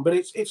again. But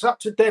it's up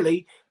to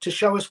Dele to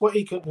show us what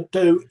he can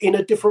do in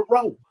a different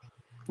role.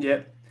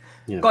 Yeah.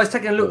 Guys,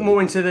 taking a look more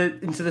into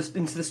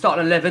the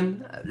starting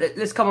 11.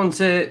 Let's come on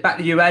back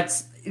to you,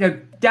 Ads.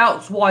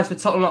 Doubts wise for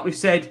Tottenham, like we've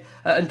said,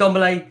 and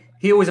Ndombele,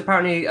 he always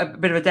apparently a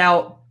bit of a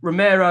doubt.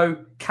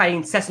 Romero,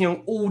 Kane,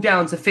 Sessegnon, all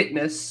down to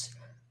fitness.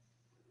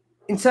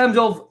 In terms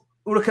of,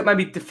 we'll look at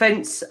maybe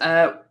defence.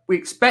 We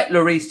expect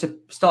Lloris to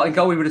start in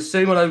goal, we would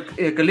assume, although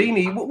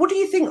Galini. What do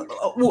you think?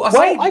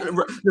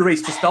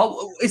 Lloris to start.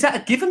 Is that a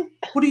given?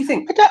 What do you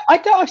think? I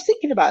was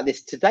thinking about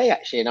this today,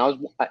 actually,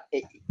 and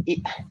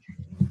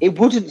it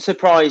wouldn't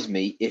surprise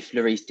me if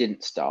Lloris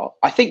didn't start.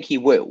 I think he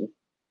will.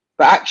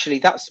 But actually,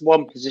 that's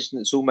one position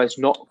that's almost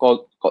not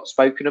got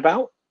spoken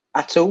about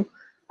at all.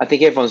 I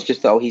think everyone's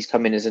just thought, he's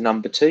come in as a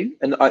number 2.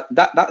 And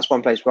that's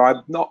one place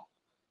where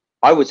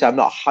I would say I'm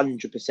not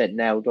 100%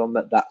 nailed on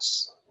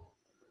that's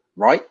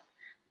right.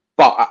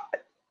 But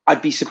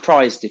I'd be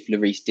surprised if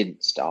Lloris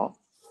didn't start.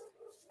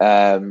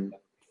 I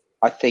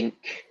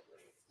think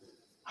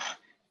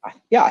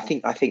that, I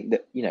think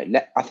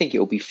it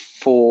will be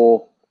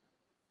 4-3-3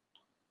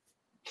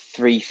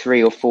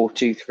 or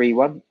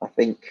 4-2-3-1. I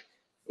think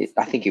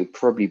it would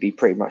probably be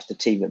pretty much the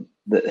team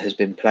that has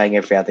been playing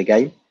every other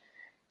game.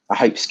 I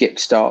hope Skip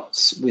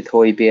starts with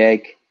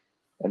Højbjerg,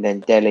 and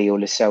then Dele or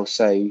Lo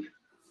Celso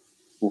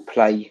will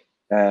play.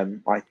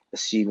 I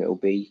assume it will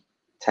be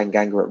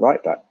Tanganga at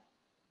right back.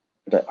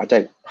 But I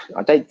don't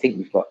think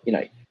we've got,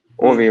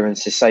 Aurier and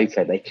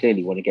Sissoko, they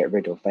clearly want to get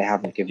rid of. They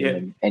haven't given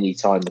them any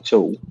time at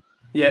all.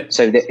 Yeah.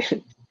 So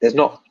there's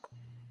not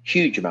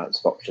huge amounts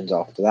of options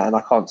after that, and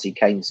I can't see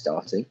Kane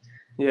starting.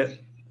 Yeah.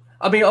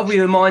 I mean, are we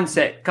the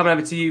mindset, coming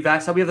over to you,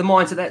 Vass, are we of the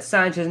mindset that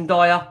Sanchez and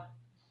Dyer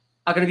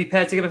are going to be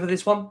paired together for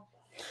this one?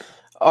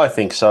 I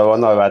think so. I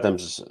know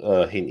Adams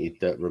hinted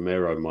that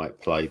Romero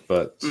might play,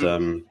 but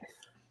I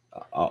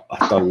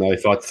don't know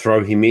if I'd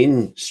throw him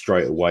in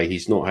straight away.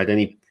 He's not had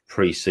any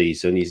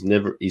pre-season. He's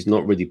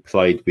not really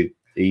played with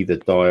either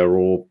Dyer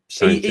or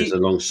Sanchez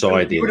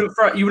alongside him.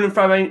 You wouldn't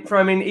throw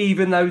him in,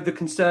 even though the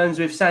concerns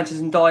with Sanchez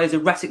and Dyer's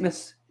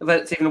erraticness,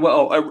 erratic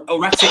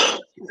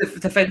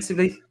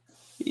defensively.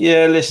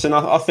 Yeah, listen,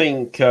 I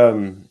think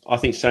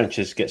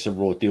Sanchez gets a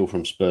raw deal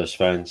from Spurs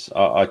fans.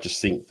 I just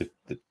think the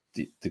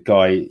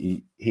guy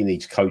he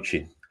needs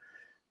coaching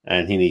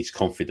and he needs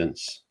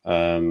confidence.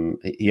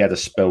 He had a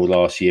spell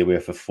last year where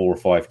for 4 or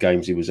 5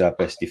 games he was our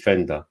best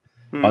defender.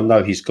 I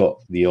know he's got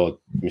the odd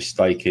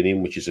mistake in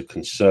him, which is a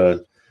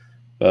concern.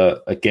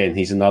 But again,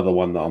 he's another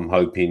one that I'm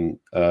hoping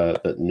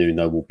that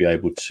Nuno will be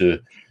able to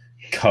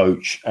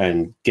coach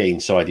and get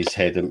inside his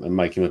head and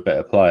make him a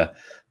better player.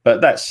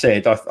 But that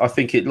said, I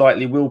think it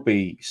likely will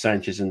be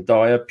Sanchez and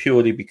Dyer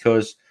purely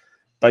because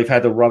they've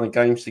had a run of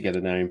games together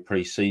now in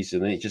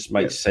pre-season, and it just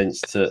makes sense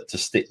to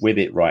stick with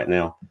it right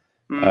now.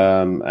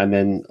 And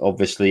then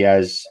obviously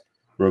as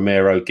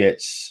Romero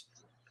gets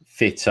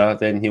fitter,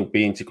 then he'll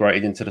be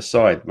integrated into the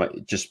side.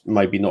 Just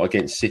maybe not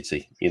against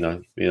City. I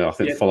think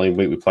the following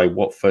week we play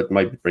Watford.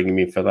 Maybe bring him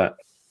in for that.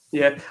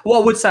 Yeah.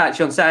 What I would say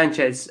actually on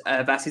Sanchez,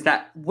 Vass, is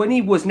that when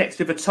he was next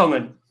to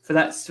Vertonghen for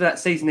that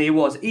season, he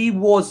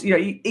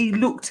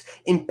looked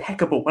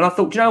impeccable, and I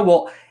thought, you know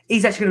what,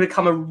 he's actually going to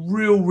become a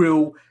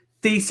real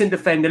decent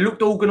defender.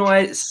 Looked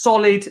organised,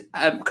 solid,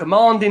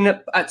 commanding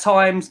at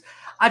times.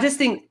 I just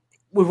think,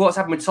 with what's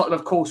happened with Tottenham,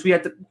 of course, we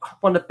had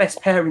one of the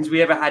best pairings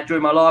we ever had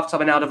during my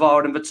lifetime in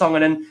Alderweireld and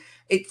Vertonghen, and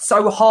it's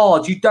so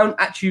hard. You don't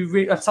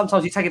actually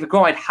sometimes you take it for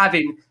granted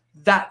having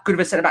that good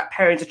of a centre-back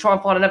pairing to try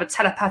and find another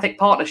telepathic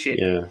partnership.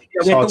 Yeah,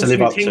 it's hard to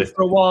live up to.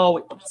 For a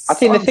while. I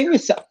think the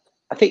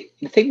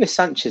thing with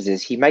Sanchez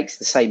is he makes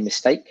the same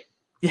mistake.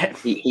 Yeah,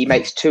 he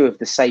makes 2 of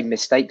the same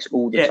mistakes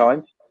all the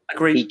time.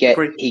 Agree.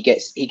 He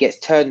gets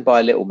turned by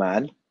a little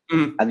man,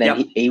 and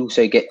then he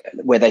also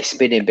where they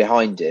spin in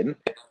behind him,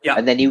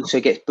 and then he also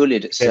gets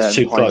bullied at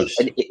certain points.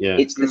 And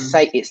it's the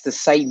same. It's the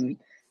same.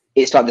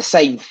 It's like the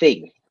same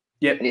thing.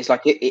 Yeah, and it's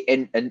like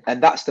and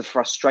that's the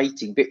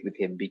frustrating bit with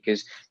him,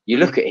 because you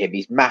look at him,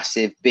 he's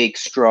massive, big,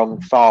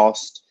 strong,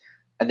 fast,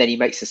 and then he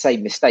makes the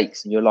same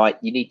mistakes, and you're like,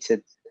 you need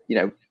to,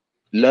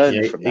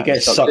 learn from that. He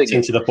gets sucked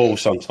into the ball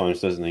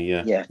sometimes, doesn't he?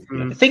 Yeah.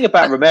 The thing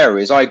about Romero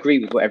is, I agree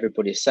with what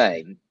everybody's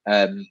saying,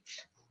 and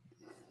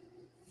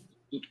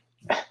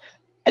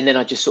then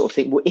I just sort of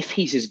think, well, if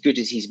he's as good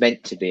as he's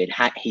meant to be and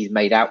he's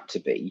made out to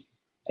be,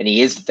 and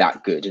he is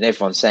that good, and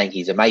everyone's saying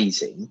he's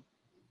amazing,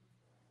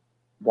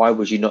 why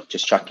would you not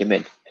just chuck him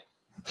in?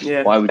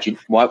 Yeah. Why would you?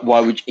 Why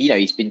would you?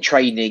 He's been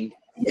training.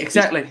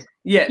 Exactly.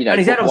 Yeah. And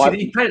he's had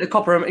he played at the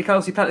Copper. He can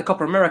obviously play at the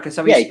Copper America.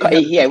 So he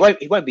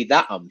won't be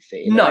that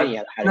unfit. No. He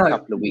had a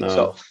couple of weeks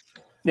off.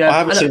 Yeah. I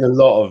haven't seen a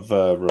lot of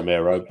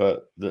Romero,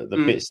 but the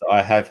bits that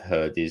I have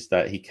heard is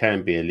that he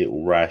can be a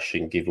little rash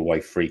and give away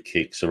free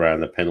kicks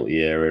around the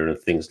penalty area and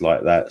things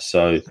like that.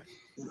 So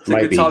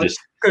maybe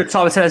good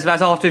time to tell us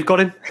about after we've got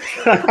him.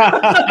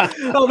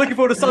 I'm looking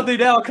forward to Sunday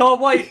now. I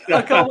can't wait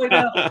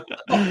now.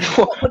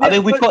 I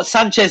mean, we've got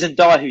Sanchez and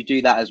Dyer who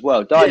do that as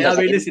well. Dyer does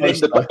it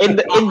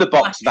in the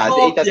box, Vaz.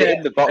 He does it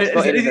in the box,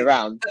 not in and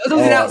around. As long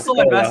as it's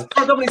outside, Vaz.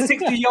 Probably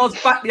 60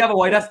 yards back the other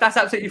way. That's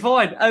absolutely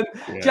fine.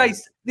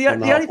 Jace, the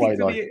only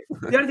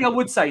thing I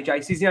would say,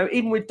 Jace, is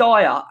even with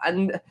Dyer,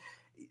 and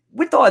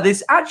with Dyer,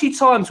 there's actually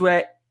times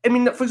where, I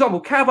mean, for example,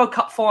 Carabao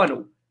Cup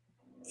final.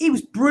 He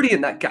was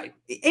brilliant that game.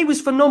 He was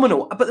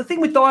phenomenal. But the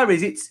thing with Dyer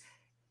is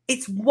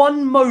it's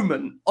one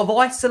moment of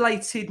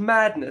isolated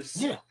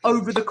madness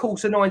over the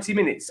course of 90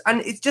 minutes.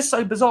 And it's just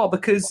so bizarre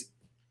because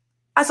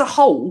as a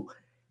whole,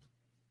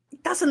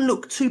 it doesn't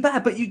look too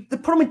bad. But the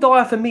problem with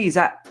Dyer for me is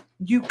that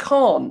you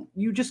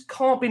just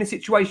can't be in a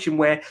situation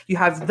where you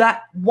have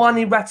that one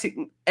erratic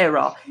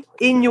error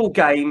in your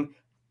game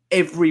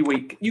every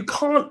week. You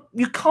can't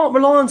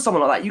rely on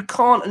someone like that. You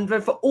can't. And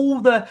for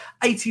all the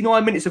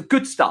 89 minutes of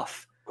good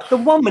stuff, the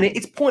 1 minute,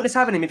 it's pointless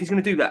having him if he's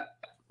going to do that.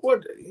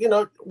 Well,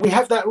 we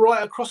have that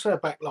right across our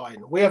back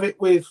line. We have it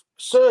with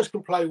Sirs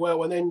can play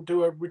well and then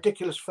do a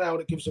ridiculous foul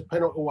that gives a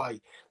penalty away.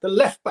 The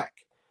left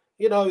back,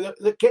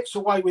 that gets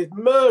away with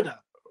murder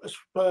as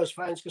Spurs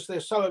fans because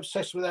they're so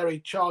obsessed with how he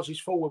charges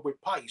forward with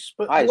pace.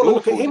 But you want to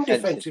look at him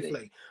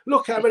defensively.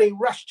 Look how many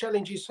rash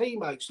challenges he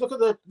makes. Look at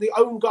the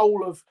own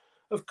goal of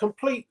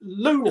complete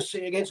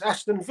lunacy against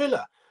Aston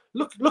Villa.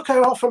 Look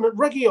how often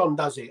Reguilon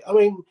does it. I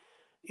mean,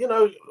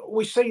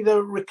 we see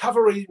the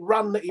recovery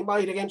run that he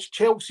made against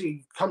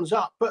Chelsea comes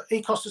up, but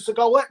he cost us a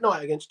goal that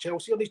night against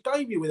Chelsea on his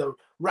debut with a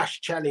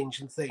rash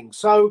challenge and things.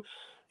 So,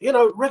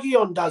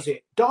 Reguilon does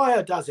it,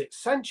 Dyer does it,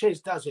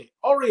 Sanchez does it,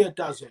 Aurier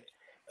does it.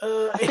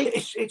 I think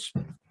it's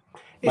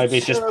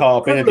just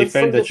part of being a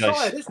defender,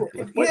 Jason. Isn't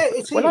it?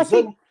 It is.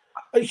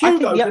 And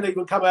Hugo can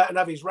even come out and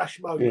have his rash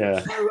moment.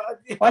 Yeah. So,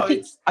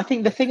 I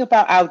think the thing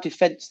about our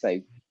defence,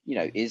 though,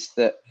 is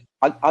that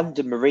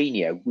under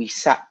Mourinho we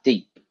sat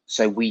deep.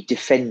 So we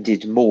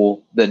defended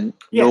more than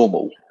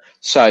normal.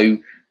 So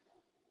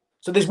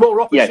there's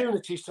more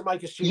opportunities to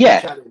make a stupid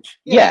challenge.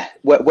 Yeah.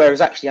 Whereas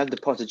actually under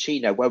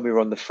Pochettino, when we were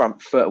on the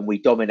front foot and we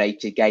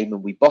dominated game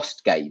and we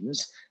bossed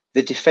games,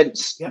 the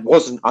defence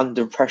wasn't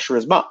under pressure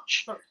as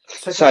much.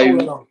 So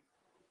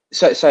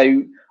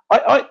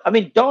I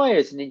mean, Dyer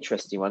is an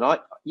interesting one.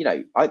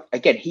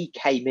 Again, he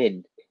came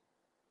in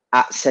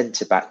at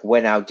centre back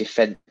when our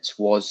defence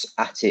was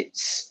at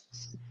its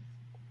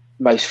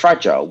most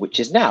fragile, which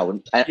is now,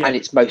 and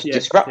it's most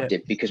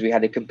disruptive because we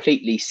had a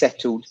completely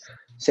settled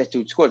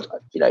squad.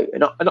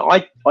 And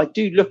I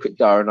do look at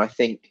Dyer and I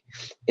think,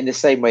 in the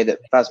same way that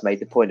Vaz made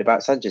the point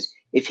about Sanchez,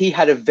 if he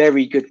had a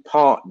very good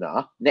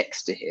partner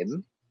next to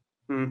him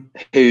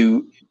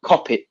who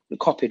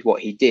copied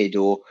what he did,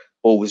 or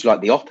was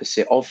like the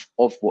opposite of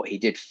what he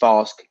did,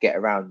 fast, could get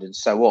around, and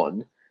so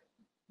on,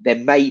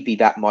 then maybe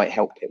that might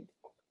help him,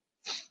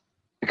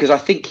 because I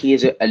think he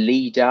is a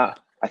leader.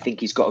 I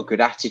think he's got a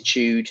good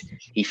attitude.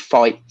 He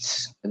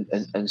fights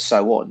and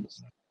so on.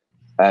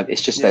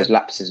 It's just those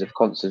lapses of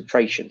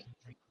concentration.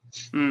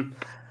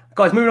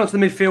 Guys, moving on to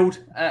the midfield.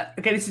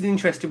 Again, this is an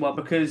interesting one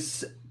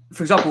because,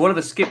 for example, one of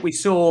the skip we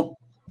saw,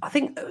 I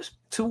think it was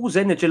towards the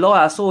end of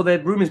July, I saw the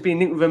rumours being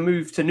linked with a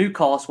move to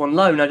Newcastle on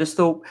loan. I just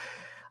thought,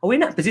 are we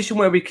in that position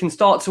where we can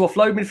start to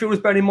offload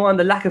midfielders, bearing in mind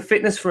the lack of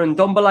fitness for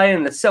Ndombele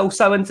and the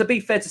Celso? And to be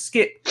fair to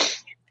Skip,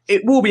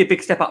 it will be a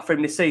big step up for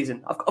him this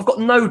season. I've got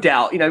no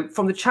doubt,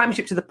 from the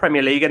Championship to the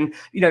Premier League and,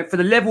 for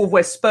the level of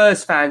where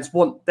Spurs fans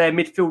want their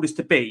midfielders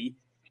to be,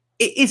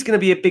 it is going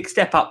to be a big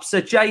step up.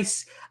 So,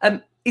 Jace,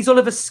 is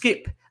Oliver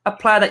Skip a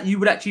player that you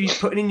would actually be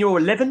putting in your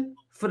 11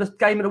 for the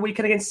game of the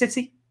weekend against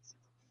City?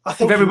 I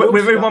think with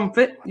everyone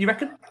fit, you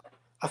reckon?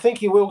 I think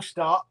he will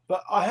start,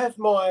 but I have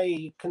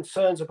my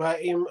concerns about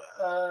him.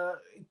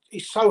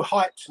 He's so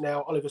hyped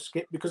now, Oliver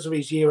Skip, because of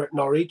his year at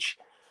Norwich.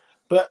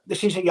 But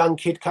this is a young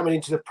kid coming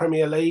into the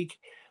Premier League.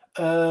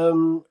 He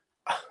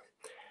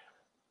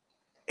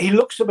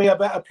looks to be a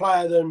better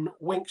player than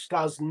Winks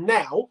does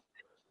now,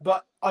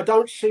 but I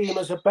don't see him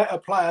as a better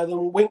player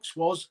than Winks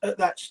was at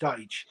that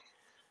stage.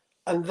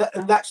 And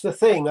that's the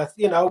thing.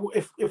 You know,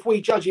 if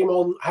we judge him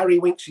on Harry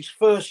Winks'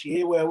 first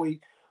year, where we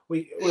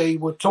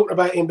were talking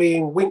about him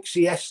being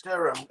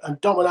Winksiesta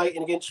and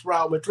dominating against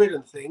Real Madrid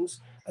and things,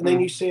 and then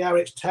you see how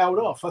it's tailed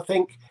off. I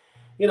think,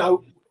 you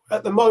know,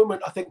 at the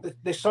moment, I think that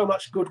there's so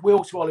much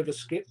goodwill to Oliver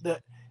Skipp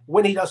that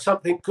when he does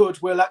something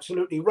good, we'll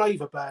absolutely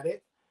rave about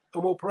it,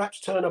 and we'll perhaps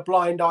turn a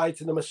blind eye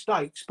to the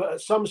mistakes. But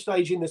at some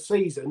stage in the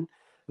season,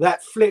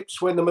 that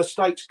flips when the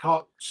mistakes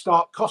can't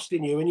start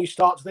costing you, and you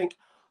start to think,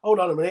 hold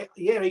on a minute,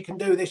 yeah, he can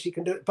do this, he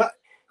can do it, but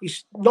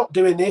he's not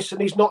doing this and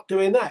he's not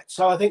doing that.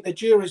 So I think the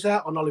jury's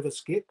out on Oliver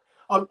Skipp.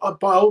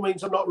 By all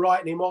means, I'm not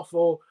writing him off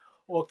or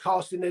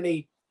casting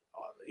any,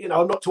 you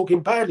know, I'm not talking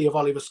badly of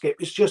Oliver Skipp.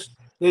 It's just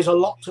there's a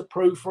lot to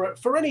prove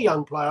for any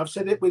young player. I've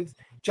said it with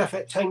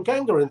Japhet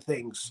Tanganga and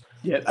things.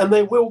 Yeah. And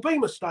there will be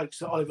mistakes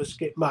that Oliver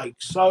Skipp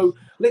makes. So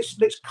let's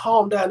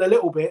calm down a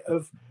little bit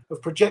of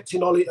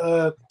projecting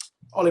Oliver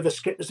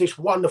Skipp as this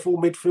wonderful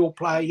midfield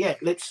player. Yeah,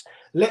 let's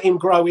let him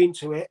grow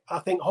into it. I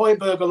think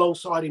Højbjerg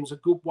alongside him is a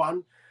good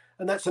one.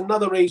 And that's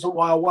another reason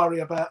why I worry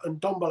about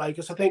Ndombele,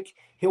 because I think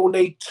he'll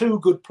need two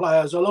good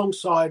players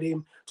alongside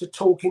him to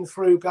talk him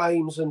through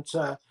games and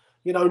to,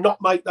 you know,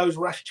 not make those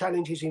rash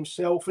challenges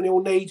himself. And he'll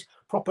need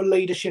proper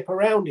leadership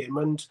around him.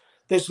 And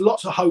there's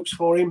lots of hopes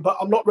for him, but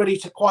I'm not ready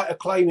to quite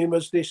acclaim him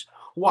as this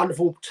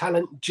wonderful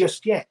talent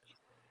just yet.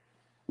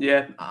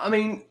 Yeah, I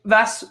mean,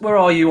 where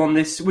are you on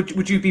this?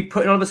 Would you be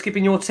putting Oliver Skipp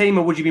in your team,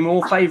 or would you be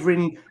more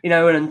favouring, you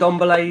know, an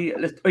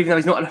Ndombele, even though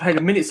he's not played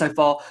a minute so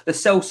far, the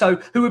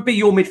Celso? Who would be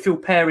your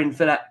midfield pairing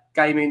for that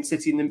game in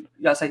City? In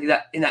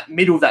that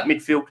middle of that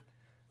midfield.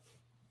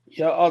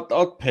 Yeah,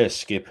 I'd pair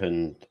Skipp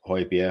and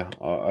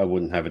Højbjerg. I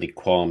wouldn't have any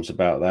qualms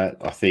about that.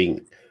 I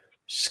think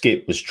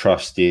Skipp was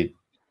trusted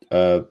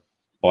by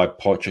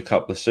Poch a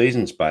couple of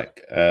seasons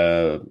back.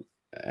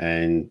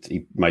 And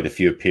he made a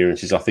few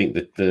appearances. I think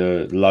that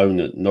the loan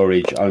at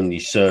Norwich only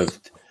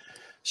served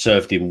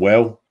him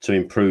well to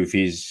improve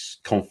his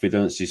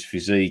confidence, his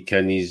physique,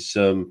 and his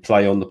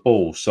play on the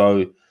ball.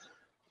 So,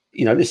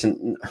 you know,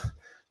 listen,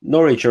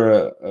 Norwich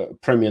are a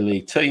Premier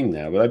League team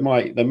now, but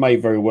they may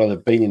very well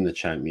have been in the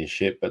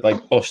Championship, but they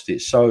bossed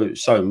it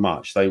so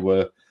much. They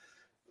were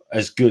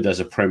as good as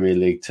a Premier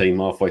League team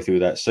halfway through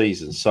that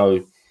season.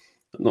 So,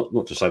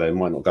 not to say they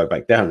might not go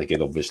back down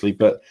again, obviously,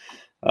 but.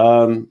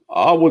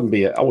 I wouldn't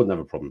have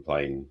a problem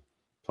playing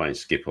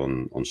Skipp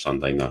on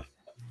Sunday. No.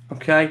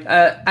 Okay,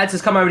 Ads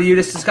has come over to you.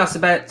 Let's discuss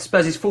about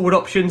Spurs' forward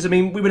options. I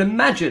mean, we would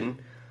imagine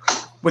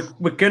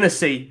we're going to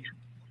see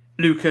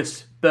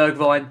Lucas,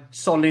 Bergwijn,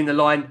 Son in the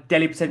line,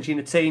 Dele potentially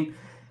in the team.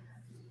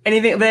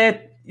 Anything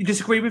there you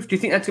disagree with? Do you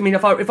think that's? I mean,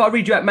 if I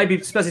read you out, maybe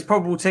Spurs'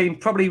 probable team.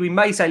 Probably we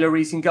may say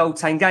Lloris in goal,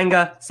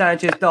 Tanganga,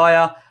 Sanchez,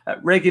 Dyer,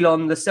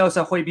 Reguilon, Lo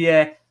Celso,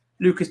 Højbjerg,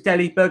 Lucas,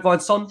 Dele,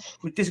 Bergwijn, Son.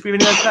 Would you disagree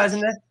with any of those players in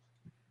there?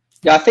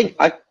 Yeah, I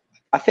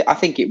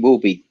think it will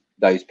be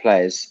those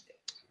players.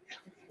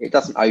 It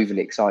doesn't overly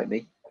excite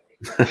me.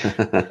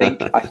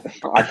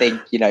 I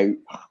think you know.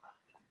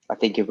 I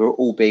think if we're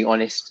all being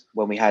honest,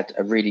 when we had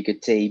a really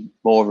good team,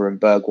 Moura and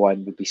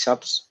Bergwijn would be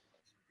subs.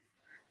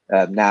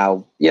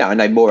 Now, you know, I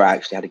know Moura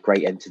actually had a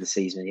great end to the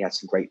season. He had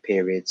some great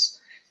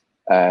periods.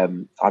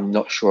 I'm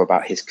not sure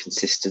about his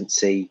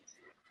consistency,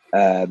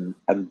 and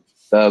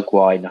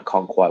Bergwijn I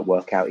can't quite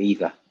work out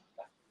either.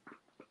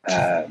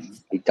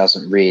 He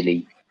doesn't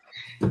really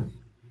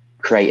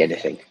create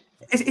anything.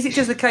 Is it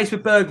just the case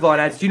with Bergwijn,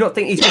 Ads? Do you not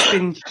think he's just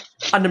been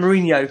under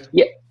Mourinho?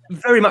 Yeah,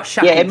 very much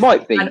shackled. Yeah, it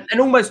might be, and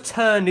almost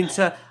turned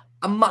into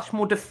a much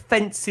more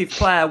defensive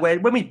player. Where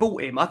when we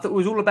bought him, I thought it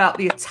was all about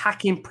the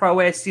attacking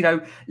prowess. You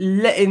know,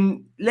 let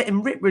him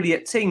rip really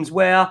at teams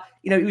where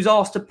you know he was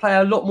asked to play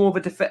a lot more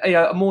of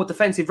a more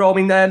defensive role.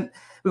 I mean,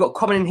 we've got a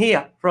comment in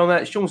here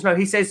from Sean Snow.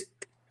 He says,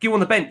 "Go on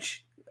the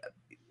bench."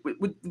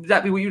 Would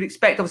that be what you'd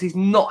expect? Obviously, he's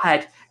not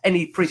had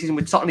any pre-season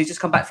with Tottenham. He's just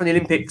come back from the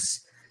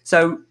Olympics.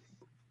 So,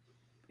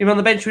 him on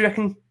the bench, we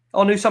reckon,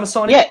 our new summer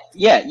signing?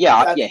 Yeah.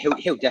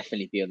 He'll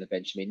definitely be on the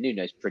bench. I mean,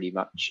 Nuno's pretty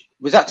much.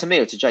 Was that to me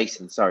or to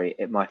Jason? Sorry,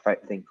 my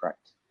thing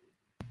correct.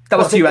 That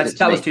was to you, Ed.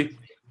 That was to you.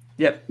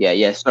 Yep.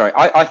 Yeah. Sorry,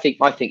 I think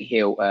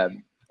he'll.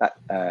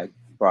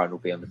 Brian will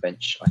be on the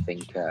bench. I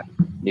think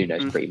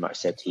Nuno's pretty much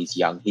said he's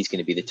young. He's going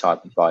to be the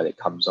type of guy that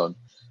comes on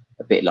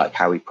a bit like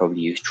how we probably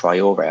used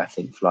Traore. I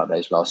think for like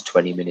those last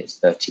 20 minutes,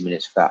 30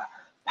 minutes for that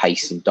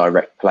pace and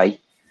direct play.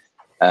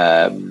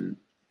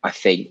 I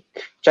think,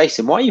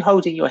 Jason, why are you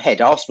holding your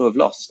head? Arsenal have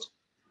lost.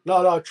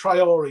 No,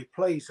 Traore,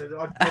 please.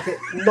 I get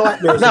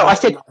nightmares. No, I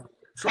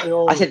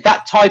said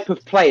that type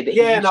of play that he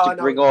used to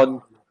bring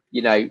on.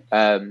 You know,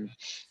 I'm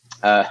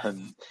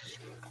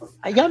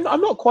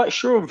not quite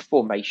sure on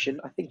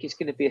formation. I think it's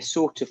going to be a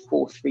sort of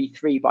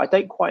 4-3-3, but I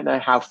don't quite know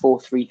how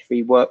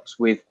 4-3-3 works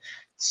with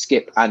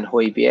Skipp and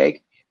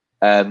Højbjerg,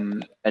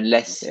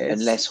 unless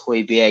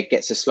Højbjerg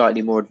gets a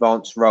slightly more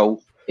advanced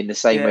role in the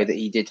same way that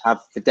he did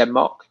have for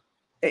Denmark.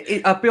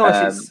 I'll be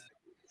honest,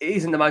 it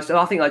isn't the most.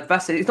 I think, like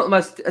Vass said, it's not the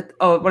most.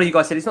 One of you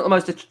guys said it's not the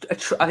most.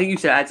 I think you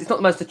said, Ads, it's not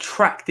the most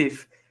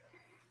attractive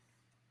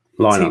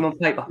team on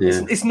paper.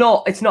 Yeah. It's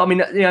not. I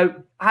mean,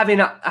 having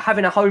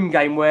a home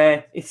game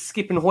where it's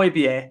Skip and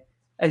Højbjerg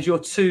as your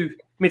two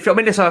midfield. I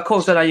mean, listen, of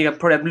course, I know you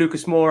probably have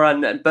Lucas Moura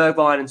and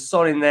Bergwijn and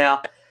Son in there.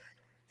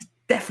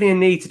 Definitely a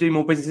need to do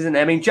more business, isn't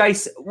there? I mean,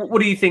 Jace,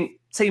 what do you think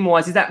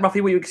team-wise? Is that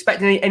roughly what you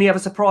expect? Any other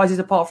surprises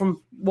apart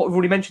from what we've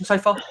already mentioned so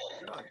far?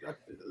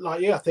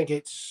 I think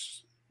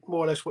it's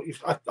more or less what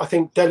you've... I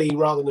think Delhi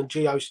rather than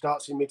Gio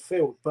starts in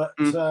midfield, but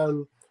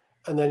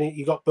and then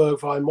you got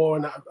Bergwijn more,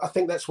 and I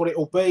think that's what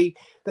it'll be.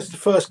 That's the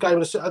first game.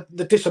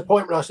 The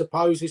disappointment, I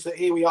suppose, is that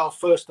here we are,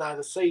 first day of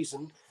the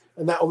season,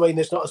 and that will mean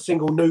there's not a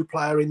single new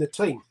player in the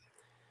team.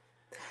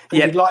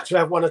 You'd like to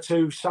have one or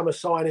two summer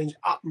signings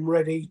up and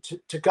ready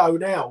to go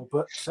now,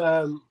 but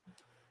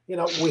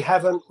we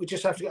haven't. We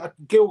just have to.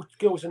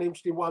 Gil's an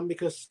interesting one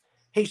because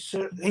he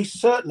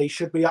certainly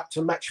should be up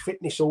to match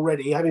fitness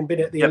already, having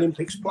been at the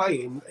Olympics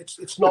playing.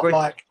 It's not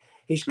like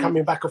he's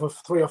coming back off a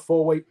 3 or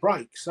 4 week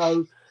break,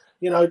 so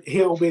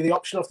he'll be the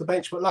option off the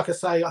bench. But like I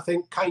say, I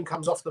think Kane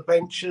comes off the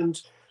bench,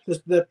 and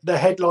the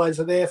headlines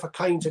are there for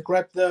Kane to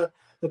grab the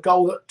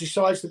goal that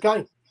decides the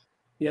game.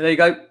 Yeah, there you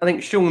go. I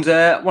think Sean's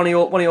one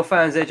of your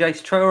fans there,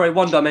 Jace. Traore,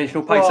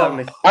 one-dimensional pace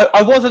only.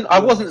 I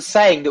wasn't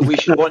saying that we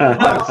should want.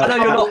 I know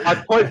you're not. My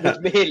point was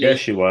merely.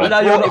 Yes, you were. I know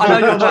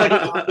you're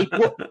not.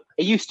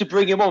 He used to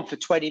bring him on for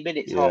 20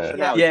 minutes, half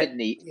an hour, didn't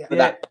he?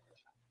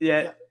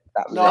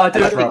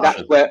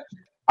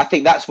 I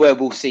think that's where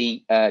we'll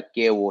see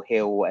Gil or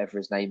Hill, whatever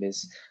his name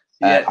is.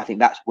 I think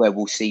that's where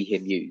we'll see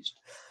him used.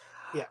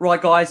 Yeah.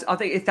 Right, guys. I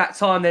think it's that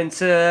time then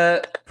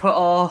to put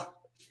our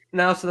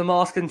nails to the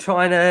mask and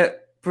try and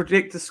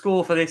predict the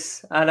score for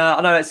this. And I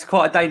know it's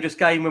quite a dangerous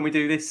game when we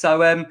do this. So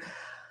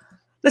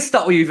let's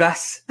start with you,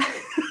 Vass.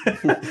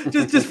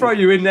 just throw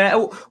you in there.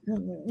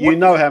 You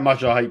know how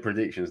much I hate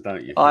predictions,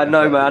 don't you? I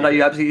know, man. I know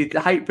you absolutely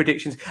hate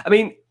predictions. I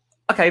mean,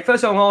 okay,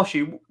 first I'm going to ask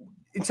you,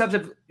 in terms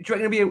of, do you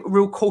reckon it'll be a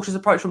real cautious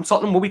approach from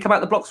Tottenham? Will we come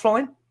out the blocks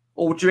flying?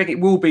 Or do you reckon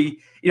it will be,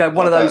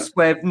 one of those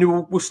where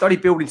we'll study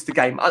building to the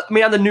game? I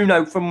mean, under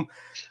Nuno, from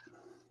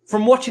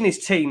watching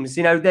his teams,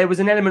 there was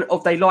an element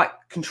of they like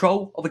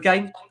control of a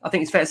game. I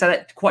think it's fair to say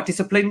that, quite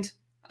disciplined.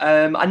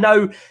 I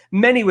know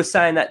many were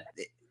saying that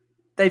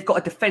they've got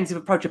a defensive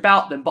approach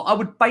about them, but I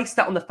would base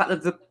that on the fact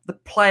that the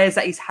players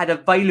that he's had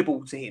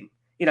available to him.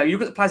 You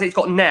look at the players that he's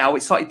got now,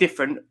 it's slightly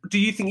different. Do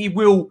you think he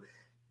will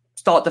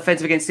start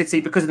defensive against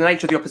City because of the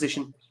nature of the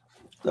opposition?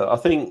 I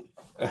think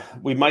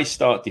we may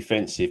start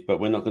defensive, but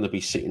we're not going to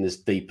be sitting as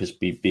deep as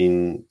we've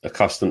been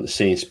accustomed to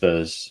seeing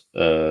Spurs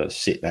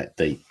sit that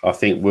deep. I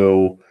think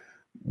we'll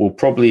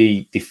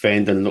probably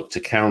defend and look to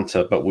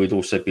counter, but we'd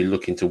also be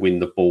looking to win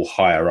the ball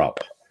higher up.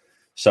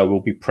 So we'll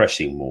be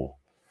pressing more.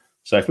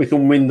 So if we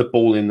can win the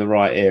ball in the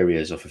right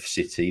areas of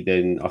City,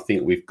 then I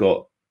think we've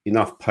got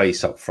enough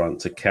pace up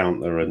front to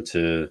counter and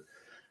to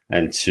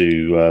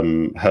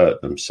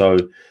hurt them. So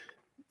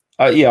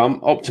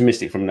I'm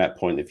optimistic from that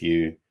point of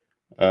view.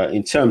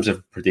 In terms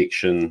of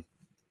prediction,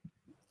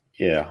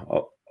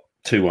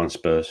 2-1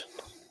 Spurs.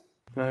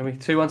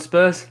 2-1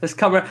 Spurs. Let's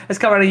come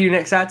around to you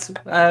next, Ads.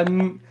 A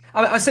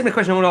similar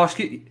question I want to ask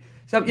you.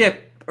 So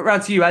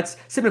around to you, Ads.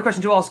 Similar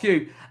question to ask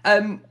you.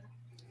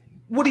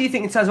 What do you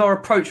think in terms of our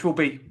approach will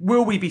be?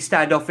 Will we be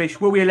standoffish?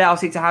 Will we allow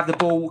City to have the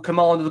ball,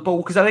 command of the ball?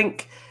 Because I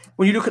think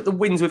when you look at the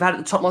wins we've had at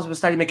the Tottenham Hotspur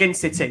Stadium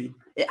against City,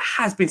 it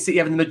has been City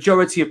having the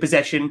majority of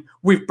possession.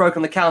 We've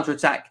broken the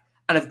counter-attack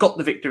and have got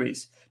the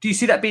victories. Do you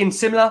see that being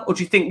similar, or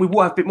do you think we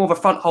will have a bit more of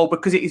a front hold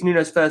because it is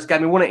Nuno's first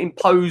game? We want to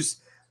impose,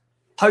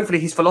 hopefully,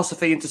 his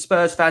philosophy into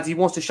Spurs fans. He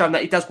wants to show them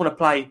that he does want to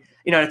play,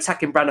 an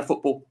attacking brand of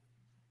football.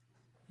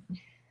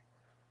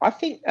 I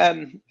think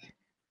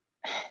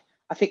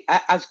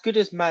as good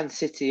as Man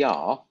City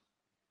are,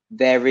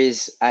 there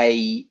is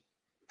a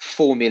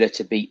formula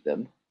to beat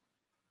them,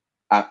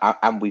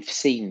 and we've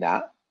seen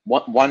that.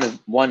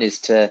 One is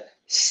to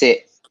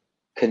sit,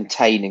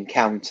 contain, and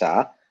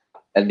counter,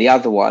 and the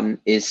other one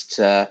is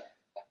to,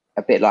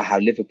 a bit like how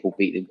Liverpool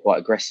beat them quite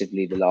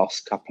aggressively the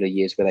last couple of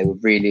years, where they were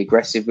really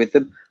aggressive with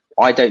them.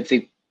 I don't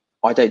think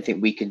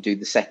we can do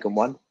the second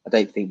one. I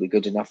don't think we're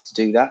good enough to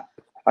do that.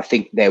 I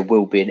think there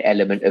will be an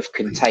element of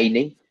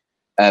containing,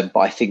 but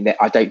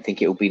I don't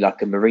think it will be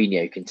like a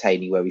Mourinho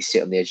containing where we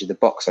sit on the edge of the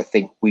box. I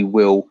think we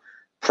will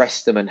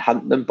press them and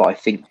hunt them, but I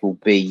think we'll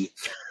be.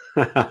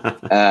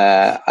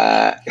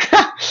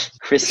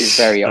 Chris is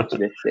very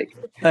optimistic.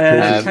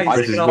 I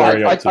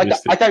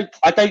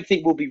don't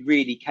think we'll be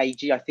really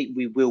cagey. I think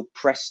we will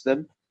press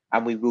them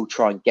and we will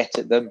try and get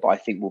at them, but I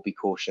think we'll be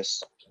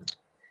cautious.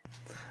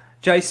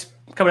 Jace,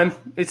 come on.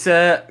 It's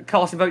a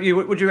casting vote. You.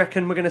 What do you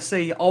reckon we're going to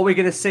see? Are we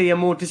going to see a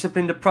more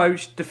disciplined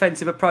approach,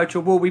 defensive approach, or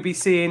will we be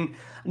seeing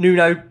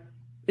Nuno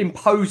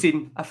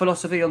imposing a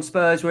philosophy on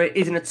Spurs where it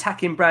is an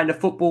attacking brand of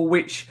football,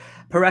 which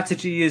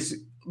Paratici has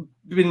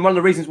been one of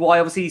the reasons why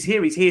obviously he's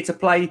here. He's here to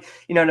play,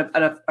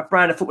 a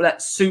brand of football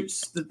that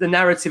suits the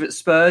narrative at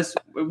Spurs.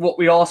 What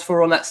we asked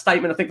for on that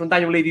statement, I think from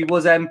Daniel Levy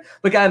was,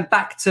 we're going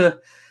back to,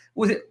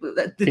 was it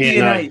the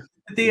DNA?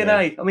 The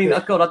DNA. Yeah. I mean,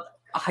 God,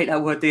 I hate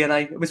that word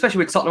DNA,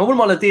 especially with Tottenham. I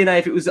wouldn't mind a DNA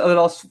if it was the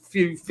last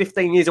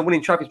 15 years of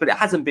winning trophies, but it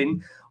hasn't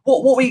been.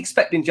 What are we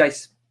expecting,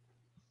 Jace?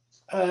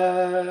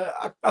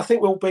 I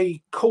think we'll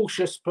be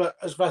cautious, but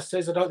as Vas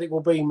says, I don't think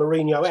we'll be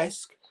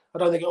Mourinho-esque. I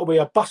don't think it'll be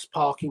a bus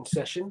parking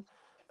session.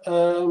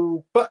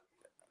 But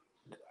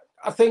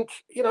I think,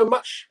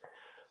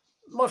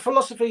 my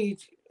philosophy,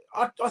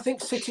 I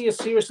think City are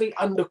seriously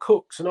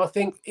undercooked, and I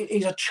think it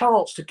is a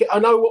chance to get. I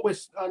know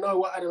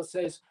what Adam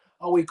says.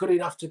 Are we good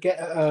enough to get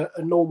a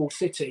normal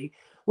City?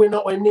 We're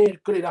not near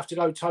good enough to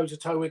go toe to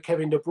toe with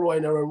Kevin De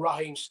Bruyne and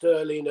Raheem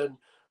Sterling and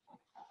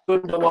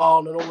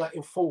Gundogan and all that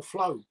in full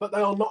flow. But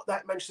they are not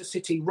that Manchester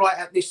City right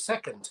at this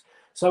second.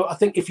 So I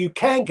think if you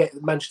can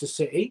get Manchester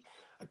City,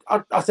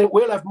 I think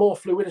we'll have more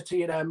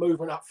fluidity in our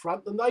movement up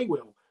front than they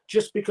will,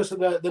 just because of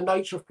the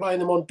nature of playing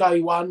them on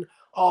day one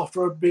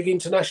after a big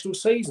international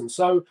season.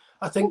 So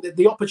I think that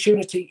the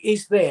opportunity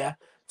is there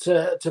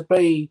to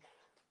be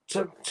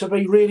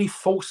really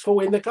forceful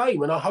in the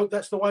game, and I hope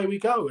that's the way we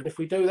go. And if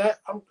we do that,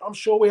 I'm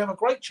sure we have a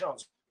great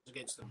chance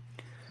against them.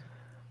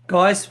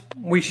 Guys,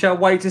 we shall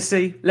wait to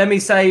see. Let me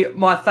say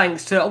my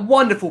thanks to a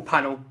wonderful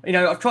panel.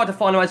 I've tried to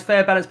find a most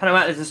fair, balanced panel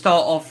out there to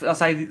start off. I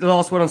say the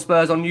last one on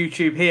Spurs on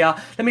YouTube here.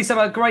 Let me say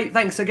my great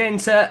thanks again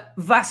to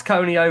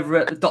Vasconi over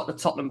at the Dr.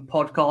 Tottenham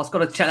podcast. Got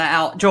to check that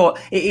out. Joe,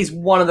 it is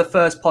one of the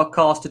first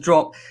podcasts to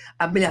drop.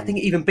 I think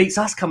it even beats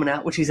us coming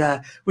out, which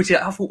I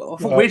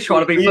thought we're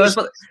trying to be first.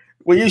 But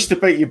we used to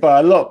beat you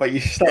by a lot, but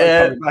you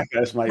started coming back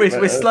at us, mate.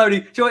 We're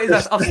slowly. Do you know what it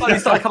is? I've slowly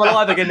started coming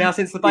alive again now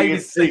since the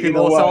baby's sleeping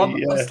more. So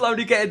I'm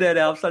slowly getting there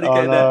now. I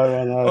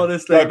know.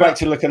 Honestly, go back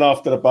to looking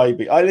after the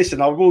baby. I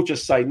will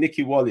just say,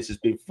 Nikki Wallace has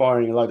been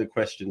firing a load of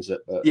questions at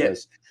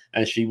us,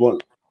 and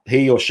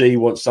he or she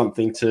wants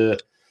something to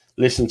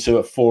listen to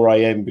at 4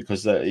 a.m.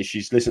 because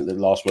she's listened to the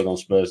last word on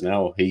Spurs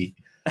now. Or he.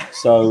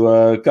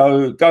 So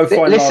go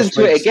find. Listen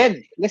to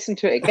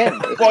it again.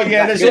 Well,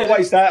 yeah, there's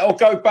always that. Or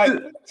go back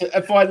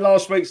and find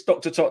last week's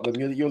Dr.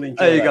 Tottenham. You'll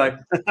enjoy. There you go.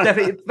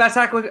 Definitely. That's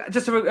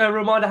just a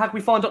reminder. How can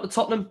we find Dr.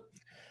 Tottenham?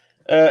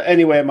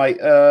 Anywhere, mate.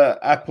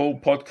 Apple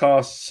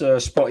Podcasts,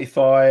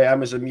 Spotify,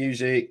 Amazon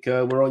Music.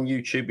 We're on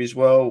YouTube as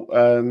well.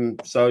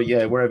 So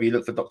yeah, wherever you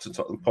look for Dr.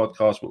 Tottenham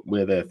podcast,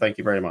 we're there. Thank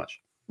you very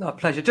much. No,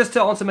 pleasure. Just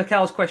to answer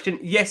Mikhail's question,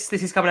 yes,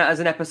 this is coming out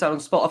as an episode on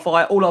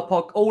Spotify.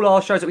 All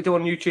our shows that we do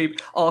on YouTube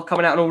are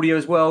coming out on audio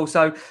as well.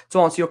 So to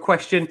answer your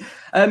question,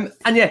 and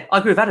yeah, I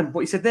agree with Adam,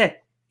 what you said there.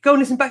 Go and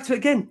listen back to it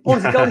again.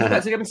 Honestly, go and listen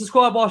back to it again.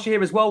 Subscribe whilst you're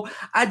here as well.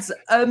 Ads,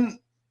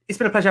 it's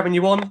been a pleasure having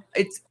you on.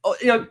 It's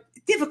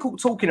difficult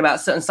talking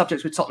about certain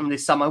subjects with Tottenham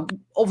this summer.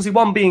 Obviously,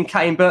 one being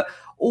Kane, but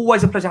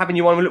always a pleasure having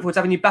you on. We look forward to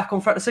having you back on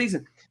throughout the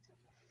season.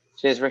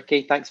 Cheers,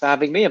 Ricky. Thanks for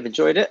having me. I've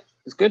enjoyed it.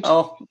 It's good.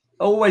 Oh,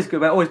 always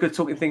good, mate. Always good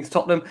talking things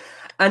Tottenham.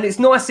 And it's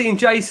nice seeing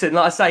Jason,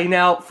 like I say,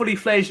 now fully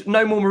fledged,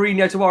 no more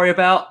Mourinho to worry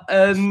about,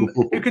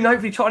 who can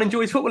hopefully try and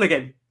enjoy his football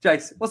again.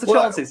 Jason, what's the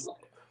chances?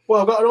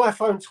 Well, I've got an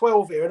iPhone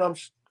 12 here,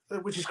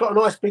 which has got a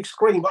nice big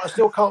screen, but I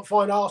still can't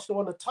find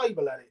Arsenal on the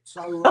table at it.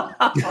 So you've got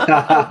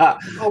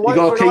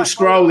to keep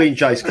scrolling,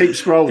 Jace. Keep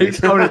scrolling. Keep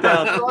scrolling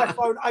down.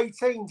 iPhone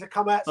 18 to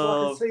come out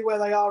so I can see where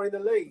they are in the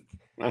league.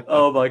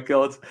 Oh my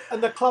God!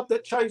 And the club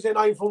that changed their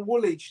name from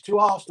Woolwich to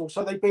Arsenal,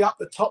 so they'd be up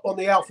the top on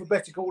the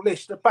alphabetical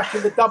list. They're back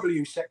in the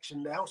W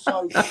section now.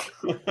 So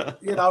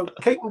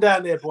keep them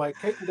down there, boy.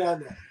 Keep them down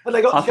there. And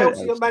they got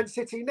Chelsea and Man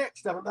City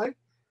next, haven't they?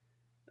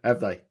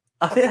 Have they?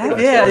 I think,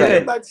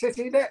 yeah. Man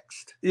City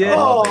next. Yeah.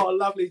 Oh,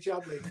 lovely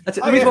jubbly.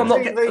 The reason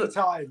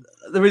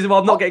why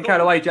I'm not getting carried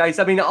away, Jace.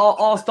 I mean,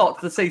 our start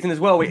to the season as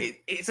well.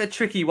 It's a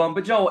tricky one,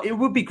 but Joel, it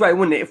would be great,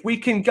 wouldn't it, if we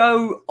can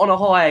go on a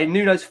high.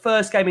 Nuno's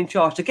first game in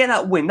charge to get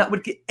that win. That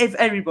would give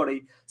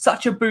everybody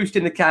such a boost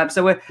in the camp.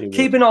 So we're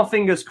keeping our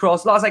fingers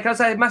crossed. Like I say, can I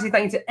say a massive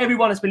thank you to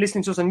everyone that's been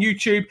listening to us on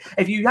YouTube.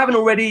 If you haven't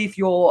already, if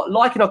you're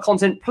liking our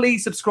content,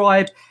 please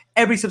subscribe.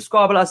 Every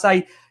subscriber, like I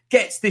say,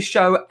 gets this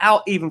show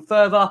out even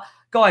further,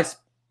 guys.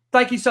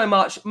 Thank you so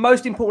much.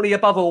 Most importantly,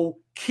 above all,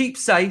 keep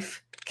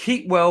safe,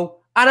 keep well,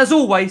 and as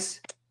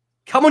always,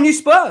 come on, you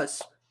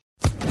Spurs.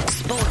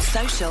 Sports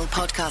Social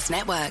Podcast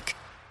Network.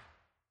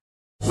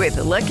 With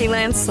the Lucky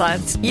Land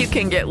Slots, you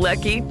can get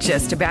lucky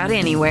just about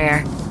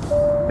anywhere.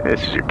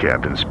 This is your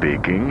captain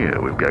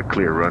speaking. We've got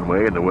clear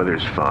runway and the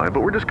weather's fine,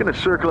 but we're just going to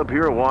circle up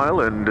here a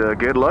while and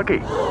get lucky.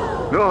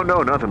 No,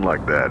 nothing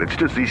like that. It's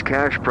just these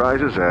cash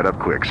prizes add up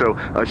quick. So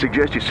I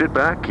suggest you sit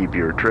back, keep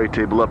your tray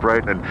table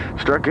upright, and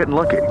start getting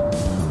lucky.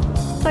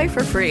 Play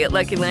for free at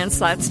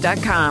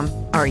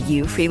LuckyLandSlots.com. Are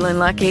you feeling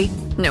lucky?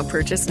 No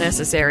purchase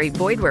necessary.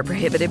 Void where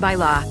prohibited by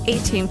law.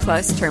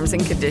 18+ terms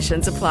and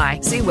conditions apply.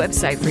 See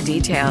website for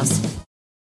details.